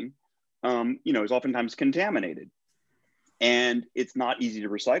packaging, you know, is oftentimes contaminated, and it's not easy to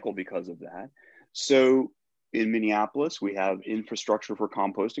recycle because of that. So in Minneapolis, we have infrastructure for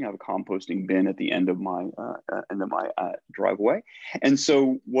composting. I have a composting bin at the end of my driveway. And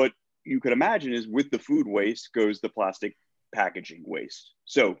so what you could imagine is with the food waste goes the plastic packaging waste.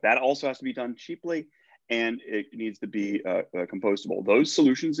 So that also has to be done cheaply, and it needs to be compostable. Those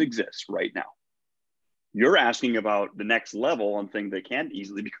solutions exist right now. You're asking about the next level on things that can't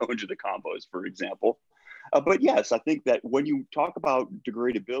easily go into the compost, for example. But yes, I think that when you talk about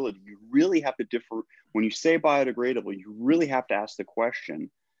degradability, you really have to differ. When you say biodegradable, you really have to ask the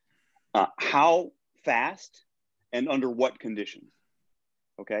question, how fast and under what conditions?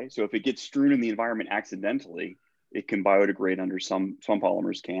 Okay, so if it gets strewn in the environment accidentally, it can biodegrade under some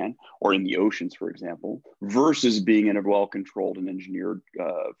polymers can, or in the oceans, for example, versus being in a well-controlled and engineered,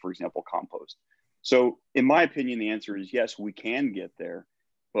 for example, compost. So in my opinion, the answer is yes, we can get there,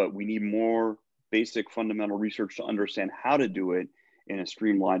 but we need more basic fundamental research to understand how to do it in a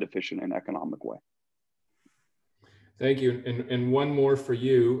streamlined, efficient, and economic way. Thank you, and one more for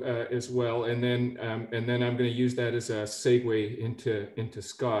you as well, and then I'm going to use that as a segue into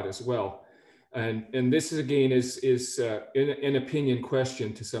Scott as well, and this is again is an opinion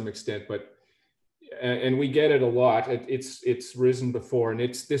question to some extent, but and we get it a lot. It's risen before, and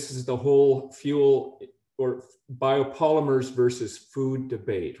this is the whole fuel or biopolymers versus food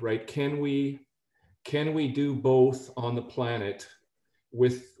debate, right? Can we do both on the planet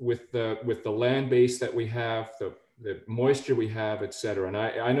with the land base that we have, the moisture we have, et cetera? And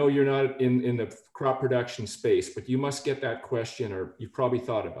I know you're not in the crop production space, but you must get that question, or you've probably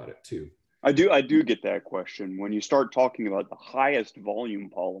thought about it too. I do get that question. When you start talking about the highest volume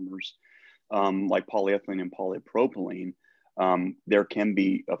polymers, like polyethylene and polypropylene, there can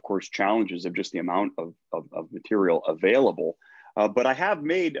be, of course, challenges of just the amount of material available. But I have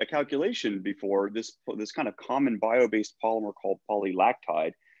made a calculation before. This kind of common bio-based polymer called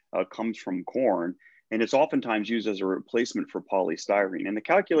polylactide comes from corn, and it's oftentimes used as a replacement for polystyrene. And the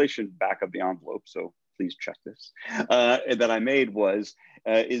calculation back of the envelope, so please check this, that I made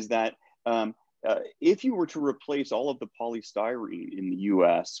is that if you were to replace all of the polystyrene in the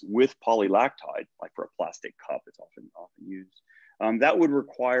US with polylactide, like for a plastic cup, it's often used, that would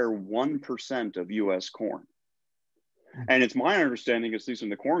require 1% of US corn. And it's my understanding, at least in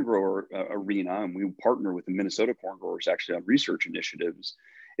the corn grower arena, and we partner with the Minnesota corn growers actually on research initiatives,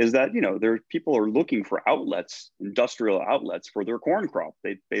 is that, you know, people are looking for outlets, industrial outlets for their corn crop.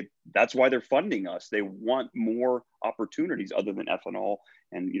 That's why they're funding us. They want more opportunities other than ethanol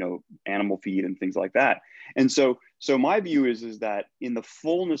and, you know, animal feed and things like that. And so my view is that in the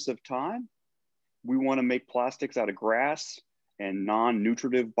fullness of time, we want to make plastics out of grass and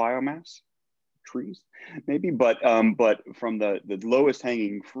non-nutritive biomass, trees maybe, but from the lowest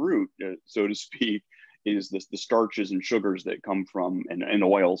hanging fruit, so to speak, is the starches and sugars that come from, and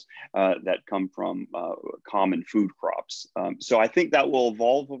oils that come from common food crops. So I think that will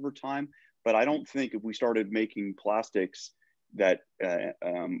evolve over time, but I don't think if we started making plastics that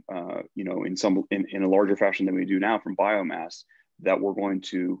you know, in a larger fashion than we do now from biomass, that we're going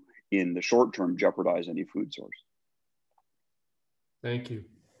to, in the short term, jeopardize any food source. Thank you.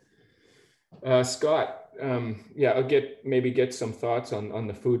 Scott, yeah, I'll maybe get some thoughts on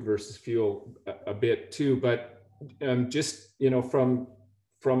the food versus fuel a bit too, but just, you know, from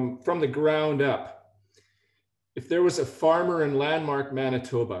the ground up, if there was a farmer in landmark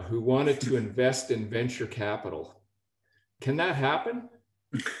Manitoba who wanted to invest in venture capital, can that happen?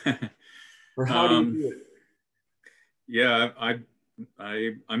 Or how do you do it? Yeah,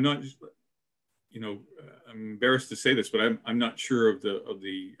 I'm not, you know, I'm embarrassed to say this, but I'm not sure of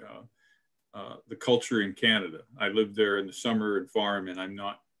the culture in Canada. I lived there in the summer and farm, and I'm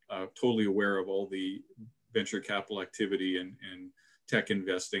not totally aware of all the venture capital activity and tech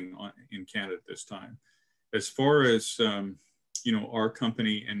investing in Canada at this time. As far as you know, our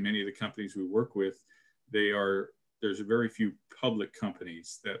company and many of the companies we work with, there's very few public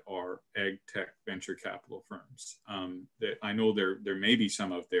companies that are ag tech venture capital firms. That I know there may be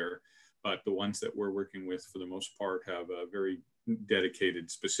some out there, but the ones that we're working with for the most part have a very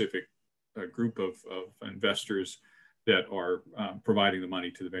dedicated, specific group of investors that are providing the money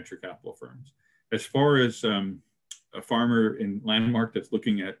to the venture capital firms. As far as a farmer in Landmark that's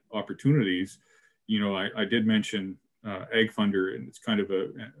looking at opportunities, you know, I did mention Ag Funder, and it's kind of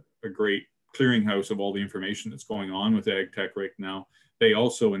a great clearinghouse of all the information that's going on with ag tech right now. they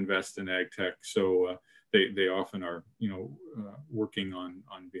also invest in ag tech. So they often are, working on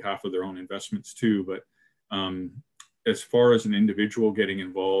behalf of their own investments too. But as far as an individual getting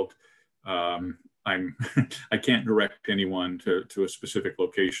involved, I can't direct anyone to a specific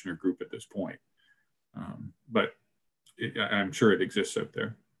location or group at this point. But I'm sure it exists out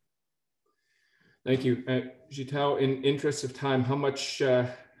there. Thank you. Jitao, in interest of time, how much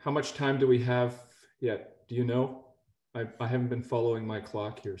time do we have yet? Do you know? I haven't been following my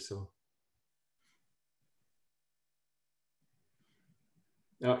clock here, so.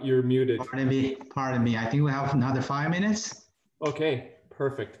 You're muted. Pardon me. I think we have another 5 minutes. Okay,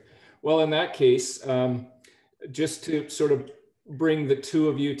 perfect. Well, in that case, just to sort of bring the two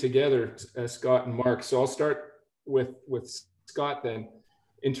of you together, Scott and Marc. So I'll start with Scott then.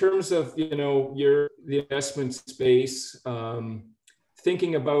 In terms of the investment space,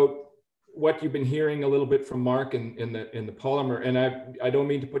 thinking about what you've been hearing a little bit from Marc in the polymer, and I don't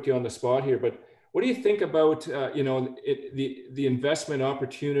mean to put you on the spot here, but what do you think about the investment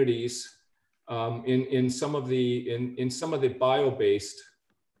opportunities in some of the bio-based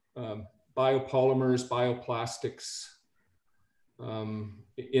biopolymers, bioplastics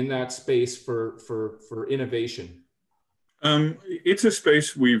in that space for innovation? It's a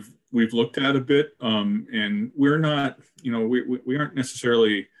space we've looked at a bit, and we're not, we aren't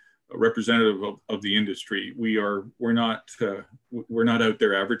necessarily a representative of the industry. We're not out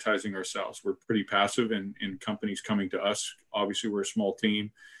there advertising ourselves. We're pretty passive in companies coming to us. Obviously, we're a small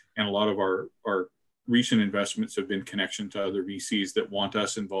team, and a lot of our recent investments have been connection to other VCs that want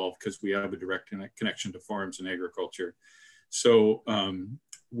us involved because we have a direct connection to farms and agriculture. So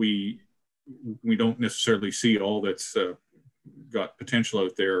we don't necessarily see all that's got potential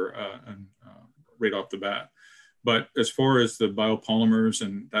out there right off the bat. But as far as the biopolymers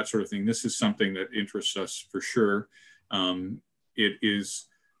and that sort of thing, this is something that interests us for sure. It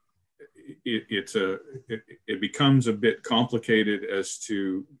becomes a bit complicated as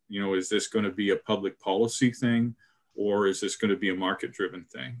to, is this going to be a public policy thing, or is this going to be a market-driven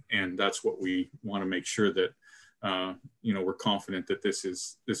thing? And that's what we want to make sure that we're confident that this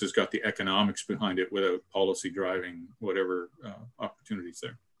has got the economics behind it without policy driving whatever opportunities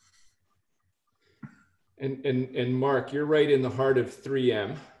there. And Marc, you're right in the heart of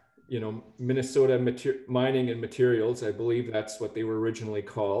 3M, Minnesota Mining and Materials. I believe that's what they were originally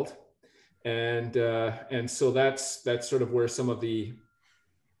called. And so that's sort of where some of the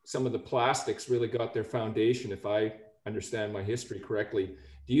plastics really got their foundation, if I understand my history correctly.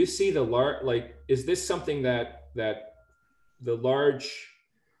 Do you see is this something that the large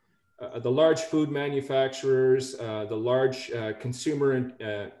food manufacturers, the large consumer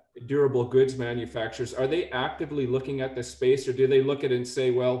and durable goods manufacturers, are they actively looking at this space, or do they look at it and say,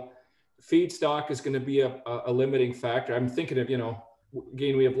 well, feedstock is going to be a limiting factor? I'm thinking of,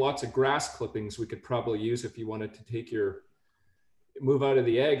 again, we have lots of grass clippings we could probably use if you wanted to move out of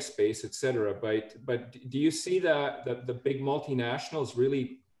the ag space, et cetera. But do you see the big multinationals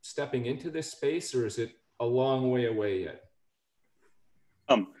really stepping into this space, or is it a long way away yet?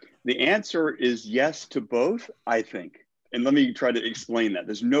 The answer is yes to both, I think. And let me try to explain that.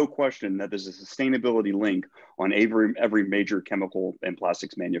 There's no question that there's a sustainability link on every major chemical and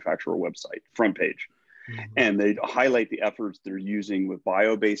plastics manufacturer website, front page. Mm-hmm. And they highlight the efforts they're using with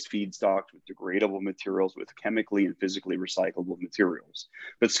bio-based feedstocks, with degradable materials, with chemically and physically recyclable materials.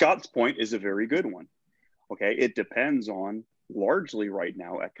 But Scott's point is a very good one. Okay, it depends on largely right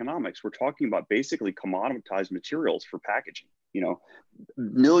now economics. We're talking about basically commoditized materials for packaging.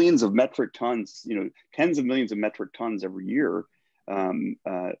 Millions of metric tons, tens of millions of metric tons every year,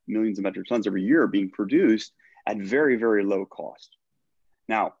 millions of metric tons every year being produced at very, very low cost.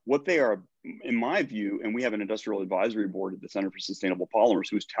 Now, what they are, in my view, and we have an industrial advisory board at the Center for Sustainable Polymers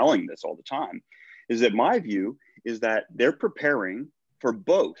who's telling this all the time, is that my view is that they're preparing for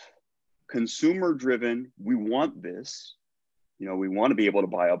both consumer-driven, we want this, we want to be able to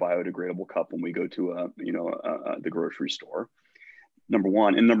buy a biodegradable cup when we go to the grocery store, number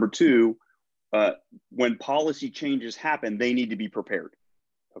one. And number two, when policy changes happen, they need to be prepared.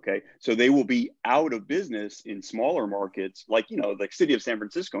 Okay, so they will be out of business in smaller markets like city of San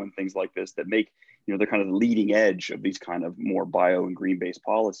Francisco and things like this that make, they're kind of the leading edge of these kind of more bio and green-based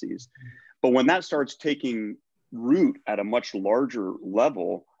policies. But when that starts taking root at a much larger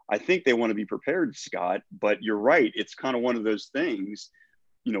level, I think they want to be prepared, Scott, but you're right. It's kind of one of those things,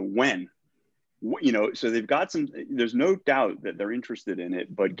 so they've got there's no doubt that they're interested in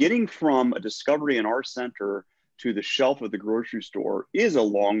it, but getting from a discovery in our center to the shelf of the grocery store is a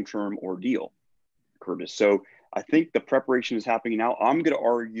long-term ordeal, Curtis. So I think the preparation is happening now. I'm going to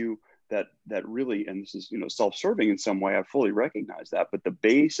argue that really, and this is, you know, self-serving in some way, I fully recognize that, but the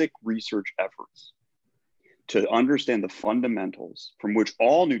basic research efforts to understand the fundamentals from which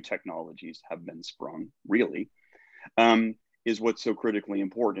all new technologies have been sprung, really, is what's so critically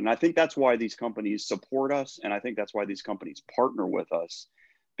important. And I think that's why these companies support us, and I think that's why these companies partner with us,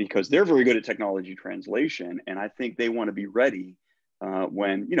 because they're very good at technology translation, and I think they want to be ready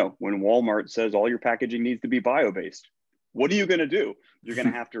when, you know, when Walmart says all your packaging needs to be bio-based. What are you going to do? You're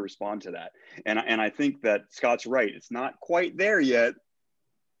going to have to respond to that. And I think that Scott's right. It's not quite there yet,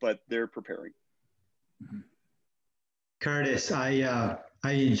 but they're preparing. Curtis, I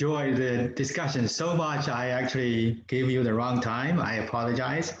enjoyed the discussion so much. I actually gave you the wrong time. I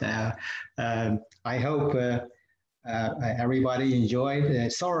apologize. I hope everybody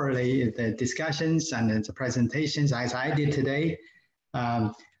enjoyed thoroughly the discussions and the presentations as I did today.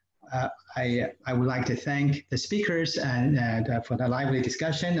 I would like to thank the speakers and for the lively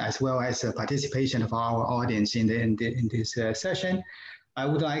discussion, as well as the participation of our audience in this session. I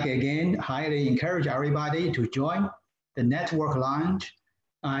would like again highly encourage everybody to join the network launch.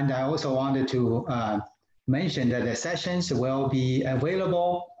 And I also wanted to mention that the sessions will be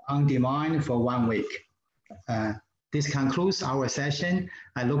available on demand for 1 week. This concludes our session.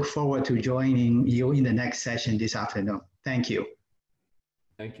 I look forward to joining you in the next session this afternoon. Thank you.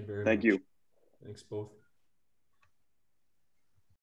 Thank you very much. Thank you. Thanks both.